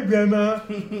 Hey grandma,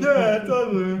 yeah, it's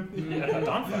over.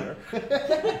 Dawnfire.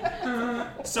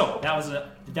 So that was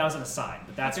an aside,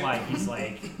 but that's why he's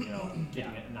like,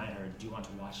 giving it an eye. Or do you want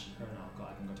to watch her? And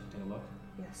I can go take a look.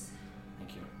 Yes.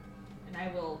 Thank you. And I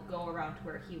will go around to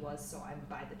where he was, so I'm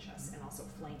by the chest and also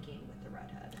flanking with the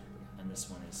redhead. And this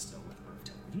one is still with Earth.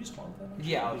 Did you just hold that?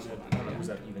 Yeah, I'll I just hold don't know on. who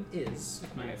that even is.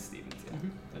 I got Stevens. Yeah,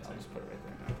 that's I'll just put it right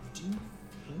there now. Do you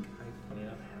think I funny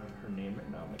enough have her name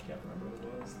written down? I can't remember what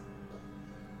it was.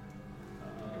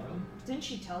 Didn't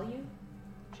she tell you?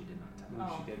 She did not tell me. No,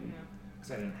 Oh, she didn't. no.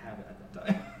 Because I didn't have it at that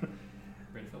time.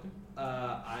 Brady Filter?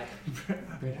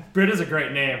 Britta's a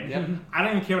great name. Yep. I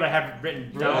don't even care what I have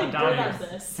written down Britta here.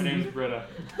 this. Her name's Britta.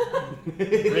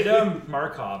 Britta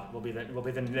Markov will be the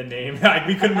name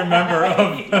we couldn't remember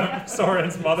of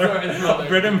Soren's mother.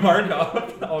 Britta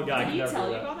Markov. Oh god, I Did can he never tell do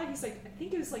you that. about that? He's like, I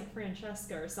think it was like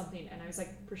Francesca or something, and I was like,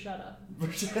 Prosciutto.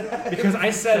 Because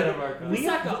I said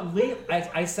Prosecco.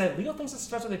 I said Leo thinks it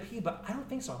starts with a P, but I don't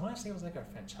think so. I want to say it was like a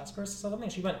Francesca or something.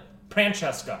 She went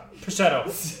Francesca, Prosciutto,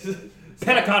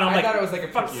 Pennacotto. I'm I like, thought it was like a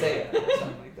fuck Persea or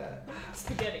something like that.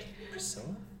 Spaghetti.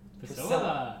 Priscilla.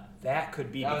 Priscilla. That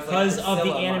could be That was because like of the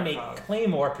Priscilla anime Markov.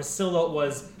 Claymore. Priscilla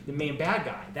was the main bad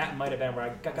guy. That might have been where I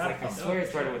got it I from. swear it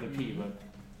started with a P, but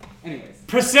anyways.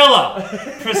 Priscilla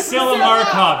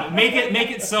Markov. Make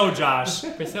it so, Josh.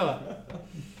 Priscilla.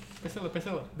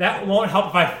 That won't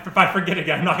help if I forget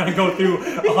again. I'm not gonna go through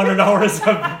 100 hours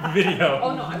of video.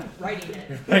 Oh no, I'm writing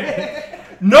it.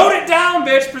 Note it down,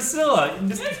 bitch, Priscilla.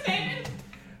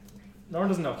 Nora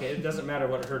doesn't know. Okay, it doesn't matter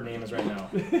what her name is right now.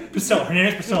 Priscilla. Her name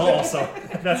is Priscilla also.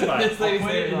 That's fine. This lady's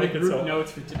Put it in name the Make it group so.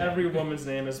 notes for today. Every woman's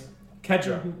name is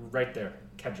Kedra. Right there.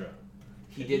 Kedra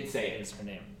He did say is her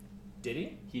name. Did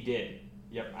he? He did.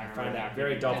 Yep, I find that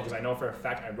very doubtful because I know for a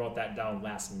fact I wrote that down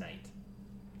last night.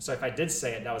 So if I did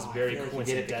say it, that was very I feel like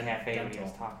coincidental. He did at the cafe when he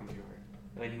was talking to her.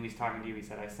 When he was talking to you, he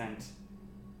said, I sent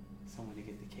someone to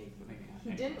get the cake, but maybe not.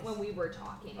 He didn't when we were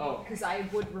talking. Oh. Because I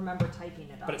would remember typing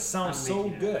it up. But it sounds I'm so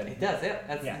making good. It does, yeah.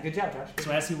 That's good job, Josh.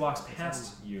 So as he walks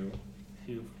past you,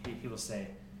 he will say,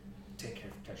 "Take care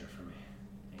of Tetra for me."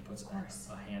 And he puts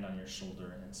a hand on your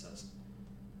shoulder and says,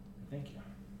 "Thank you.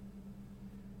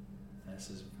 This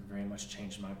has very much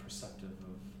changed my perspective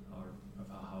of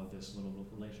how this little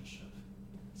relationship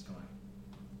is going."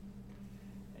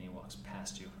 And he walks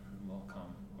past you and will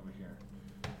come over here.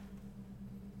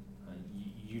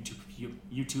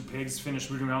 You two pigs finish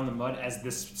rooting around in the mud as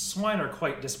this swine are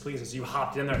quite displeased as you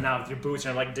hopped in there now with your boots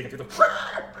and are like digging through the.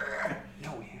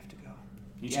 No, we have to go.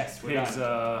 You Yes, two we're pigs,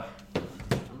 done.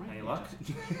 any luck?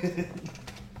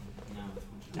 No.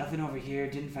 Nothing over here.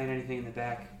 Didn't find anything in the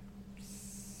back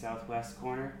southwest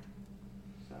corner.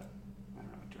 So, I don't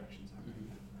know what directions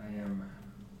are. I am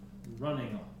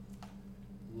running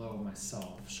low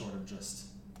myself, short of just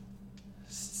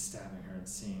stabbing her and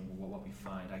seeing what we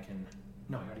find. I can.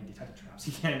 No, he already detected traps.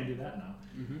 He can't even do that now.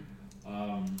 Mm-hmm.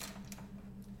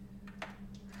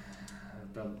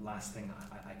 The last thing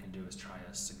I can do is try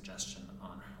a suggestion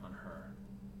on her.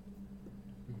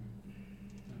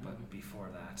 But before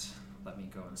that, let me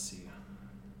go and see.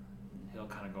 He'll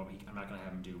kind of go. I'm not going to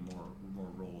have him do more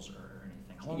rolls or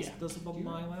anything. How long does the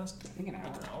line last? I think an hour.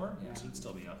 An hour? Yeah, so he'd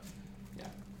still be up. Yeah.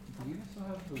 Do you still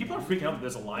have the People are line? freaking out that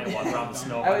there's a lion walking around the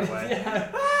snow, by the way.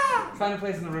 Yeah. Find a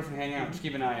place on the roof and hang out. Just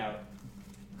keep an eye out.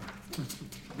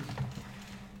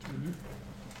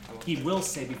 He will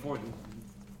say before he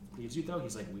leaves you, though,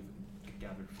 he's like, we've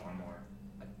gathered far more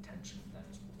attention than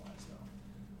is wise, though.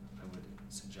 I would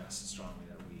suggest strongly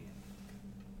that we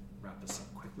wrap this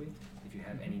up quickly. If you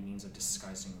have any means of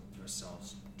disguising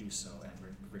yourselves, do so and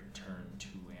return to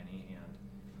Annie and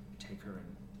take her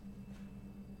and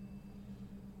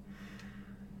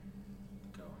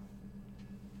go.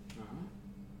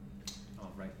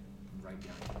 I'll write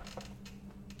down.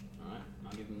 Alright,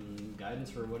 I'll give him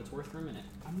guidance for what it's worth for a minute.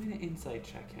 I'm going to insight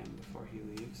check him before he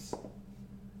leaves.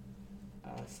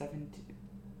 17.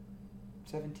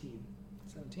 17.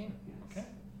 Yes. Okay.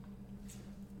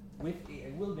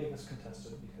 It will make us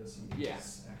contested because he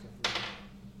is actively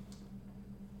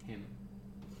Him.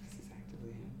 This is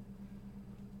actively him.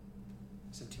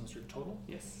 17 was your total.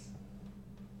 Yes.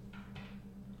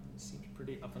 Seems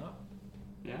pretty up and up.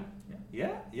 Yeah?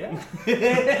 Yeah.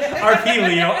 RP,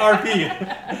 Leo. RP.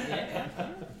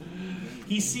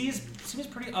 He seems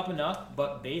pretty up and up,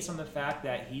 but based on the fact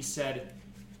that he said,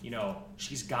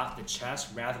 she's got the chest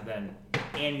rather than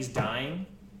Annie's dying,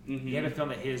 you have a feeling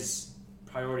that his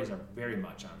priorities are very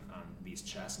much on these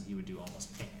chests, and he would do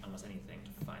almost anything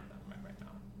to find them right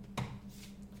now.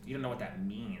 You don't know what that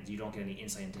means. You don't get any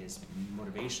insight into his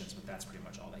motivations, but that's pretty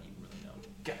much all that you really know.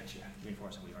 Gotcha.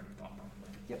 Reinforce what we already thought about.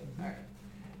 Yep. Alright.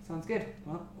 Sounds good.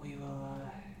 Well, we will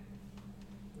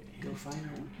go find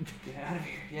her. Get out of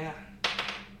here. Yeah.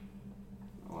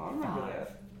 Well, I remember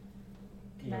that.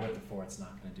 Even with the 4, it's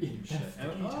not going to do you shit.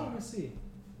 Let me see.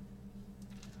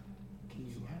 Can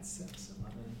you had 6,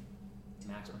 11,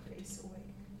 max. Face away.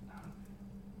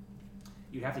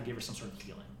 You'd have to give her some sort of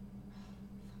healing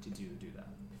to do that.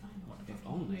 If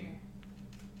only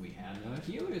we had a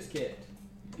healer's kit.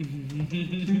 I'll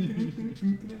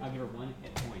give her 1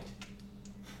 hit point.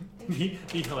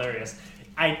 Be hilarious.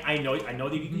 I know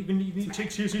that you can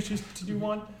choose to do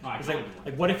one. It's like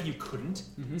what if you couldn't?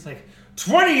 It's like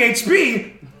 20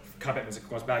 HP. Combat music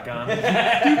goes back on.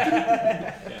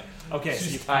 Okay, so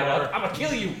you tied up. I'm gonna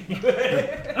kill you.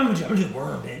 I'm gonna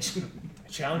worm, bitch.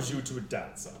 Challenge you to a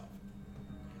dance off.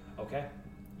 Okay,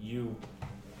 you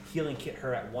healing kit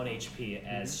her at 1 HP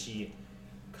as she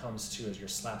comes to as you're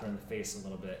slapping her in the face a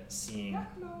little bit, seeing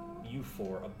you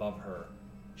 4 above her.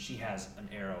 She has an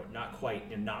arrow, not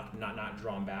quite, not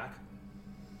drawn back.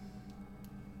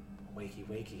 Wakey,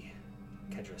 wakey,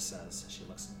 Kedra says. She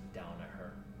looks down at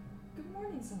her. Good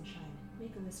morning, sunshine.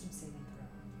 Make a wisdom saving throw.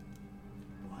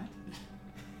 What?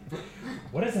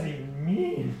 What does that even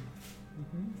mean?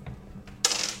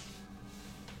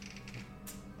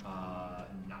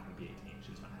 Not gonna be 18.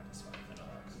 She's not having this one.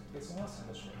 It's the last time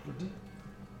this one.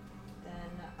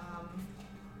 Then,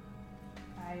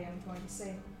 I am going to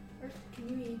say, Earth, can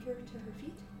you aid her to her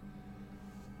feet?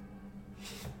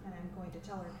 And I'm going to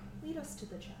tell her, lead us to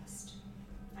the chest.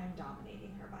 I'm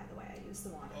dominating her, by the way. I use the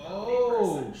wand to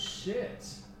dominate person. Shit.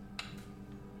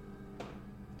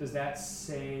 Does that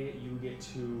say you get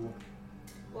to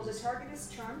While the target is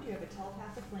charmed, you have a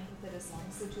telepathic link with it as long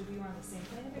as the two of you are on the same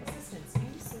plane of existence.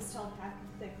 Use this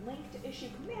telepathic link to issue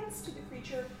commands to the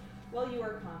creature while you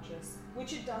are conscious,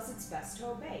 which it does its best to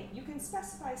obey. You can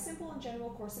specify a simple and general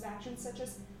course of action such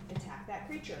as attack that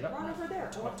creature, Yep. run over there,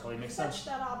 or Totally makes fetch sense.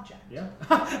 that object. Yeah.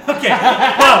 Okay.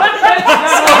 Well,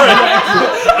 sorry.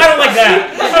 I don't like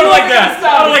that. I don't like that.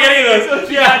 I don't like any of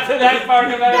those. Yeah. To that part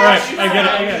of it. All right. I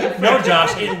get it. No,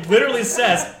 Josh. It literally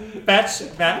says fetch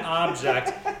that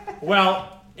object.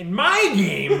 Well, in my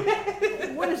game,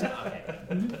 what is it? Okay.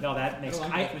 No, that makes.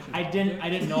 I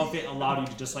didn't know if it allowed you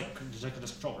to just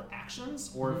control her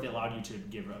actions, or if it allowed you to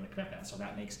give her a command path. So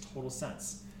that makes total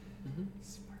sense.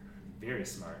 Very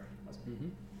smart.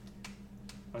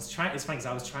 I was trying. It's funny because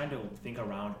I was trying to think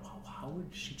around. How would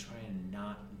she try and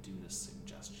not do this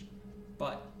suggestion?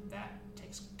 But that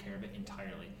takes care of it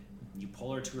entirely. You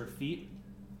pull her to her feet.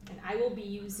 And I will be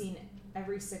using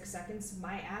every 6 seconds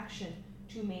my action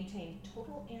to maintain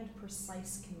total and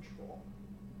precise control.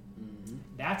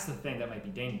 That's the thing that might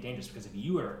be dangerous, because if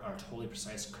you are totally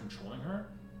precise controlling her,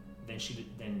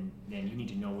 then you need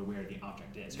to know where the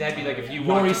object is. That'd be like if you You're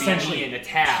want to essentially be an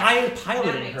attack.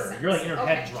 piloting That her. makes You're like in her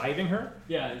head sense. driving her.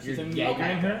 Yeah, You're she's a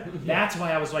yaggering her. That's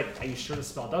why I was like, are you sure the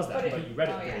spell does that? But But you read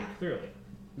it very yeah. clearly.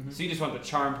 So you just want the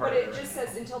charm part But of it it. just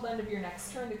says until the end of your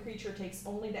next turn, the creature takes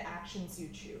only the actions you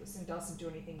choose and doesn't do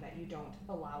anything that you don't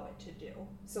allow it to do.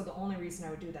 So the only reason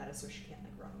I would do that is so she can't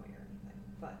like run away or anything.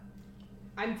 But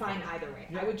I'm fine either way.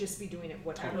 I would just be doing it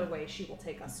whatever way she will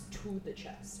take us to the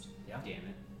chest. Yeah. Damn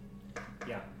it.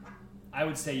 Yeah. I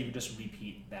would say you could just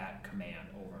repeat that command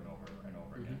over and over and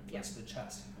over again. Lead us to the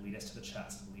chest. Lead us to the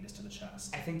chest. Lead us to the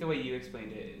chest. I think the way you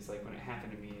explained it is like when it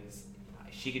happened to me is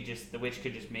the witch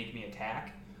could just make me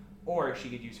attack, or she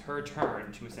could use her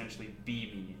turn to essentially be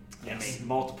me and Yes. make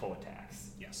multiple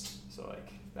attacks. Yes. So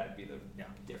like that'd be the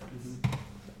difference.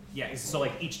 Yeah. So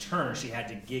like each turn she had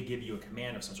to give you a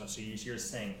command of some sort. So you're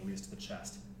saying lead us to the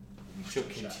chest. Lead us She'll to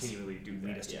the chest. continually do that.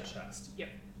 Lead us to yeah. the chest. Yep.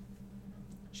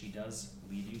 She does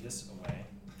lead you this way.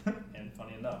 And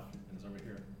funny enough, it's over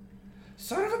here.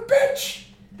 Son of a bitch!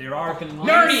 There are Assuming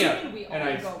Narnia! we And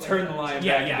only I go with turn the it. lion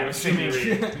Yeah, back yeah. into a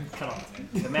scenery. Cut off.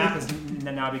 The map has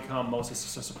now become mostly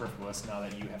superfluous now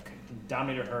that you have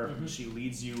dominated her. She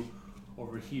leads you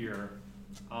over here.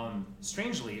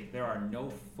 Strangely, there are no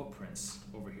footprints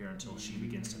over here until she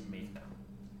begins to make them.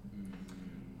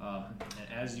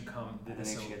 And as you come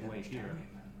this way here,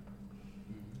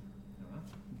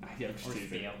 Yeah, or just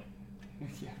fail.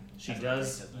 Yeah. She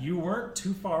does. You weren't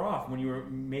too far off when you were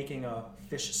making a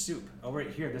fish soup. Over right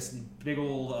here, this big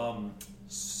old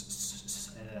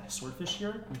swordfish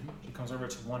here. She comes over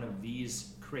to one of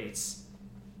these crates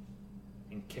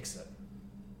and kicks it.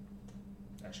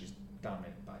 And she's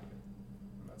dominated by you.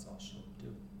 And that's all she'll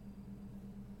do.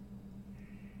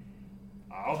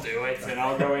 I'll do it, and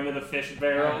I'll go into the fish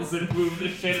barrels and move the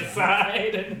shit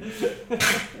aside. And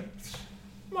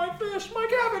My fish, my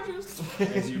cabbages!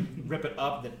 As you rip it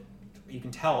up, that you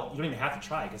can tell, you don't even have to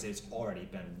try because it's already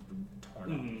been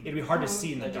torn up. It'd be hard to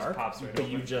see in the That just dark, pops right but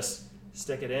over. you just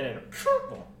stick it in and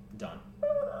boom, done.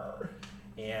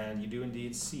 And you do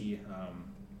indeed see,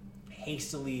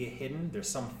 hastily hidden, there's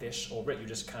some fish over it. You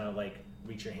just kind of like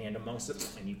reach your hand amongst it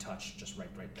and you touch just right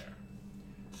there.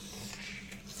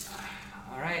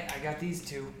 Alright, I got these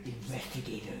two.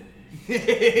 Investigator.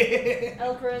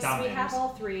 Elchris, we Dominators. have all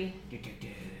three.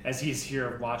 As he's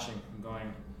here watching, I'm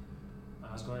going,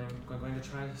 I was going to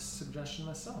try a suggestion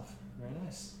myself. Very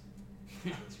nice.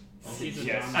 He's a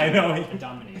Yes. I know. A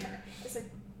dominator. It's a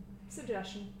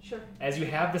suggestion, sure. As you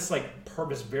have this like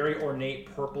this very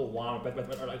ornate purple wand, but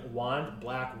like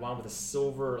black wand with a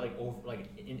silver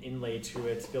inlay to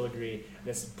it, filigree,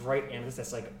 this bright amethyst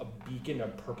that's like a beacon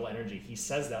of purple energy. He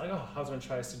says that like, oh, I was gonna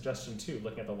try a suggestion too,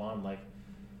 looking at the wand like.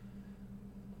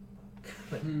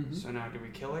 So now, do we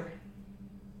kill her?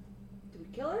 Do we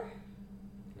kill her?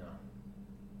 No,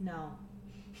 No.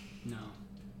 No.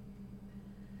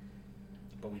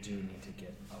 but we do need to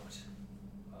get out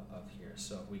of here.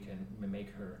 So if we can make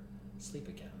her sleep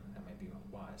again, that might be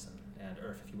wise. And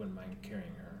Earth, if you wouldn't mind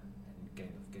carrying her and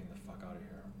getting the fuck out of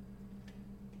here.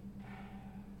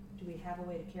 Do we have a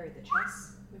way to carry the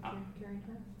chest if you're carrying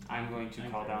her? I'm going to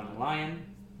call down the lion,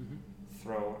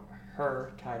 throw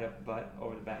her tied up butt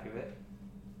over the back of it,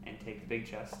 and take the big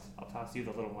chest. I'll toss you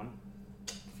the little one,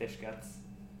 fish guts,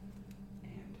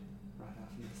 and ride off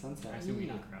into the sunset. I assume we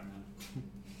knock her out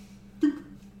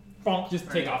now. Just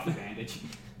take off the bandage.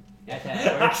 That's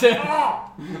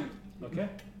how it works. Okay.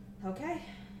 Okay.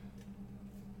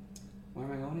 Where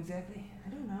am I going exactly? I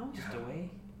don't know. Just away?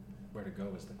 Where to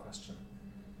go is the question.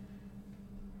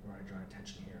 Where I draw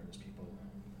attention here, there's people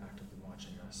actively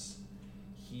watching us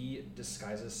he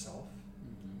disguises himself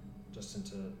just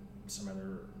into some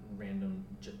other random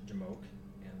jamoke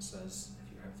and says,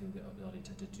 if you have the ability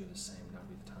to do the same, now would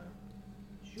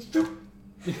be the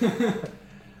time.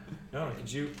 No,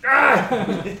 could you?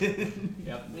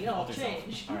 Yep. We all Alter self.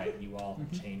 change. All right, you all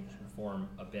change form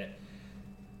a bit.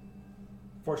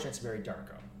 Fortunately, it's very dark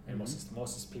out, and most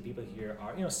of the people here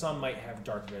are, some might have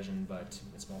dark vision, but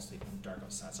it's mostly dark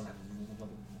outside. Some have.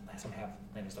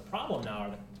 And the problem now are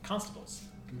the constables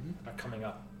are coming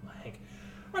up. Like,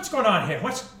 what's going on here?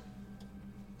 Is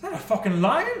that a fucking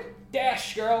lion?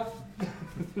 Dash, girl.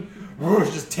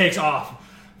 Whoosh, just takes off.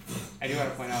 I do want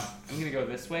to point out, I'm going to go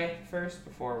this way first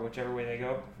before whichever way they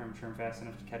go. If I'm sure I'm fast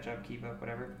enough to catch up, keep up,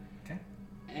 whatever. Okay.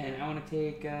 And I want to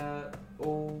take,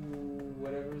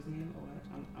 whatever his name.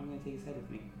 I'm going to take his head with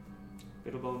me.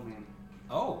 Bittlebone Man.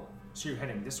 Oh, so you're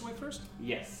heading this way first?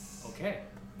 Yes. Okay.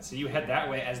 So you head that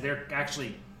way as they're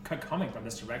actually coming from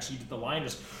this direction. The lion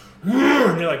just,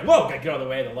 and they're like, whoa, get out of the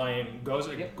way. The lion goes,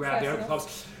 grab the other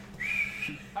clubs.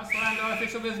 That's why I'm no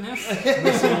official business.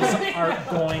 Missiles are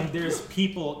going. There's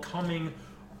people coming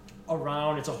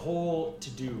around. It's a whole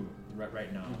to-do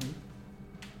right now.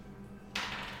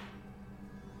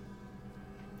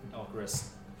 Elchris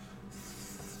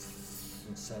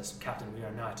says, Captain, we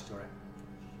are not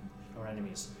your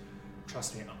enemies.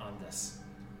 Trust me on this.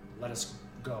 Let us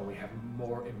go. We have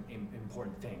more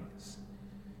important things.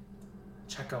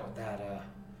 Check out that,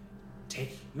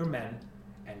 take your men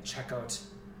and check out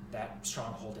that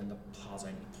stronghold in the plaza,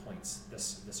 and he points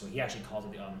this way. He actually calls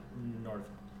it the North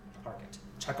Market.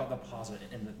 Check out the plaza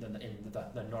in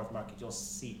the North Market. You'll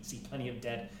see plenty of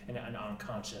dead and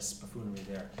unconscious buffoonery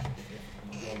there,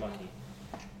 if you're lucky.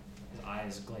 His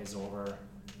eyes glaze over.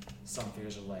 Some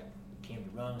figures are like, came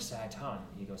the wrong side of town.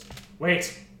 He goes,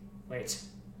 wait.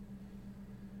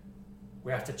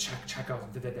 We have to check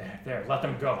out there. Let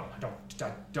them go. Don't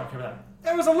care about them.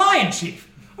 There was a lion,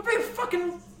 Chief. A big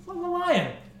fucking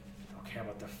lion. Don't care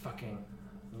about the fucking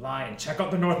lion. Check out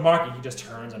the North Market. He just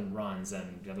turns and runs,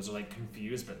 and the others are like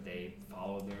confused, but they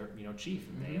follow their chief,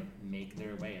 and they make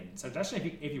their way. And so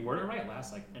actually, if you word it right, it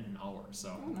lasts like an hour.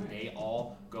 So they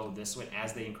all go this way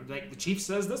as they like the chief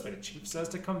says this way. The chief says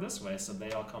to come this way, so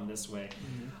they all come this way,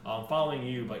 following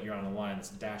you. But you're on a line that's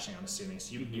dashing. I'm assuming.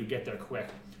 So you get there quick.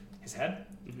 His head,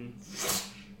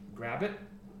 grab it.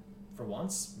 For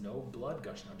once, no blood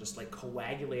gushing out, just like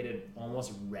coagulated,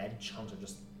 almost red chunks of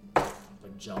just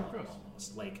like jello,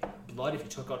 almost like blood if you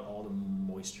took out all the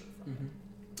moisture from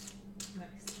it.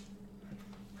 Nice.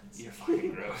 You're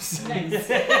fucking gross. Nice.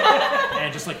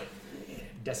 And just like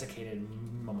desiccated,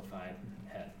 mummified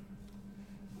head.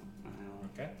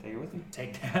 Okay, Take it with me.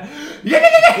 take that.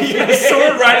 Yeah,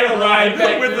 sword riding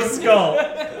line with the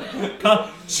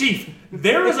skull. Chief,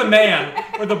 there is a man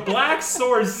with a black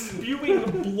sword spewing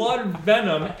blood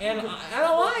venom and a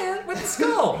lion with a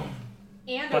skull.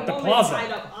 And But a the woman plaza.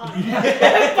 tied up on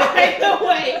by the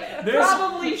way. There's-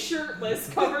 Probably shirtless,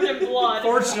 covered in blood.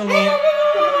 Fortunately,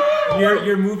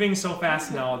 you're moving so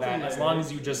fast now that as long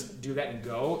as you just do that and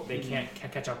go, they can't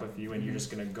catch up with you, and you're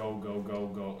just gonna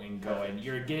go, and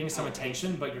you're getting some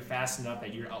attention, but you're fast enough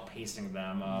that you're outpacing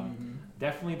them.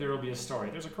 Definitely, there will be a story.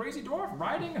 There's a crazy dwarf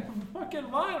riding a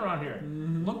fucking lion around here.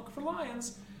 Look for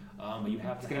lions. But you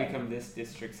have It's to gonna have- become this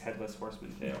district's headless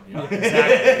horseman tale. Yeah,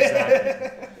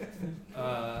 exactly.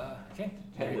 Okay.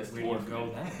 Headless Where do you dwarf go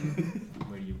man. then?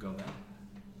 Where do you go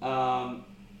then?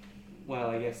 Well,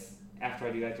 I guess after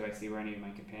I do that, do I see where any of my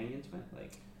companions went?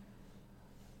 Like,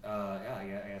 Yeah,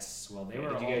 I guess. Well, they were.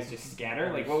 did you all guys just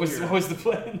scatter? Like, here. what was the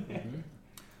plan?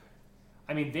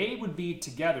 I mean, they would be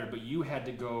together, but you had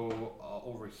to go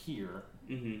over here.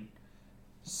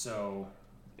 So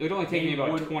It would only take They me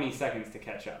about would- 20 seconds to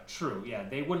catch up. true, yeah.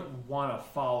 They wouldn't want to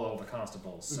follow the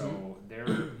constables, so there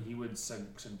he would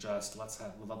suggest let's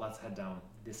head down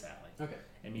this alley. Okay.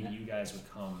 And maybe you guys would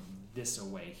come this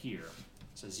way here.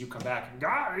 So as you come back,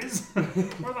 guys,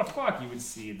 where the fuck? You would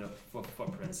see the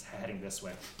footprints heading this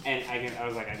way. And I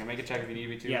was like, I can make a check if you need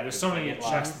me to. Yeah, there's if so I many get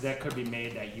checks lost. that could be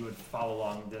made that you would follow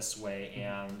along this way,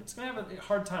 and it's gonna have a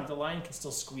hard time. The lion can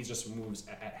still squeeze, just moves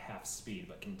at half speed,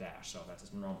 but can dash, so that's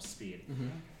his normal speed.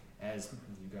 As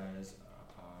you guys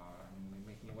are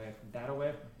making your way that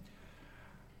away.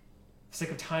 For the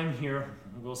sake of time here,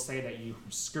 we'll say that you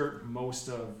skirt most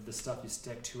of the stuff. You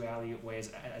stick two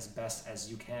alleyways as best as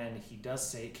you can. He does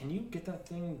say, "Can you get that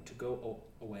thing to go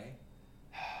away?"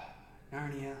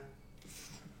 Narnia.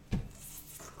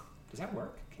 Does that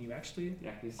work? Can you actually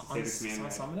Yeah, he's say the command.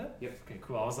 Right? summon it? Yep. Okay,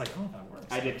 cool. I was like, oh, that works.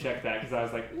 I did check that because I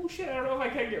was like, oh shit, I don't know if I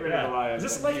can get rid of the lion. Is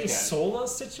this but like you a can. Sola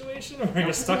situation where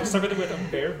you're stuck with it with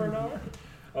a bear for an hour?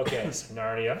 Okay, so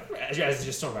Narnia, as you're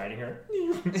just still riding her,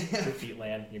 your feet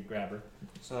land, you grab her.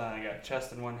 So then I got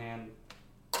chest in one hand,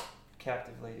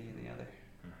 captive lady in the other.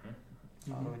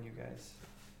 Following you guys.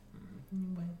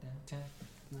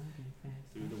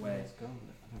 Through the way.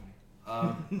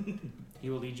 He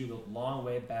will lead you the long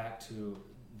way back to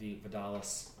the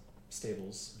Vidalis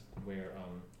stables where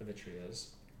Avitria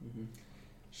is.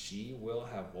 She will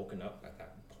have woken up at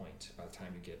that point by the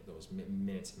time you get those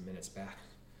minutes and minutes back.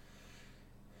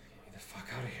 Get me the fuck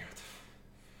out of here.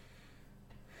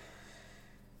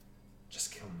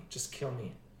 Just kill me. Just kill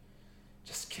me.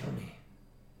 Just kill me.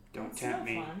 Don't It's tempt not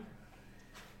me. fun.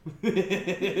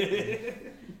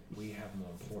 We have more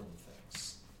important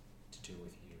things to do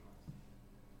with you.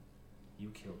 You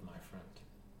killed my friend.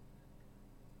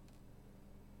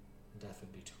 Death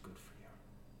would be too good for you.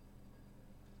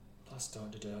 Plus,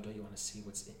 don't you want to see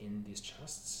what's in these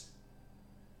chests?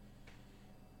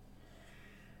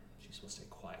 She's supposed to stay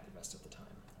quiet the rest of the time.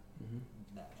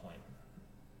 At that point,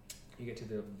 you get to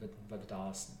the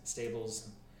Vidalis stables.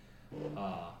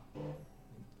 Hop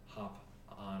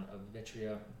on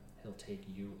Avitria. He'll take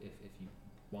you if you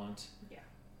want. Yeah.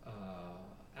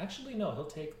 Actually, no. He'll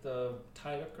take the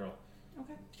tied up girl.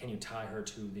 Okay. Can you tie her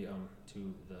to the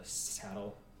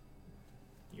saddle?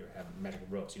 You have magical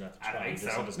ropes. You don't have to I try. think You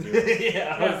just- so. just do it.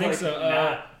 Yeah, I don't think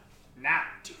so. Nah,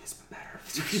 do this better.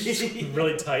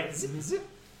 Really tight. Zip, zip.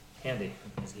 Handy.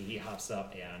 As he hops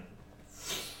up and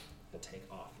will take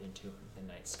off into the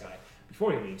night sky.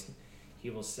 Before he leaves, he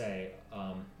will say,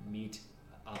 I'll meet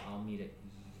at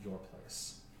your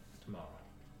place tomorrow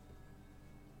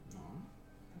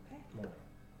Okay. morning.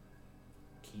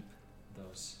 Keep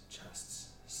those chests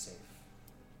safe.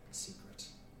 Secret.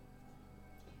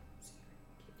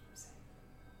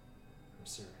 I'm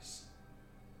serious.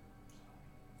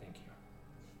 Thank you.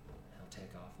 I'll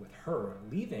take off with her,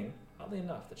 leaving, oddly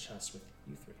enough, the chest with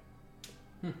you three.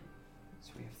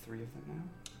 So we have 3 of them now?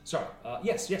 Sorry.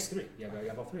 Yes, 3. You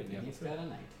have all 3. You have all He's 3. got a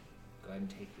night. Go ahead and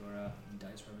take your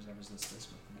dice for whatever's this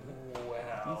with.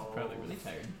 Wow. He's probably really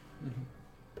tired.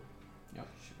 Yep.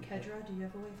 Kedra, do you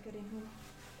have a way of getting home?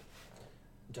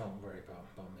 Don't worry about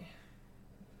me.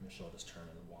 She'll just turn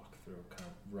and walk through, kind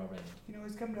of rubbing. You can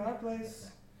always come to our place.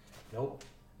 Nope.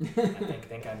 I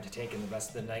think I'm taking the rest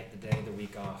of the night, the day, the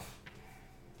week off.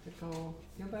 Good call.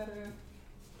 Feel better.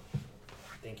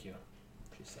 Thank you.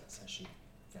 She says as she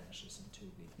vanishes into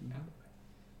the alleyway.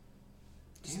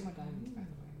 Damn, what diamonds, by the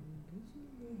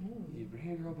way. You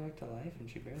bring a girl back to life and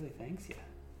she barely thanks you.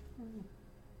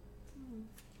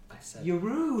 I said, You're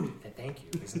rude. Thank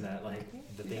you. Isn't that like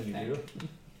the thing you do?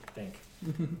 Think.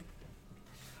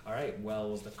 All right.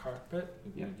 Well, the carpet.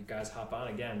 Yep. You guys hop on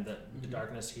again. The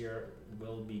darkness here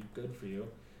will be good for you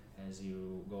as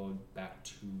you go back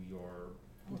to your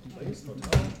place,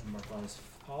 hotel. Marquand's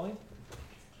Folly.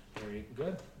 Very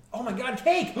good. Oh my God,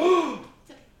 cake! Oh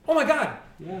my God!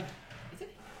 Yeah.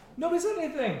 Nobody said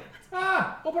anything.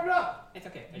 Open it up. It's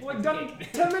okay. We're like done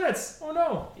 10 minutes. Oh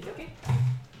no. It's okay.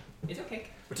 It's okay.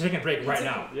 We're taking a break right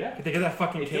now. Yeah. Get that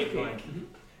fucking It's cake okay. going.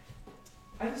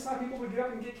 I just thought people would get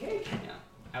up and get cake. Yeah.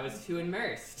 I was too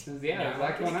immersed. Yeah, there's a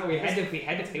lot going on. We had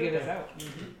to figure this out.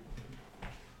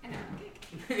 I know.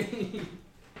 Okay.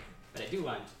 But I do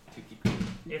want to keep going.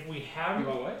 If we have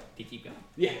what? To keep going.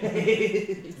 Yeah.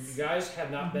 you guys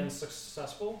have not been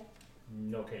successful,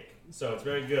 no cake. So it's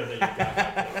very good that you got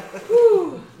that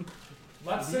cake.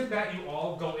 Let's say that you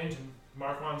all go into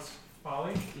Marquand's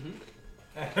Folly.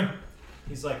 And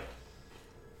he's like,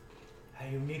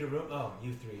 hey, you need a room? Oh,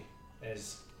 you 3.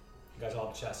 As you guys all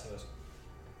have the chest. He goes,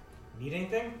 need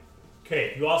anything?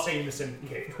 Cake. You all say you're missing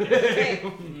cake. Okay.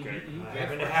 Okay. I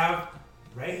happen to have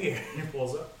right here. He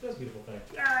pulls up. That's a beautiful thing.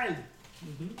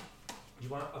 You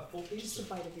want a full piece? Just a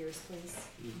bite of yours, please.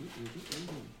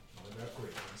 Oh, that's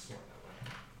great. I'm smart that way.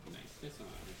 Nice. This one,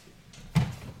 obviously.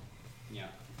 Yeah.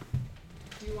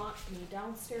 Do you want me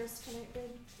downstairs tonight,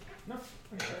 babe? No.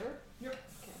 For sure? Yep.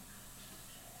 Okay.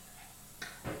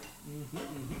 This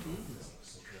looks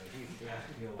so good.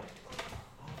 I feel like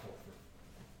awful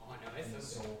Oh no, for it's being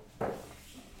so so good.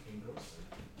 engrossed.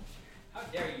 How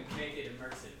dare you make it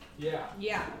immersive? Yeah.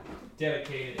 Yeah.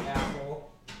 Dedicated asshole.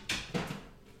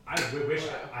 I wish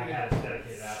I had a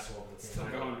dedicated asshole. Still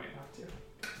going right now, too.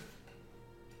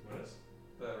 What is?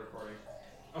 The recording.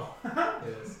 Oh,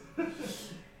 it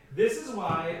is. This is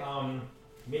why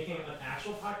making an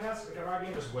actual podcast like our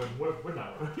game just would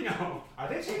not work. No. Are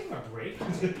they taking a break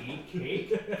to eat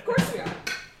cake? Of course we are.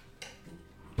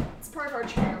 It's part of our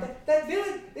charm. That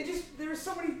village, there were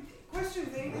so many questions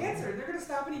they didn't answer. They're gonna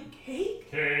stop and eat cake?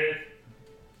 Cake.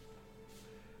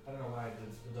 I don't know why I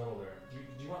did the double there.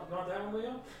 Do you want that one,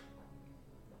 Leo?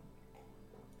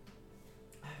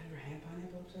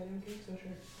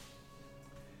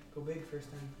 Go big first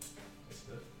time. It's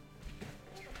good.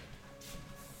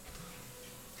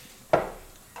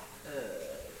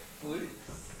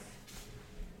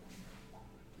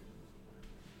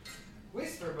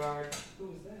 Whisper Bard.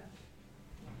 Who's that?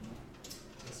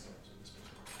 This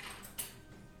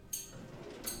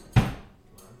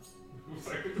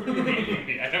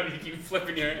I know you keep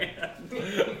flipping your hand.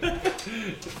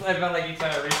 I felt like you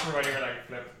tried to reach for one, you were like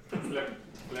flip, flip,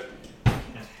 flip.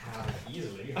 Can't have it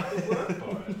easily. You have to work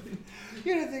for it.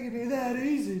 You didn't think it'd be that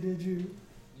easy, did you?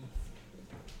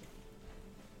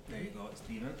 There you go,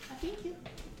 Steven. Thank you.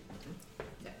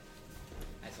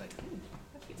 That's like,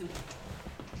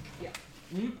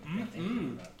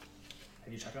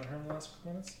 Have you checked on her in the last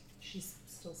couple minutes? She's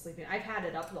still sleeping. I've had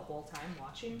it up the whole time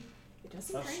watching. It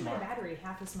doesn't That's drain smart. my battery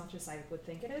half as much as I would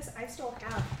think it is. I still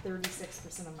have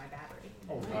 36% of my battery.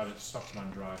 Oh god, it sucks mine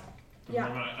dry. The Yeah.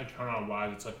 moment I turn on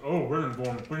wide, it's like, oh, we're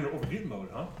in overheat mode,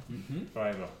 huh? But I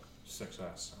have a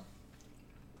 6S, so.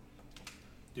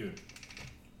 Dude,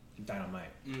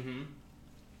 dynamite. Mm-hmm.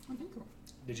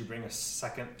 Did you bring a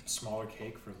second smaller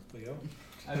cake for Leo?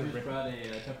 I just brought a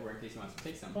Tupperware case. He wants to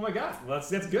take some. Oh my god, well,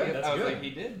 that's good. That's I was good. like, he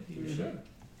did. You should.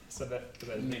 So that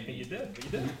didn't think you did, but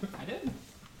you did. I did.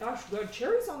 Gosh, the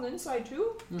cherries on the inside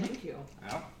too? Thank you.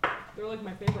 Oh. They're like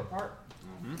my favorite part.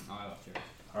 Oh, I love cherries.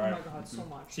 All Oh right. my god, so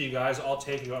much. So you guys all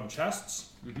take your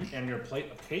chests and your plate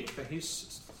of cake that he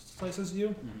slices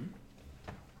you.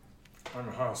 On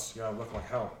the house, you gotta look like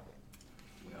hell.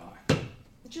 We are.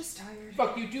 Just tired.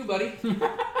 Fuck you too, buddy.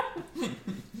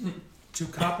 2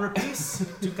 copper apiece.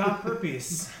 2 copper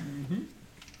apiece.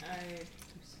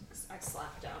 I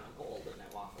slap down a gold and I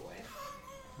walk away.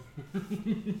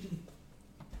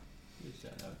 You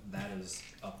shut up. That is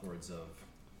upwards of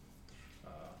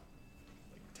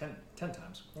like 10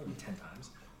 times, more than 10 times.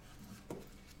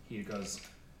 He goes,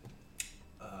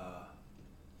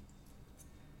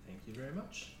 thank you very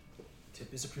much.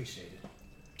 Tip is appreciated.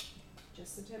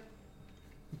 Just the tip.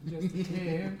 Just a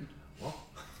tear. Well,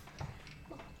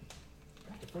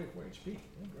 back to 44 HP.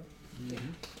 Yeah,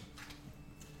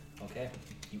 bro. Okay,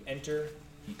 you enter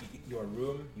your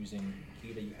room using the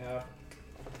key that you have.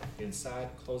 Get inside,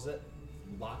 close it,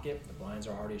 lock it. The blinds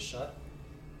are already shut,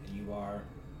 and you are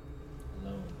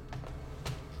alone.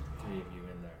 3 of you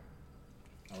in there.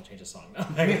 I will change the song now.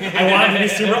 I wanted to be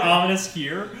super ominous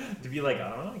here, to be like, I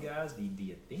don't know, guys. Do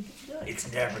you think it's done?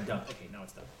 It's never done. Okay, now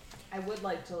it's done. I would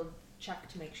like to check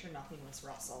to make sure nothing was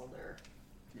rustled or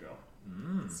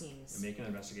seems. Make an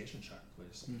investigation check,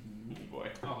 please. Boy.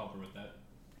 I'll help her with that.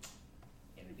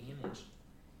 And advantage.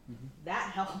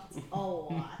 That helped a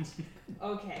lot.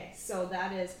 Okay, so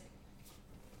that is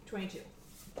 22.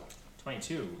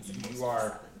 22. As opposed You to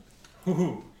are. 7.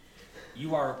 Woohoo!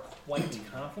 You are quite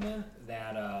confident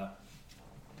that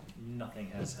nothing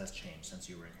has changed since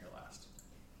you were in here last.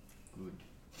 Good.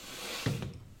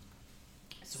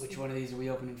 So which one of these are we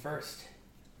opening first?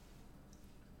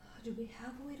 Do we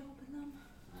have a way to open them?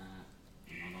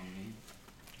 Not on me.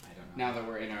 I don't know. Now that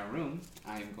we're in our room,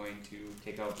 I am going to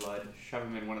take out blood, shove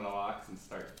him in one of the locks, and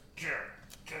start.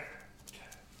 Okay.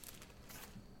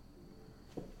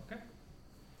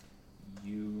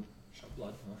 You shove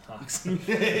blood on the locks.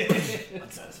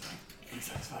 Unsatisfying.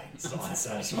 Unsatisfying. So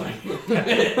unsatisfying.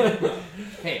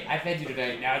 Hey, I fed you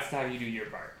tonight. Now it's time you do your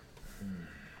part.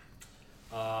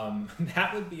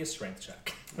 That would be a strength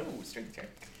check. Ooh, strength check.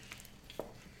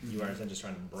 You are then just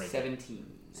trying to break it. 17.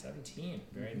 17.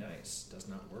 Very nice. Does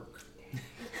not work.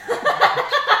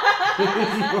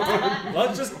 Well,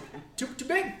 it's just too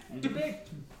big. Too big.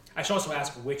 I should also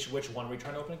ask which one were you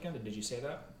trying to open again? Did you say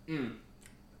that?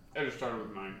 I just started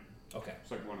with mine. Okay.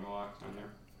 It's like one of the locks on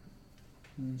there.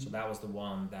 So that was the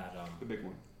one that The big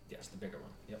one. yes, the bigger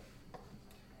one. Yep.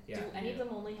 Yeah. Do any of them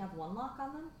only have one lock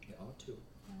on them? They all have 2.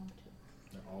 No, 2.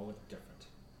 They're all different.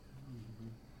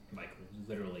 Like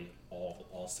literally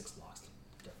all 6 locks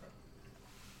different.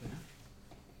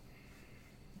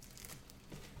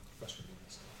 Question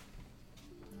is,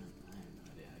 I have no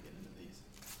idea how to get into these.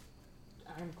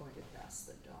 I'm going to pass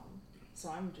the dome. So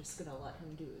I'm just going to let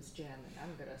him do his jam and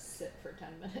I'm going to sit for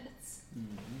 10 minutes.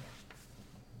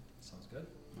 sounds good.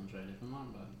 I'll try a different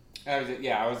one, but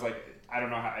I was like, I don't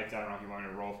know if you wanted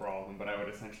to roll for all of them, but I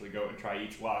would essentially go and try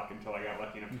each lock until I got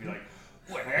lucky enough to be like,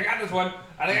 oh, I think I got this one.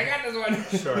 I think I got this one.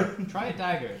 Sure. try a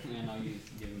dagger, and I'll give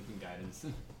him some guidance.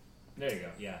 There you go.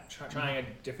 Yeah. Trying a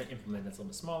different implement that's a little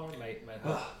bit smaller might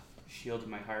help. Shield to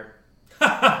my heart.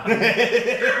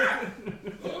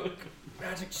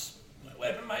 Magic's my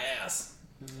weapon, my ass.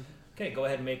 Okay, go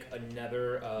ahead and make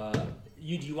another. Do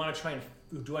you want to try and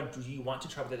do you want to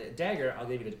try with a dagger? I'll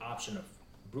give you the option of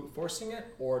brute forcing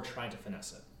it or trying to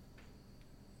finesse it.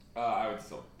 I would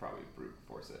still probably brute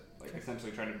force it. Like,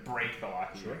 essentially trying to break the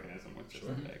locking Sure. mechanism with just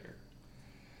Sure. a dagger.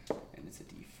 And it's a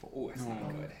d4. Oh, it's not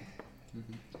good.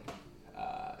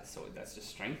 So that's just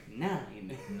strength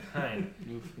 9. 9.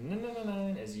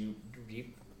 9 as you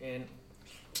deep and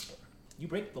you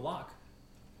break the lock.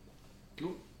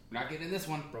 Ooh, not getting in this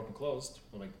one. Broken closed.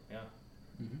 Well, like, yeah.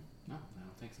 No, I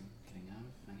don't think so. Getting out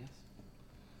of, I guess.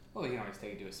 Well, you can always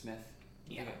take it to a smith.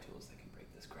 Yeah. I got tools that can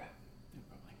break this crap. No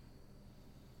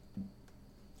problem.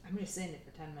 I'm just sitting it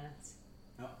for 10 minutes.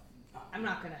 Oh. I'm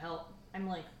not gonna help. I'm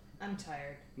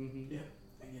tired. Mm-hmm. Yeah,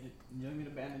 I get it. You want me to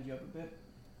bandage you up a bit?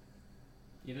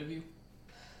 Either of you?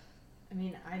 I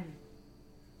mean, I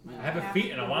have a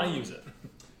feat and I want to use it.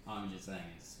 I'm just saying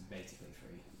it's basically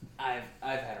free. I've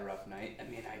had a rough night. I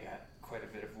mean, I got quite a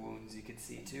bit of wounds you could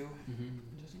see too.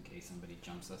 Just in case somebody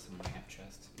jumps us when we have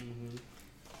chest. Mm-hmm.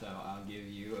 So I'll give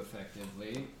you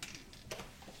effectively.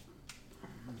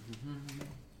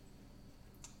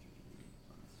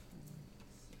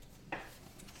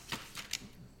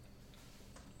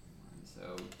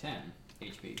 So 10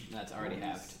 HP. That's already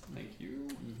halved. Thank you.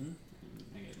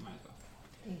 I guess might as well.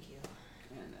 thank you.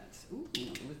 And that's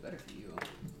it was better for you. 5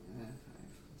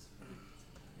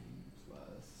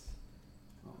 plus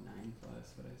 9 plus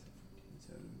what I said 14.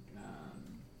 So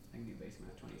I can do base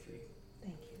math 23.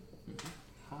 Thank you.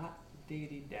 Hot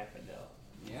diggity daffodil.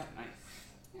 Yeah. Nice.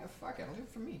 Yeah, fuck it. I'll do it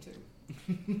for me too.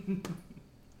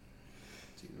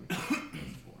 2 plus 4.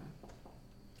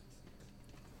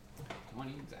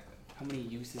 20 exactly. How many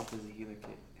uses does a healer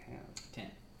kit have? 10.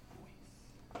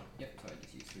 Nice. Yep. So I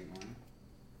just used 3 more.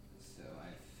 So I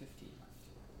have 15 left.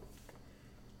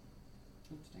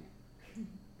 Oops, dang it. 6.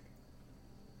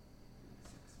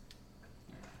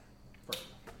 Perfect.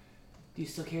 Do you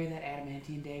still carry that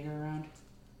adamantine dagger around?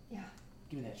 Yeah.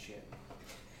 Give me that shit.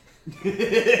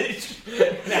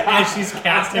 And she's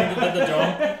casting the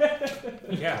dome.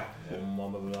 Yeah. Give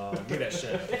me that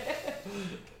shit.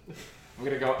 I'm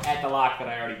gonna go at the lock that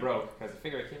I already broke because I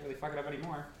figure I can't really fuck it up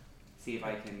anymore. See if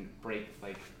I can break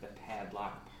like the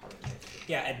padlock part of it.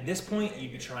 Yeah, at this point,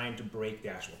 you'd be trying to break the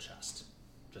actual chest.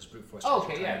 Just brute force. Oh,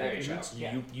 okay, trying yeah, to there break you the go. chest.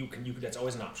 Yeah. You can. That's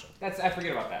always an option. I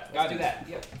forget about that. Gotta do that.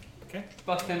 Yep. Okay.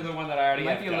 Bust into the one that I already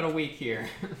Might have be a little weak here.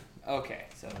 Okay,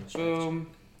 so That's boom.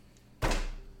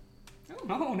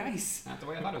 Oh, nice. Not the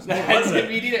way I thought it was.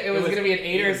 It was gonna be an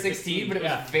 8 or a 16, 16, but it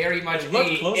was yeah. very much It looked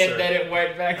 8, closer. and then it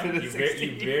went back to the You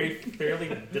 16. very fairly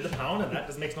did the pound, and that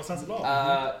just makes no sense at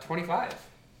all. 25.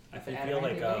 I the feel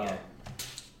like adamantine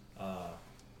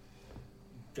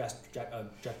Jeff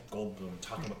Goldblum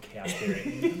talking about chaos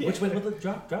theory. Which way will the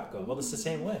drop go? Well, it's the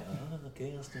same way.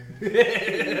 Chaos theory.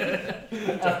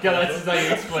 Okay, that's just how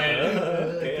you explain it.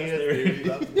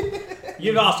 Chaos theory.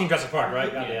 You've all seen Jurassic Park,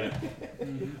 right? God damn it.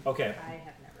 Okay. I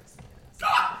have never seen this.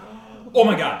 Oh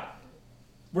my god.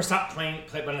 We're stop playing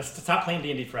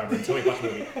D&D forever until we watch the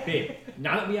movie. Babe,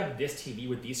 now that we have this TV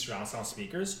with these surround sound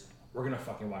speakers, we're gonna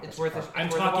fucking watch It's Jurassic worth it. Park. I'm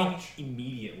It's worth a talking watch.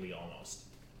 immediately almost.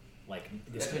 Like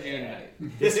this That's what week. you're doing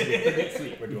tonight. This week. Next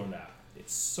week we're doing that.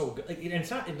 It's so good. Like, and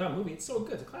it's not a movie, it's so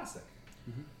good. It's a classic.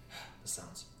 The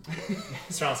sounds.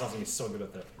 Surround sounds gonna be so good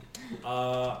with it.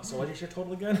 So what is your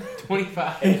total again?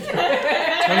 25.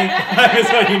 25 is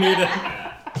what you needed.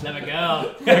 Clever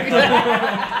girl.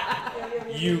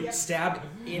 You stab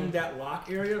in that lock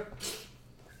area,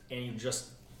 and you just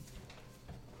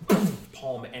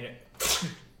palm it, and it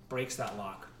breaks that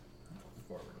lock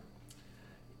forward.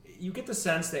 You get the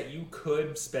sense that you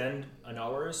could spend an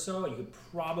hour or so. You could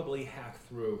probably hack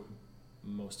through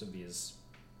most of these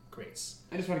crates.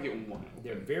 I just want to get one.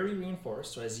 They're very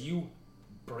reinforced, so as you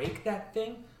break that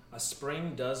thing, a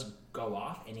spring does go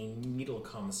off, and a needle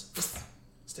comes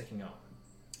sticking out.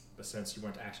 But since you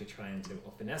weren't actually trying to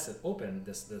finesse it open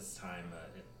this time,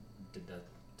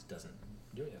 it doesn't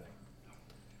do anything.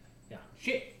 Yeah,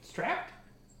 Shit, it's trapped?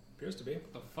 appears to be.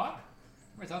 What the fuck?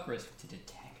 Where's Elchris to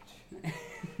detect?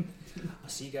 I'll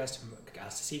see you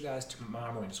guys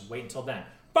tomorrow morning. Just wait until then.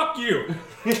 Fuck you!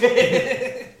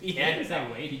 He had to say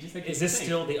wait. He just said Is this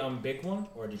still the big one,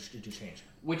 or did you change?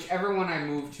 Whichever one I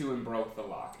moved to and broke the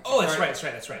lock. Oh, that's Or- right.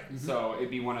 So it'd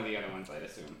be one of the other ones, I'd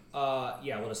assume.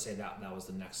 Yeah, we'll just say that was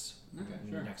the next Okay,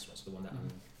 sure. next one. So the one that I'm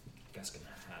guessing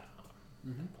had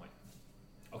that point.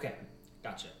 Okay,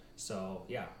 gotcha. So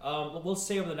yeah, we'll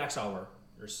say over the next hour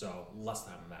or so, less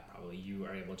time than that probably, you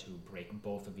are able to break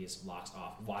both of these locks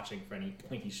off, watching for any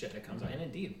pointy shit that comes out. And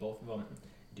indeed, both of them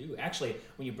do. Actually,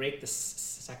 when you break the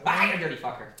second Ah, one, you dirty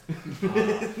fucker.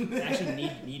 they actually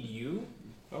need you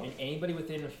and anybody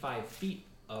within 5 feet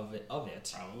of it.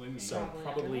 Probably me. So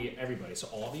probably everybody. So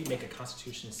all of you make a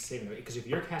Constitution saving throw, because if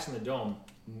you're casting the dome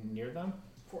near them,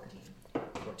 14.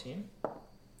 14.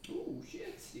 Ooh,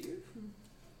 shit, Steve.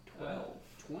 12.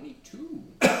 22.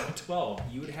 12.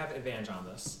 You would have advantage on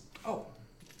this. Oh.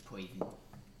 Poison.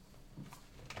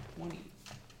 20.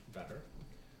 Better.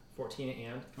 14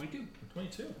 and 22.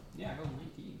 22. Yeah, I rolled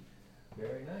 19.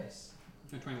 Very nice.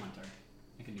 No, 21, sorry.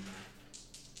 I can do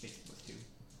that. Basic plus 2.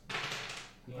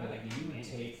 Yeah, you would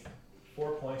take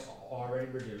 4 points already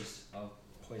reduced of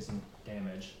poison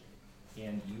damage,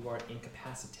 and you are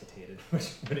incapacitated, which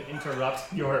would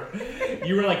interrupt your.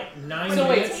 You were like 9 So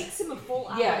minutes. it takes him a full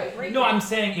hour Yeah, to break No, it. I'm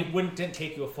saying it didn't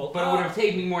take you a full. But it would have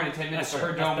taken me more than 10 minutes That's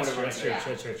for her dome would have true. run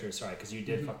That's through. true. Sorry, because you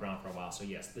did fuck around for a while. So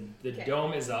yes, the Okay.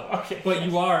 dome is up. Okay. But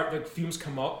you are the fumes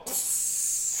come up.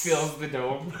 Fills the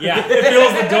dome. Yeah, it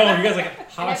fills the dome. You guys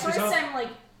like how And at much first yourself? I'm like,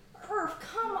 Perf,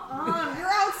 come on, you're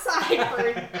outside for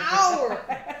an hour.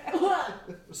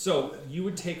 So you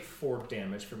would take 4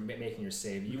 damage for making your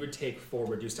save. You would take 4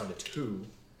 reduced down to 2.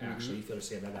 Actually, you feel to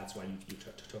save that. That's why you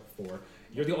took 4.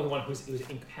 You're the only one who was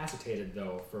incapacitated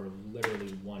though for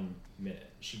literally 1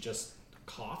 minute. She just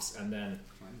coughs and then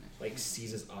like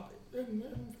seizes up.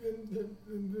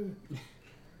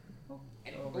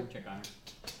 Over check on her.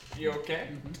 You okay?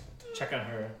 Check on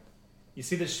her. You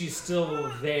see that she's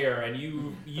still there, and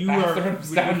you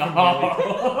Bathroom's are down the hall.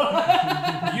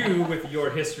 you with your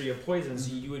history of poisons,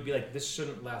 you would be like, this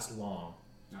shouldn't last long,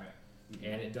 Alright.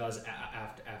 and it does.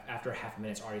 After half a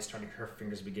minute, it's already starting. Her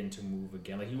fingers begin to move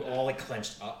again, like you all like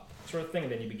clenched up, sort of thing.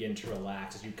 And then you begin to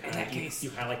relax as you kind that of case- you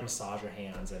kind of like massage your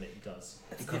hands, and it does.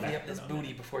 Let's You come divvy back up this around.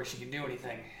 booty before she can do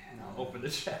anything. And I'll open the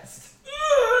chest.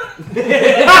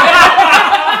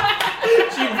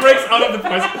 She breaks out of the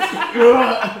poison.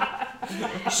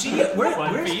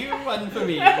 One for you, one for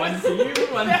me. One for you,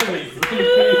 one for me.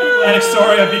 And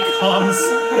Exoria becomes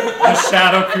a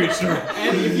shadow creature.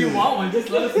 And if you want one, just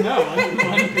let us know. One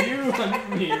for you, one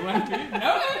for me, one for you.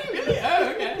 No, really? Oh,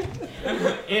 okay.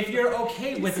 If you're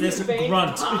okay with this Vein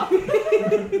grunt, pop.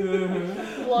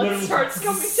 Blood starts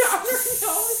coming down her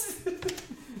nose.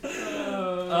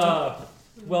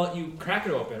 well, you crack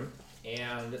it open,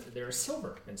 and there's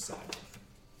silver inside.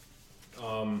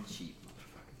 Cheap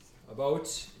motherfuckers.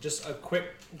 About just a quick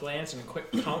glance and a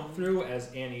quick count through as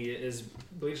Annie is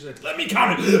she's like, let me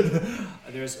count it.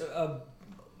 There's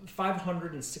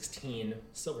 516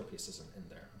 silver pieces in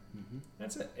there. Mm-hmm.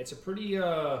 That's it. It's a pretty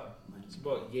it's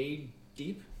about yay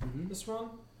deep. Mm-hmm. This one,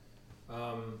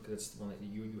 because it's the one that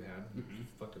you had. You Mhm.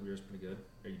 fucked up yours pretty good,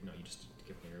 or you just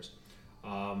give me yours.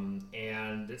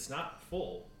 And it's not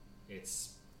full.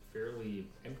 It's fairly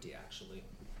empty actually.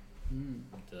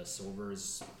 The silver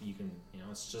is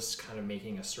it's just kind of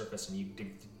making a surface, and you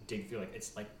dig through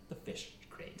it's like the fish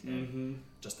crate. And Mm-hmm.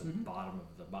 just the Mhm. bottom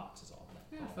of the box is all that.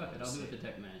 Yeah, fuck it. I'll do it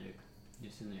detect magic.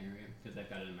 Just in the area, because I've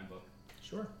got it in my book.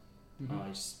 Sure.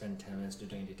 You spend 10 minutes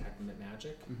doing detect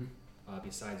magic. Mm-hmm.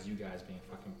 Besides you guys being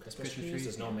fucking Christmas Christmas trees, trees,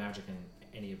 there's no yeah. magic in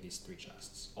any of these 3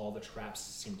 chests. All the traps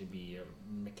seem to be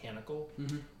mechanical.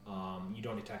 Mm-hmm. You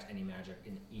don't detect any magic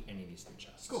in any of these 3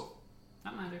 chests. Cool.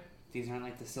 Not magic. These aren't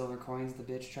like the silver coins the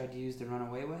bitch tried to use to run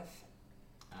away with?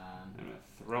 I'm gonna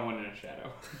throw one in a shadow.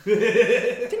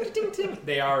 Ting, ting, ting.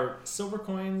 They are silver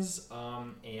coins,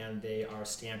 and they are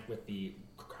stamped with the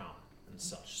crown and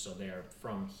such. So they are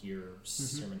from here,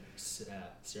 Ceremania.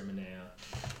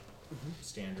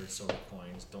 Standard silver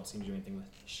coins. Don't seem to do anything with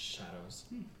shadows.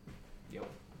 Yo.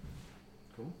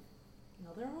 Cool.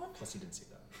 Another one? Plus, you didn't see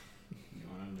that. You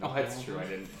want Oh, that's true. I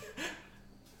didn't.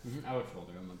 I would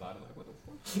shoulder him about it. Like, what the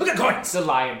fuck? Look at coins! The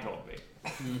lion told me.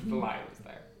 The lion was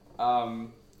there.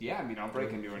 Yeah, I mean, I'll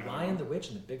break into another Lion, one. the witch,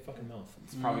 and the big fucking mouth.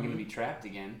 It's probably gonna be trapped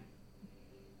again.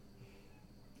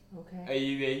 Okay. Are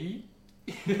you ready?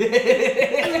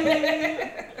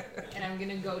 And I'm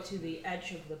gonna go to the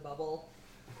edge of the bubble.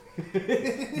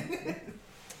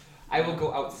 I will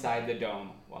go outside the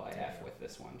dome while I F with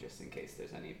this one, just in case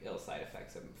there's any ill side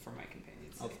effects for my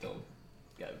companions. I'll still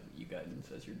give you guidance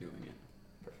as you're doing it.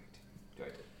 Perfect. Do I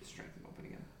have to strengthen open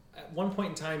again? At one point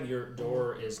in time, your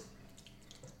door is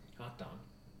knocked on.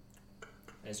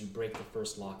 As you break the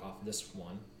first lock off this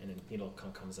one, and a needle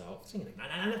comes out. Singing like,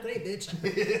 "Nah, today, bitch."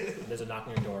 There's a knock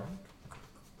on your door.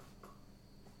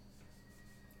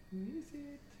 Who is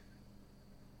it?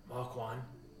 Marquand,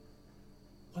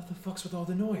 what the fuck's with all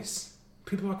the noise?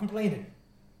 People are complaining.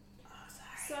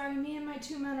 Sorry, me and my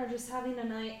 2 men are just having a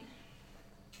night.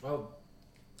 Well,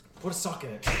 put a sock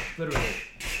in it. Literally.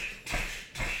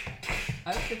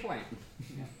 That's a good point.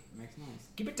 Yeah, makes noise.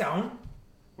 Keep it down.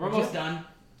 We're almost done.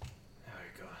 There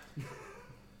you go.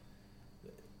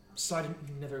 Slide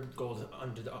another gold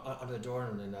under the door,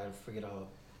 and then I'll forget all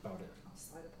about it. I'll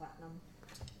slide a platinum.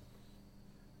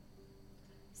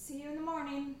 See you in the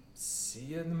morning. See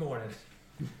you in the morning.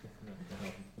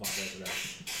 Walk over to that.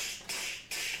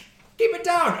 Keep it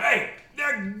down! Hey!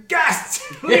 They're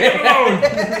guests! Leave it alone!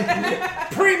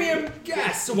 Premium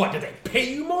guests! So what, did they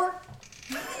pay you more?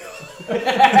 That's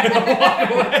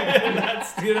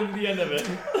the end of it.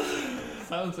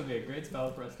 Silence would be a great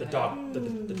spell for us to The dog,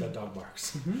 the dog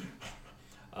barks.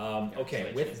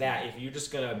 Okay, with that, if you're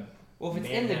just gonna... Well, if it's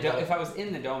in the dome, if I was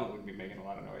in the dome, it wouldn't be making a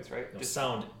lot of noise, right? The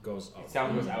sound goes up.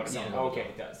 Sound goes out again. Yeah. Oh, okay,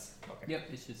 it does. Okay. Yep,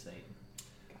 it's just like...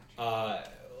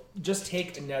 Just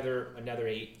take another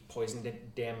 8 poison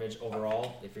damage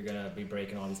overall if you're gonna be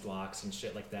breaking all these locks and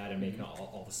shit like that and making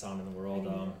all the sound in the world.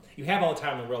 You have all the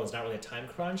time in the world. It's not really a time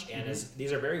crunch, and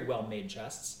these are very well made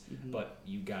chests. But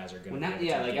you guys are gonna. Well, now,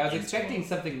 yeah, like I was expecting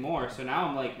something more, so now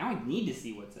I'm like, now I need to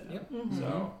see what's in it. Yep.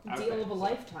 So Deal of a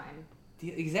lifetime.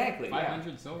 Exactly.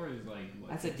 500 silver is like... what,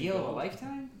 That's a 50 deal of a gold?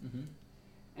 lifetime. Mm-hmm.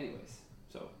 Anyways,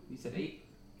 so you said 8.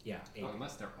 Yeah, 8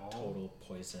 unless they're all... total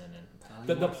poison, and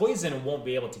the poison won't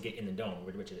be able to get in the dome,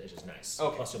 which is just nice.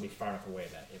 Okay. Plus, you'll be far enough away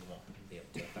that it won't be able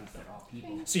to affect them. They're all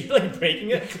people. So you're like breaking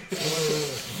it.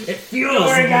 It feels. Don't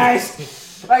worry,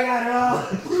 guys. I got it all.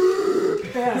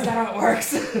 Yeah, that's not how it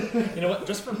works. You know what?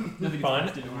 Just for Nothing fun,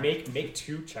 is work. make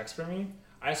 2 checks for me.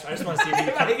 I just want to see if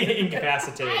you can get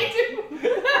incapacitated.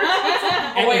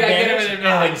 Oh wait, I get him an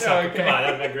advantage. So, Okay. Come on,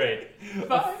 that'd be great.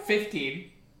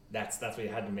 15. That's what you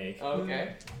had to make.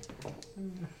 Okay.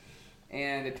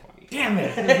 And a 20. Damn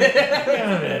it!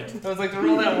 Damn it! I was like to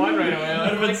roll that 1 right away. I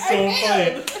That was would have been so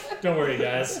funny. Don't worry,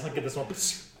 guys. I'll get this one.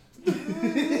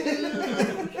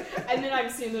 And then I'm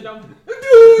seeing the dome.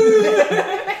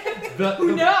 The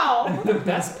No! The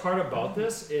best part about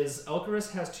this is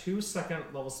Elcarus has 2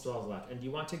 second-level spells left, and do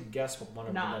you want to guess what one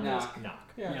of them is? Knock. Knock.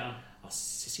 Yeah. I'll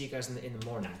see you guys in the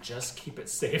morning. Just keep it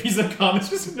safe. He's a comet. It's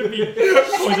just going to be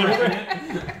poison.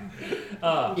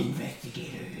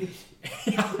 Investigator.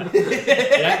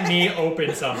 Let me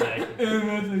open something.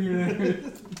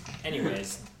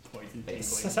 Anyways, Poison. the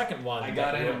second one. I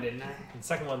got that him, you- didn't I? The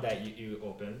second one that you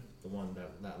open, the one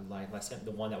that last time,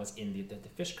 the one that was in the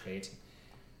fish crate,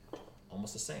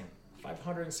 almost the same.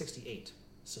 568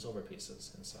 silver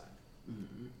pieces inside.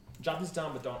 Mm-hmm. Jot these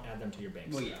down, but don't add them to your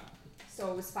banks. Well, yeah. So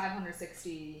it was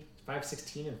 560.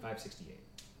 516 and 568.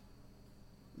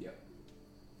 Yep.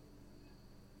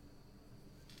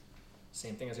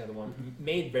 Same thing as the other one.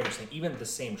 Made very interesting. Even the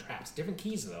same traps. Different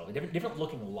keys though. Different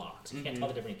looking locks. You can't tell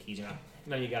the different keys. You're not,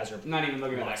 none of you guys are I'm not even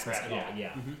looking at that locksmiths crap at yet. all.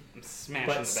 Yeah. I'm smashing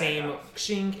But the same back off.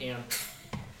 shink and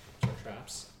sort of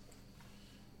traps.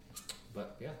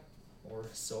 But yeah. Or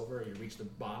silver, you reach the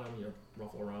bottom, you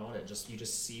ruffle around it, you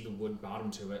just see the wood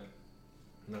bottom to it.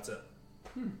 And that's it.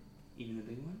 Even the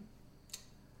big one?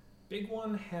 Big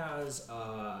one has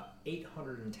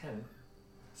 810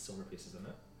 silver pieces in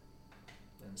it.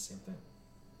 And same thing.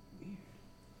 Weird.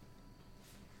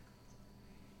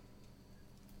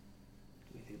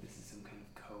 Do you think this is some kind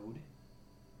of code?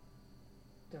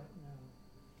 Don't know.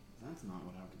 That's not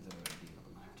what I would consider a deal of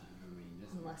a lifetime. I mean,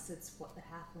 just... Unless it's what the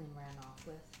halfling ran off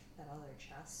with, that other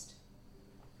chest.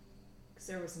 Because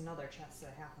there was another chest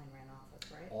that a halfling ran off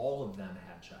with, right? All of them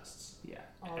had chests. Yeah.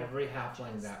 All Every of them had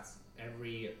halfling chests.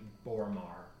 every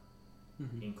Boromar,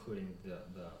 Mhm. including the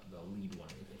lead one,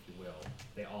 if you will,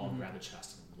 they all grabbed a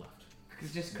chest and left.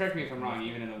 Because just correct me if I'm wrong,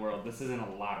 even in the world, this isn't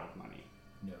a lot of money.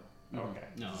 No. Okay.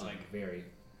 No, This is like... a very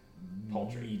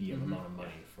Paltry. medium amount of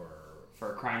money for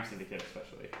For a crime syndicate,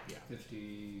 especially.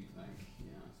 50, like,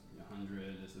 yeah,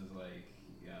 100. This is like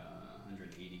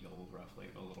 180 gold, roughly,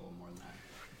 but a little more than that.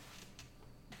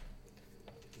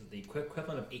 the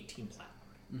equivalent of 18 platinum.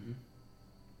 Mm-hmm.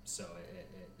 So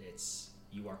it's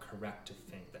you are correct to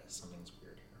think that something's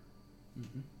weird here.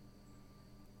 Mm-hmm.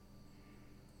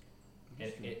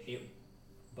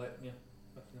 But yeah,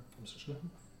 I'm just sure.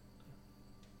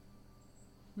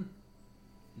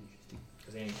 Interesting.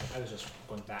 Because I was just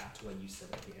going back to what you said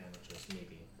at the end, which was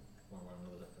maybe one of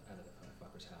the other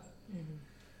fuckers had it. Mm-hmm.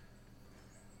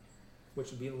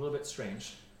 Which would be a little bit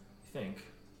strange, I think,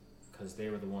 because they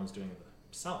were the ones doing the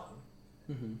selling.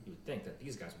 Mm-hmm. You would think that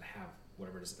these guys would have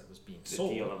whatever it is that was being The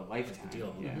sold. deal of a lifetime. The deal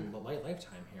of Yeah. a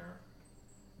lifetime here.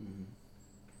 Mm-hmm.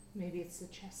 Maybe it's the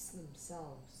chests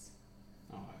themselves.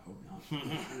 Oh, I hope not.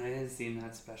 It didn't seem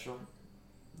that special.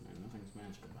 No, nothing's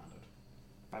magic about it.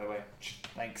 By the way,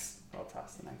 thanks. I'll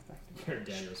toss the next thing. Your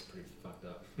dagger is pretty fucked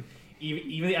up.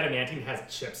 Even the adamantine has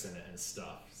chips in it and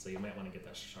stuff, so you might want to get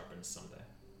that sharpened someday.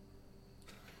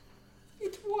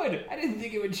 It's wood. I didn't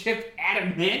think it would chip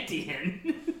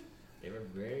adamantium. They were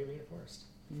very reinforced.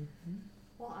 Mm-hmm.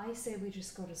 Well, I say we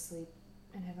just go to sleep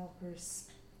and have Elpers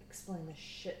explain this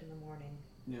shit in the morning.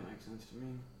 Yeah, makes sense to me.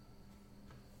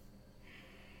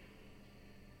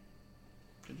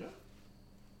 Good job.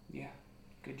 Yeah.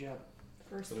 Good job.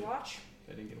 First Absolutely. watch.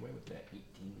 I didn't get away with that.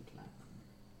 18 platinum.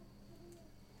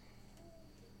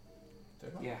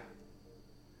 Third one? Yeah.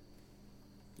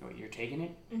 Oh, you're taking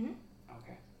it? Mm-hmm.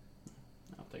 Okay.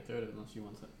 I'll take third unless you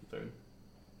want third.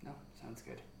 No, sounds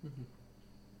good. Mm-hmm.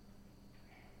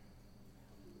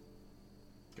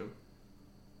 Go.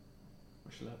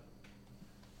 Wish luck.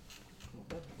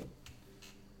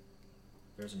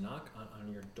 There's a knock on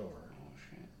your door Oh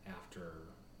shit. after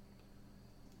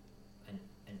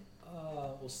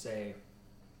we'll say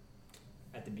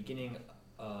at the beginning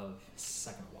of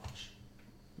second watch.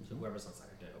 So whoever's on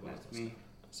second, That's me.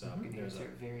 So I'm gonna there's answer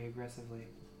it very aggressively.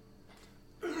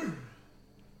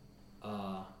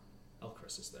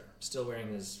 Elchris is there, still wearing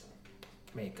his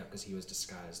makeup because he was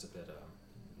disguised a bit,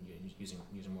 using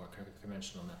more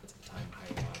conventional methods at the time,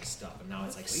 hiding a lot of stuff. And now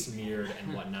it's like smeared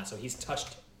and whatnot. So he's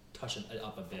touching it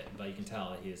up a bit, but you can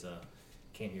tell he is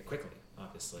came here quickly.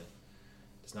 Obviously,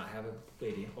 does not have a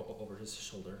lady over his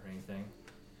shoulder or anything.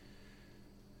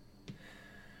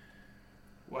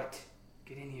 What?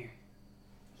 Get in here.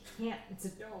 Can't. It's a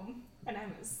dome, and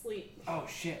I'm asleep. Oh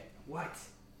shit. What?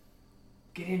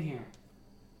 Get in here.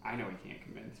 I know he can't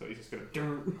come in, so he's just gonna.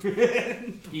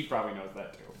 He probably knows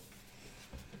that too.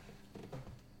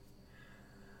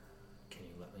 Can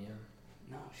you let me in?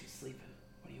 No, she's sleeping.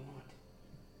 What do you want?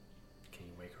 Can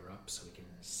you wake her up so we can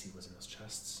see what's in those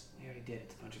chests? I already did.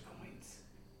 It's a bunch of coins.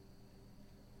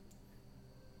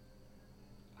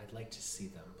 I'd like to see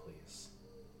them, please.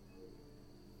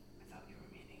 I thought you were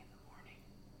meeting in the morning.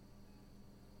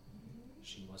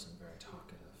 She wasn't very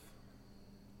talkative.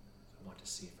 I want to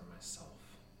see it for myself.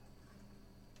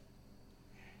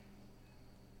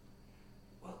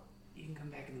 Well, you can come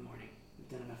back in the morning. We've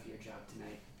done enough of your job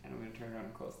tonight. And I'm gonna turn around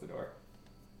and close the door.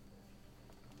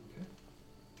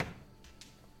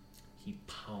 He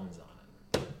pounds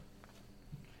on it.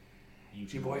 You Your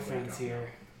two wake boyfriend's up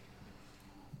here.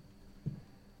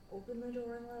 Open the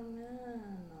door and let him in.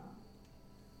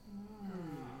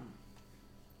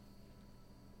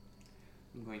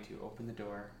 I'm going to open the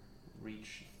door,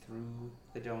 reach through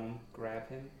the dome, grab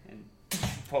him, and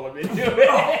pull him into it.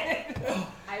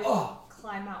 I will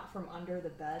climb out from under the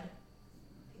bed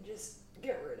and just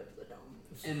get rid of the dome.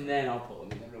 And then I'll pull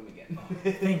him in the room again.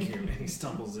 Thank you. And he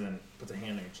stumbles in, puts a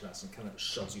hand on your chest, and kind of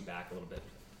shoves you back a little bit.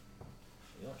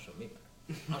 You don't shove me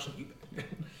back. I'll shove you back.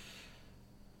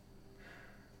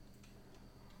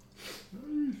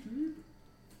 I'm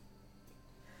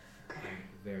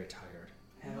very tired.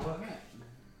 Have a look.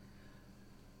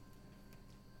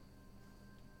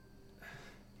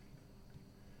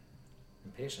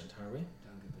 Impatient, are we?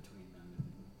 Don't get between them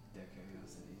and their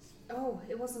curiosities. Oh,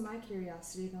 it wasn't my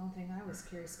curiosity. The only thing I was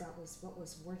curious about was what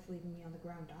was worth leaving me on the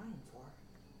ground dying for.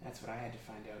 That's what I had to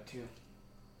find out too.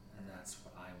 And that's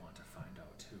what I want to find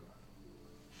out too.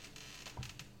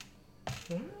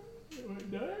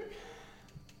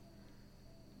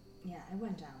 Yeah, I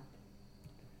went down.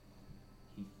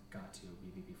 He got to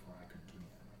maybe before I could do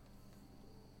anything.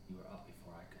 You were up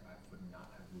before I could. I would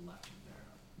not have left you there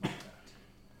like that.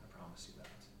 I promise you that.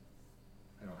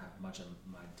 I don't have much at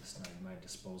my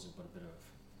disposal, but a bit of.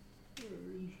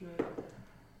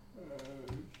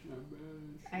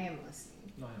 I am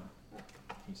listening. No, I know.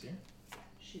 Can you see her?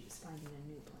 She was finding a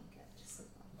new blanket to sleep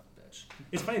on. What a bitch.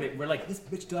 It's funny that we're like, this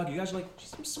bitch dog, you guys are like, she's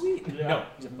so sweet. Yeah. No,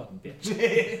 she's a fucking bitch.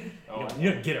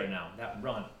 You don't get her now. That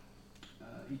run.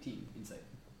 18 insight.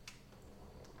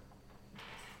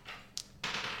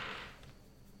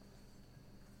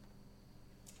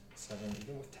 Seven,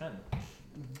 even with 10.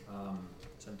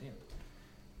 17.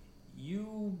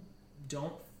 You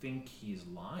don't think he's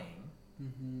lying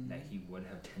that he would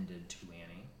have tended to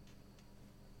Annie.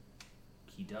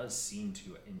 He does seem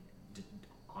to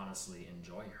honestly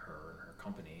enjoy her and her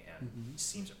company and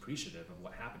seems appreciative of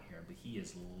what happened here, but he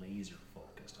is laser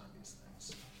focused on these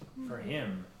things. For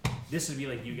him, this would be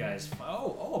like you guys,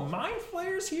 oh, mind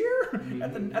flayers here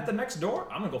at the next door?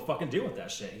 I'm gonna go fucking deal with that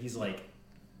shit. He's like,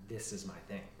 this is my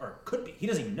thing. Or could be. He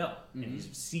doesn't even know. And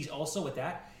he's also with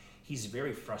that, he's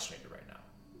very frustrated right now.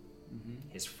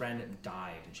 His friend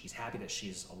died and she's happy that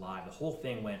she's alive. The whole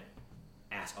thing went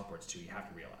ass upwards too, you have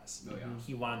to realize. Oh, yeah.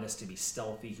 He wanted this to be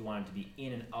stealthy, he wanted to be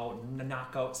in and out,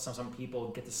 knock out some people,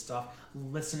 get the stuff,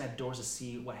 listen at doors to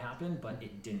see what happened, but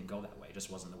it didn't go that way. It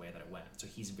just wasn't the way that it went. So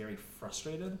he's very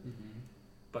frustrated.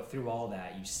 But through all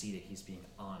that, you see that he's being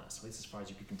honest. At least as far as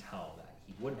you can tell, that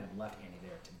he wouldn't have left Annie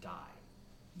there to die.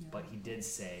 Yeah. But he did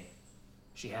say,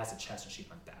 she has a chest and she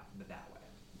went that way.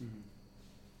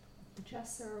 The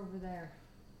chests are over there.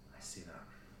 I see that.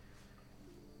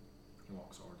 He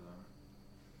walks over to them.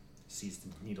 Sees the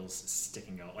needles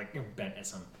sticking out, like bent at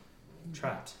some.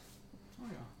 Trapped. Oh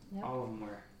yeah. Yep. All of them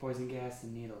were poison gas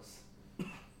and needles.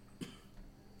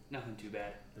 Nothing too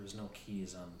bad. There was no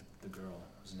keys on the girl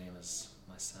whose name is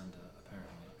Lysanda,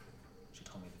 apparently. She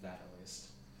told me that at least.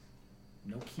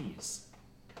 No keys,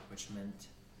 which meant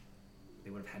they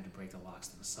would have had to break the locks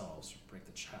themselves, break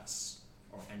the chests,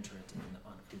 or enter it in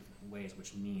uncouth ways,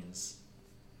 which means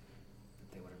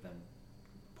that they would have been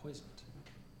poisoned.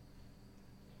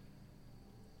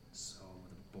 So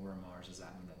the Boromars, does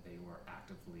that mean that they were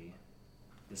actively,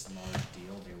 this large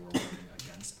deal, they were working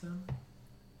against them?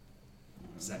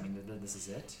 Does that mean that this is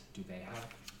it? Do they have?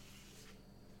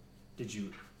 Did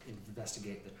you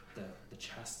investigate the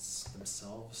chests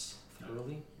themselves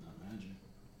thoroughly? Not magic.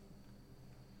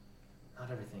 Not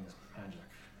everything is magic.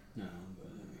 No, but I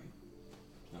mean,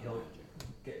 it's not He'll- magic.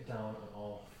 Get down on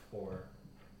all four.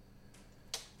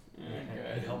 Yeah,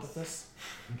 Any help with this?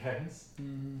 Guys?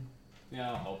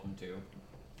 Yeah, I'll help him too.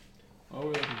 What are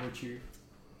we looking for, Chief?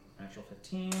 Natural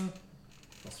 15,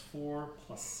 plus 4,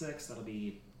 plus 6, that'll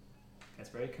be, that's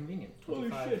very convenient.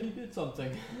 25. he did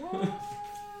something.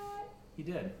 He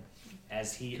did.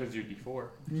 As he Because you're D4.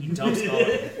 He dumps out,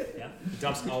 yeah, he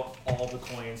dumps out all the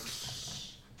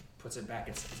coins, puts it back,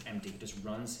 it's empty. He just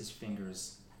runs his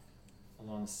fingers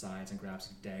along the sides and grabs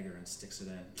a dagger and sticks it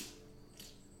in.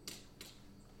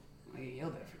 I get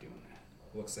yelled at for doing that.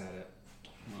 Looks at it.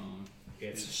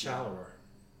 It's It's- shallower.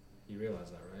 You realize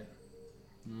that, right?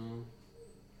 No.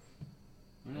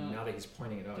 And now that he's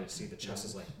pointing it out, you see the chest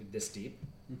is like this deep,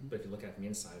 Mm-hmm. but if you look at it from the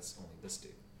inside, it's only this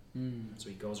deep. So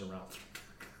he goes around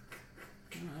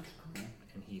Oh, that's cool.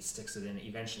 and he sticks it in.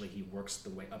 Eventually, he works the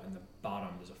way up in the bottom.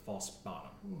 There's a false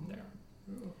bottom there.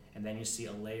 And then you see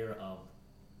a layer of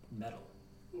metal.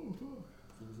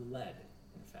 Lead,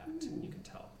 in fact. You can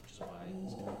tell, which is why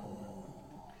he's doing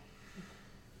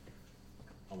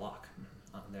a lock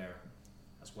on there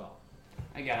as well.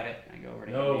 I got it. I go over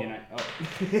to No. him and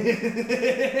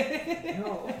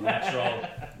No. Natural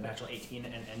 18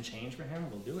 and change for him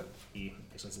will do it. He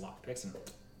picks his lock picks and Man,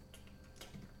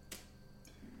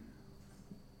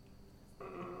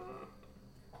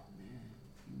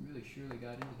 you really surely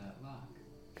got into that lock.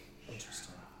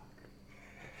 interesting.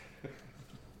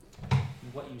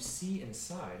 What you see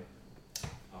inside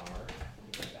are.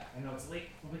 I know it's late.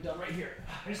 We'll be done right here.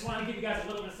 I just want to give you guys a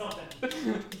little bit of something to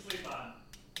sleep on.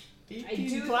 I do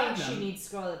think she needs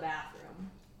to go to the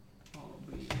bathroom. Oh,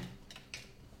 baby.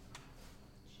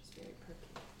 She's very perky.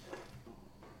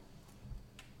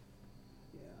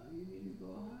 Yeah, you need to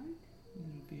go hide?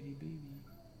 Little bitty baby.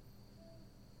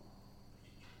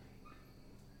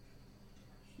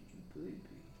 Baby.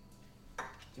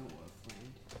 Don't worry,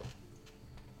 friend.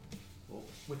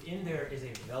 Within there is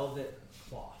a velvet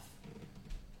cloth.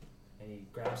 And he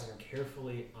grabs it and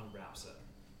carefully unwraps it.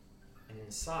 And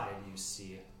inside you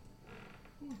see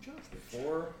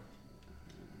 4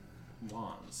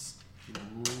 wands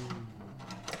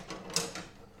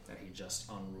that he just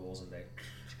unrolls and they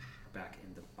back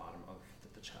in the bottom of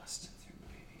the chest.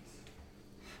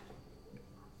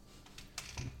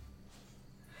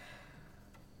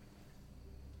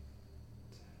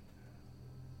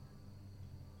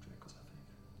 Dracos,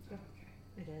 I think.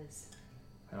 It is.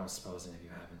 I don't suppose any of you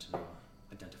happen to know,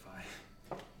 identify.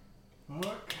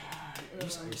 Fuck. Are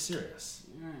you serious?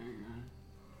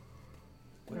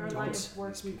 In our line of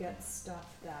work, we get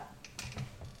stuff that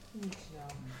you need to know.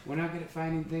 We're not good at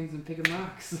finding things and picking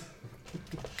locks.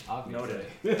 Noted.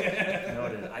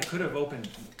 Noted. I could have opened.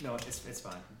 No, it's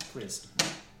fine. Please.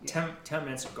 10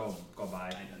 minutes go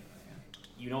by.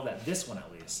 You know that this one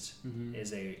at least Mm-hmm.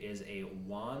 is a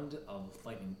wand of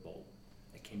lightning bolt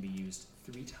that can be used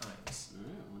 3 times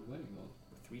Alright, one lightning bolt.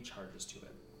 with 3 charges to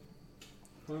it.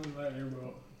 One lightning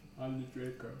bolt on the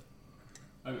Draco.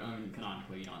 I mean,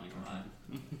 canonically, you don't need to run.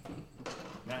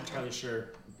 Not entirely sure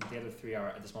the other 3 are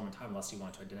at this moment in time, unless you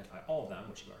want to identify all of them,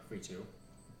 which you are free to.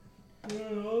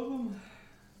 Yeah, all of them.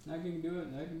 I can do it.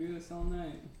 I can do this all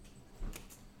night.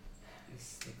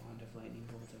 Is the wand of lightning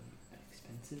bolt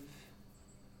expensive?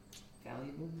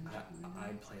 Valuable?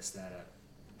 I'd place that at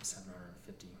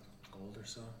 750 gold or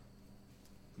so.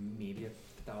 Maybe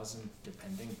 1,000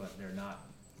 depending, but they're not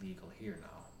legal here now.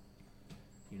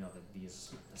 You know that the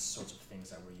sorts of things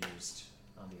that were used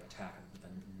on the attack of the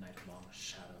night-long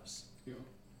shadows. Yeah.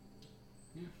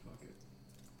 Yeah, fuck it.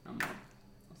 I'll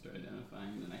start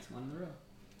identifying the next one in the row.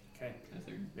 Okay. As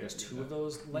they're There's 2 of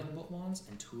those lightning bolt wands,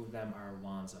 and 2 of them are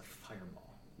wands of fireball.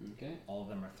 Okay. All of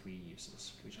them are 3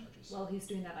 uses, 3 charges. While he's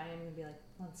doing that, I am going to be like,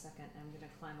 1 second, I'm going to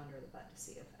climb under the bed to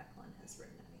see if Eklund has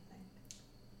written anything.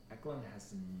 Eklund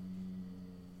has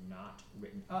not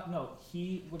written. No,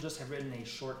 he will just have written a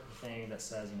short thing that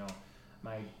says, you know,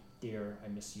 my dear, I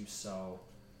miss you so.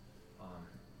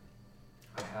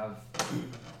 I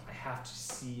have to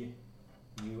see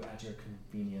you at your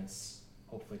convenience,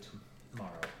 hopefully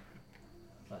tomorrow.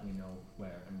 Let me know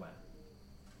where and when.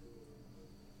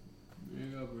 There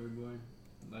you go, bird boy.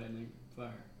 Lightning,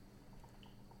 fire.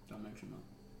 Don't mix them up.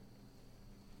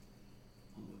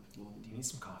 Do you need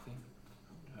some coffee?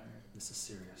 I'm tired. This is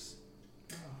serious.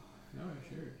 No,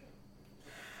 sure.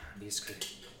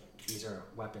 These are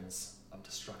weapons of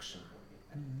destruction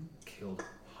that killed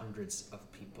hundreds of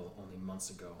people only months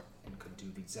ago and could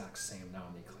do the exact same now,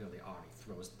 and they clearly already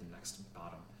throws the next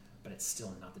bottom. But it's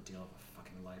still not the deal of a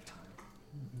fucking lifetime.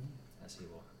 As he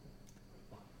will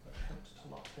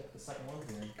lockpick the second one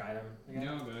and guide him again.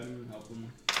 Yeah, I'll guide him and help him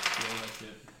do all that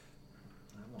shit.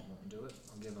 That won't let him do it.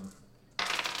 I'll give him.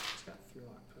 He's got 3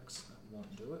 lockpicks. That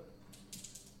won't do it.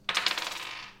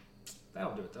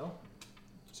 That'll do it though.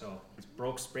 So he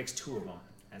breaks 2 of them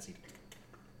as he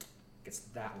gets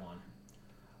that one.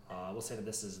 We'll say that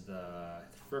this is the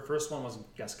first one was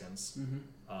Geskin's.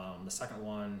 The second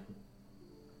one.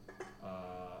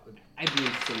 I'd be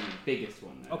interested in the biggest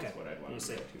one. That's Okay. what I'd want You to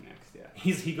say- go to next. Yeah.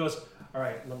 He goes, all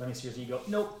right, let me see yours. You go,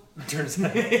 nope. Turns to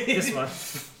this one.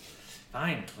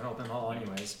 Fine, I'm gonna open them all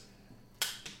anyways.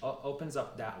 Opens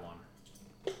up that one,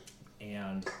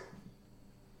 and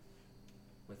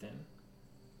within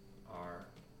are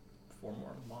 4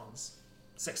 more wands.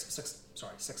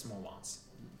 6 more wands.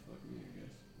 Fuck me,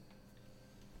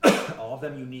 I guess. All of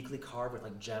them uniquely carved with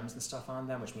like gems and stuff on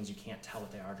them, which means you can't tell what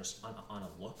they are just on a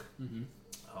look.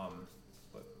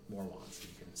 But more wands, so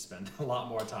you can spend a lot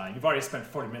more time. You've already spent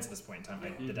 40 minutes at this point in time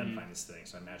identifying these things,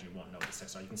 so I imagine you won't know what the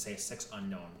 6 are. You can say 6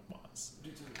 unknown wands.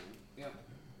 Yep.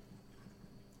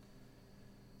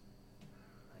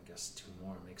 I guess 2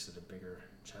 more makes it a bigger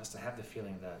chest. I have the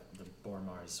feeling that the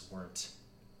Bormars weren't.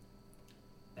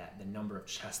 That the number of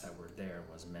chests that were there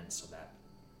was meant so that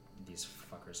these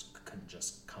fuckers couldn't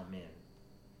just come in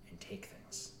and take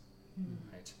things.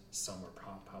 Right? Some were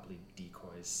probably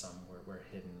decoys, some were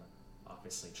hidden,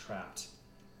 obviously trapped,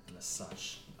 and the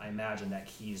such. I imagine that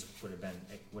keys would have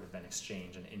been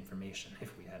exchanged and information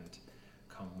if we hadn't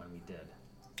come when we did.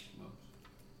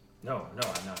 No,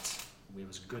 I'm not. It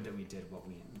was good that we did what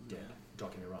we did.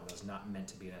 Don't get me wrong, that was not meant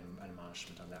to be an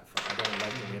admonishment on that front. I don't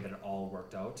like the way that it all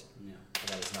worked out, but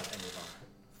that is not any of our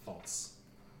faults.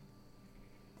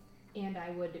 And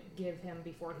I would give him,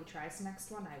 before he tries the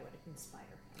next one, I would inspire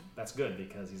him. That's good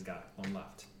because he's got 1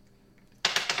 left.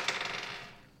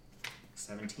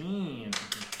 17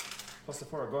 plus the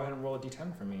 4. Go ahead and roll a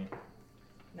d10 for me. And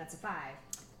that's a 5.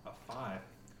 A 5.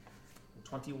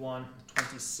 21,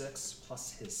 26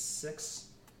 plus his 6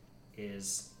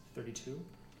 is 32.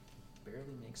 Barely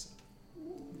makes it.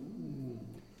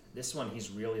 This one he's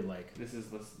really like. This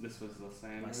was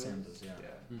Lysandra's. Lysandra's, yeah.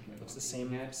 Okay. Looks the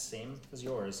same as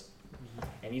yours.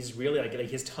 And he's really like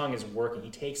his tongue is working. He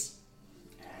takes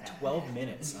 12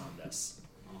 minutes on this.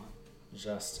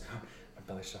 Just my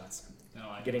belly shots. No,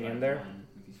 I Getting can in find there? one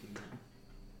if he's getting in.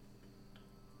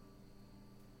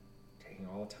 Taking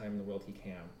all the time in the world he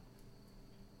can.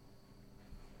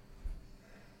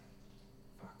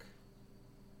 Fuck.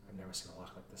 I've never seen a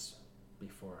lock like this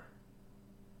before.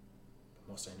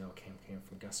 But most I know came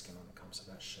from Guskin when it comes to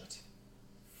that shit.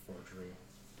 Forgery.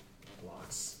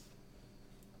 Blocks.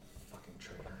 Fucking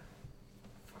traitor.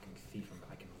 Fucking thief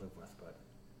I can live with, but...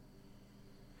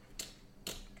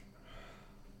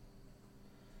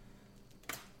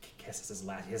 Kiss is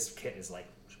his kit is like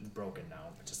broken now,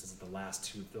 but just as the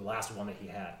last one that he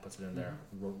had, puts it in there,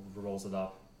 rolls it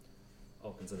up,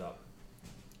 opens it up,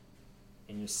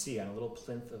 and you see on a little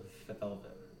plinth of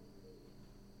velvet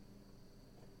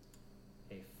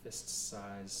a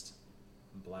fist-sized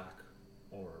black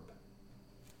orb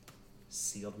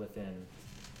sealed within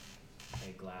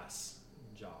a glass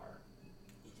jar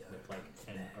with like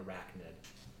an arachnid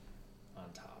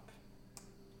on top,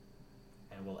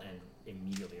 and we'll end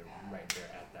immediately right there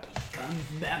at that. Come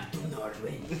back to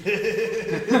Nordwind.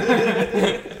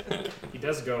 He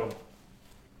does go,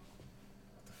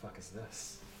 what the fuck is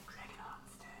this?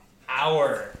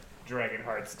 Our Dragon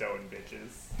Heartstone,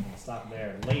 bitches. We'll stop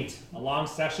there. Late. A long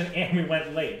session and we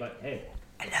went late, but hey.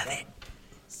 I love it.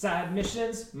 Side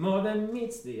missions more than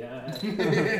meets the eye.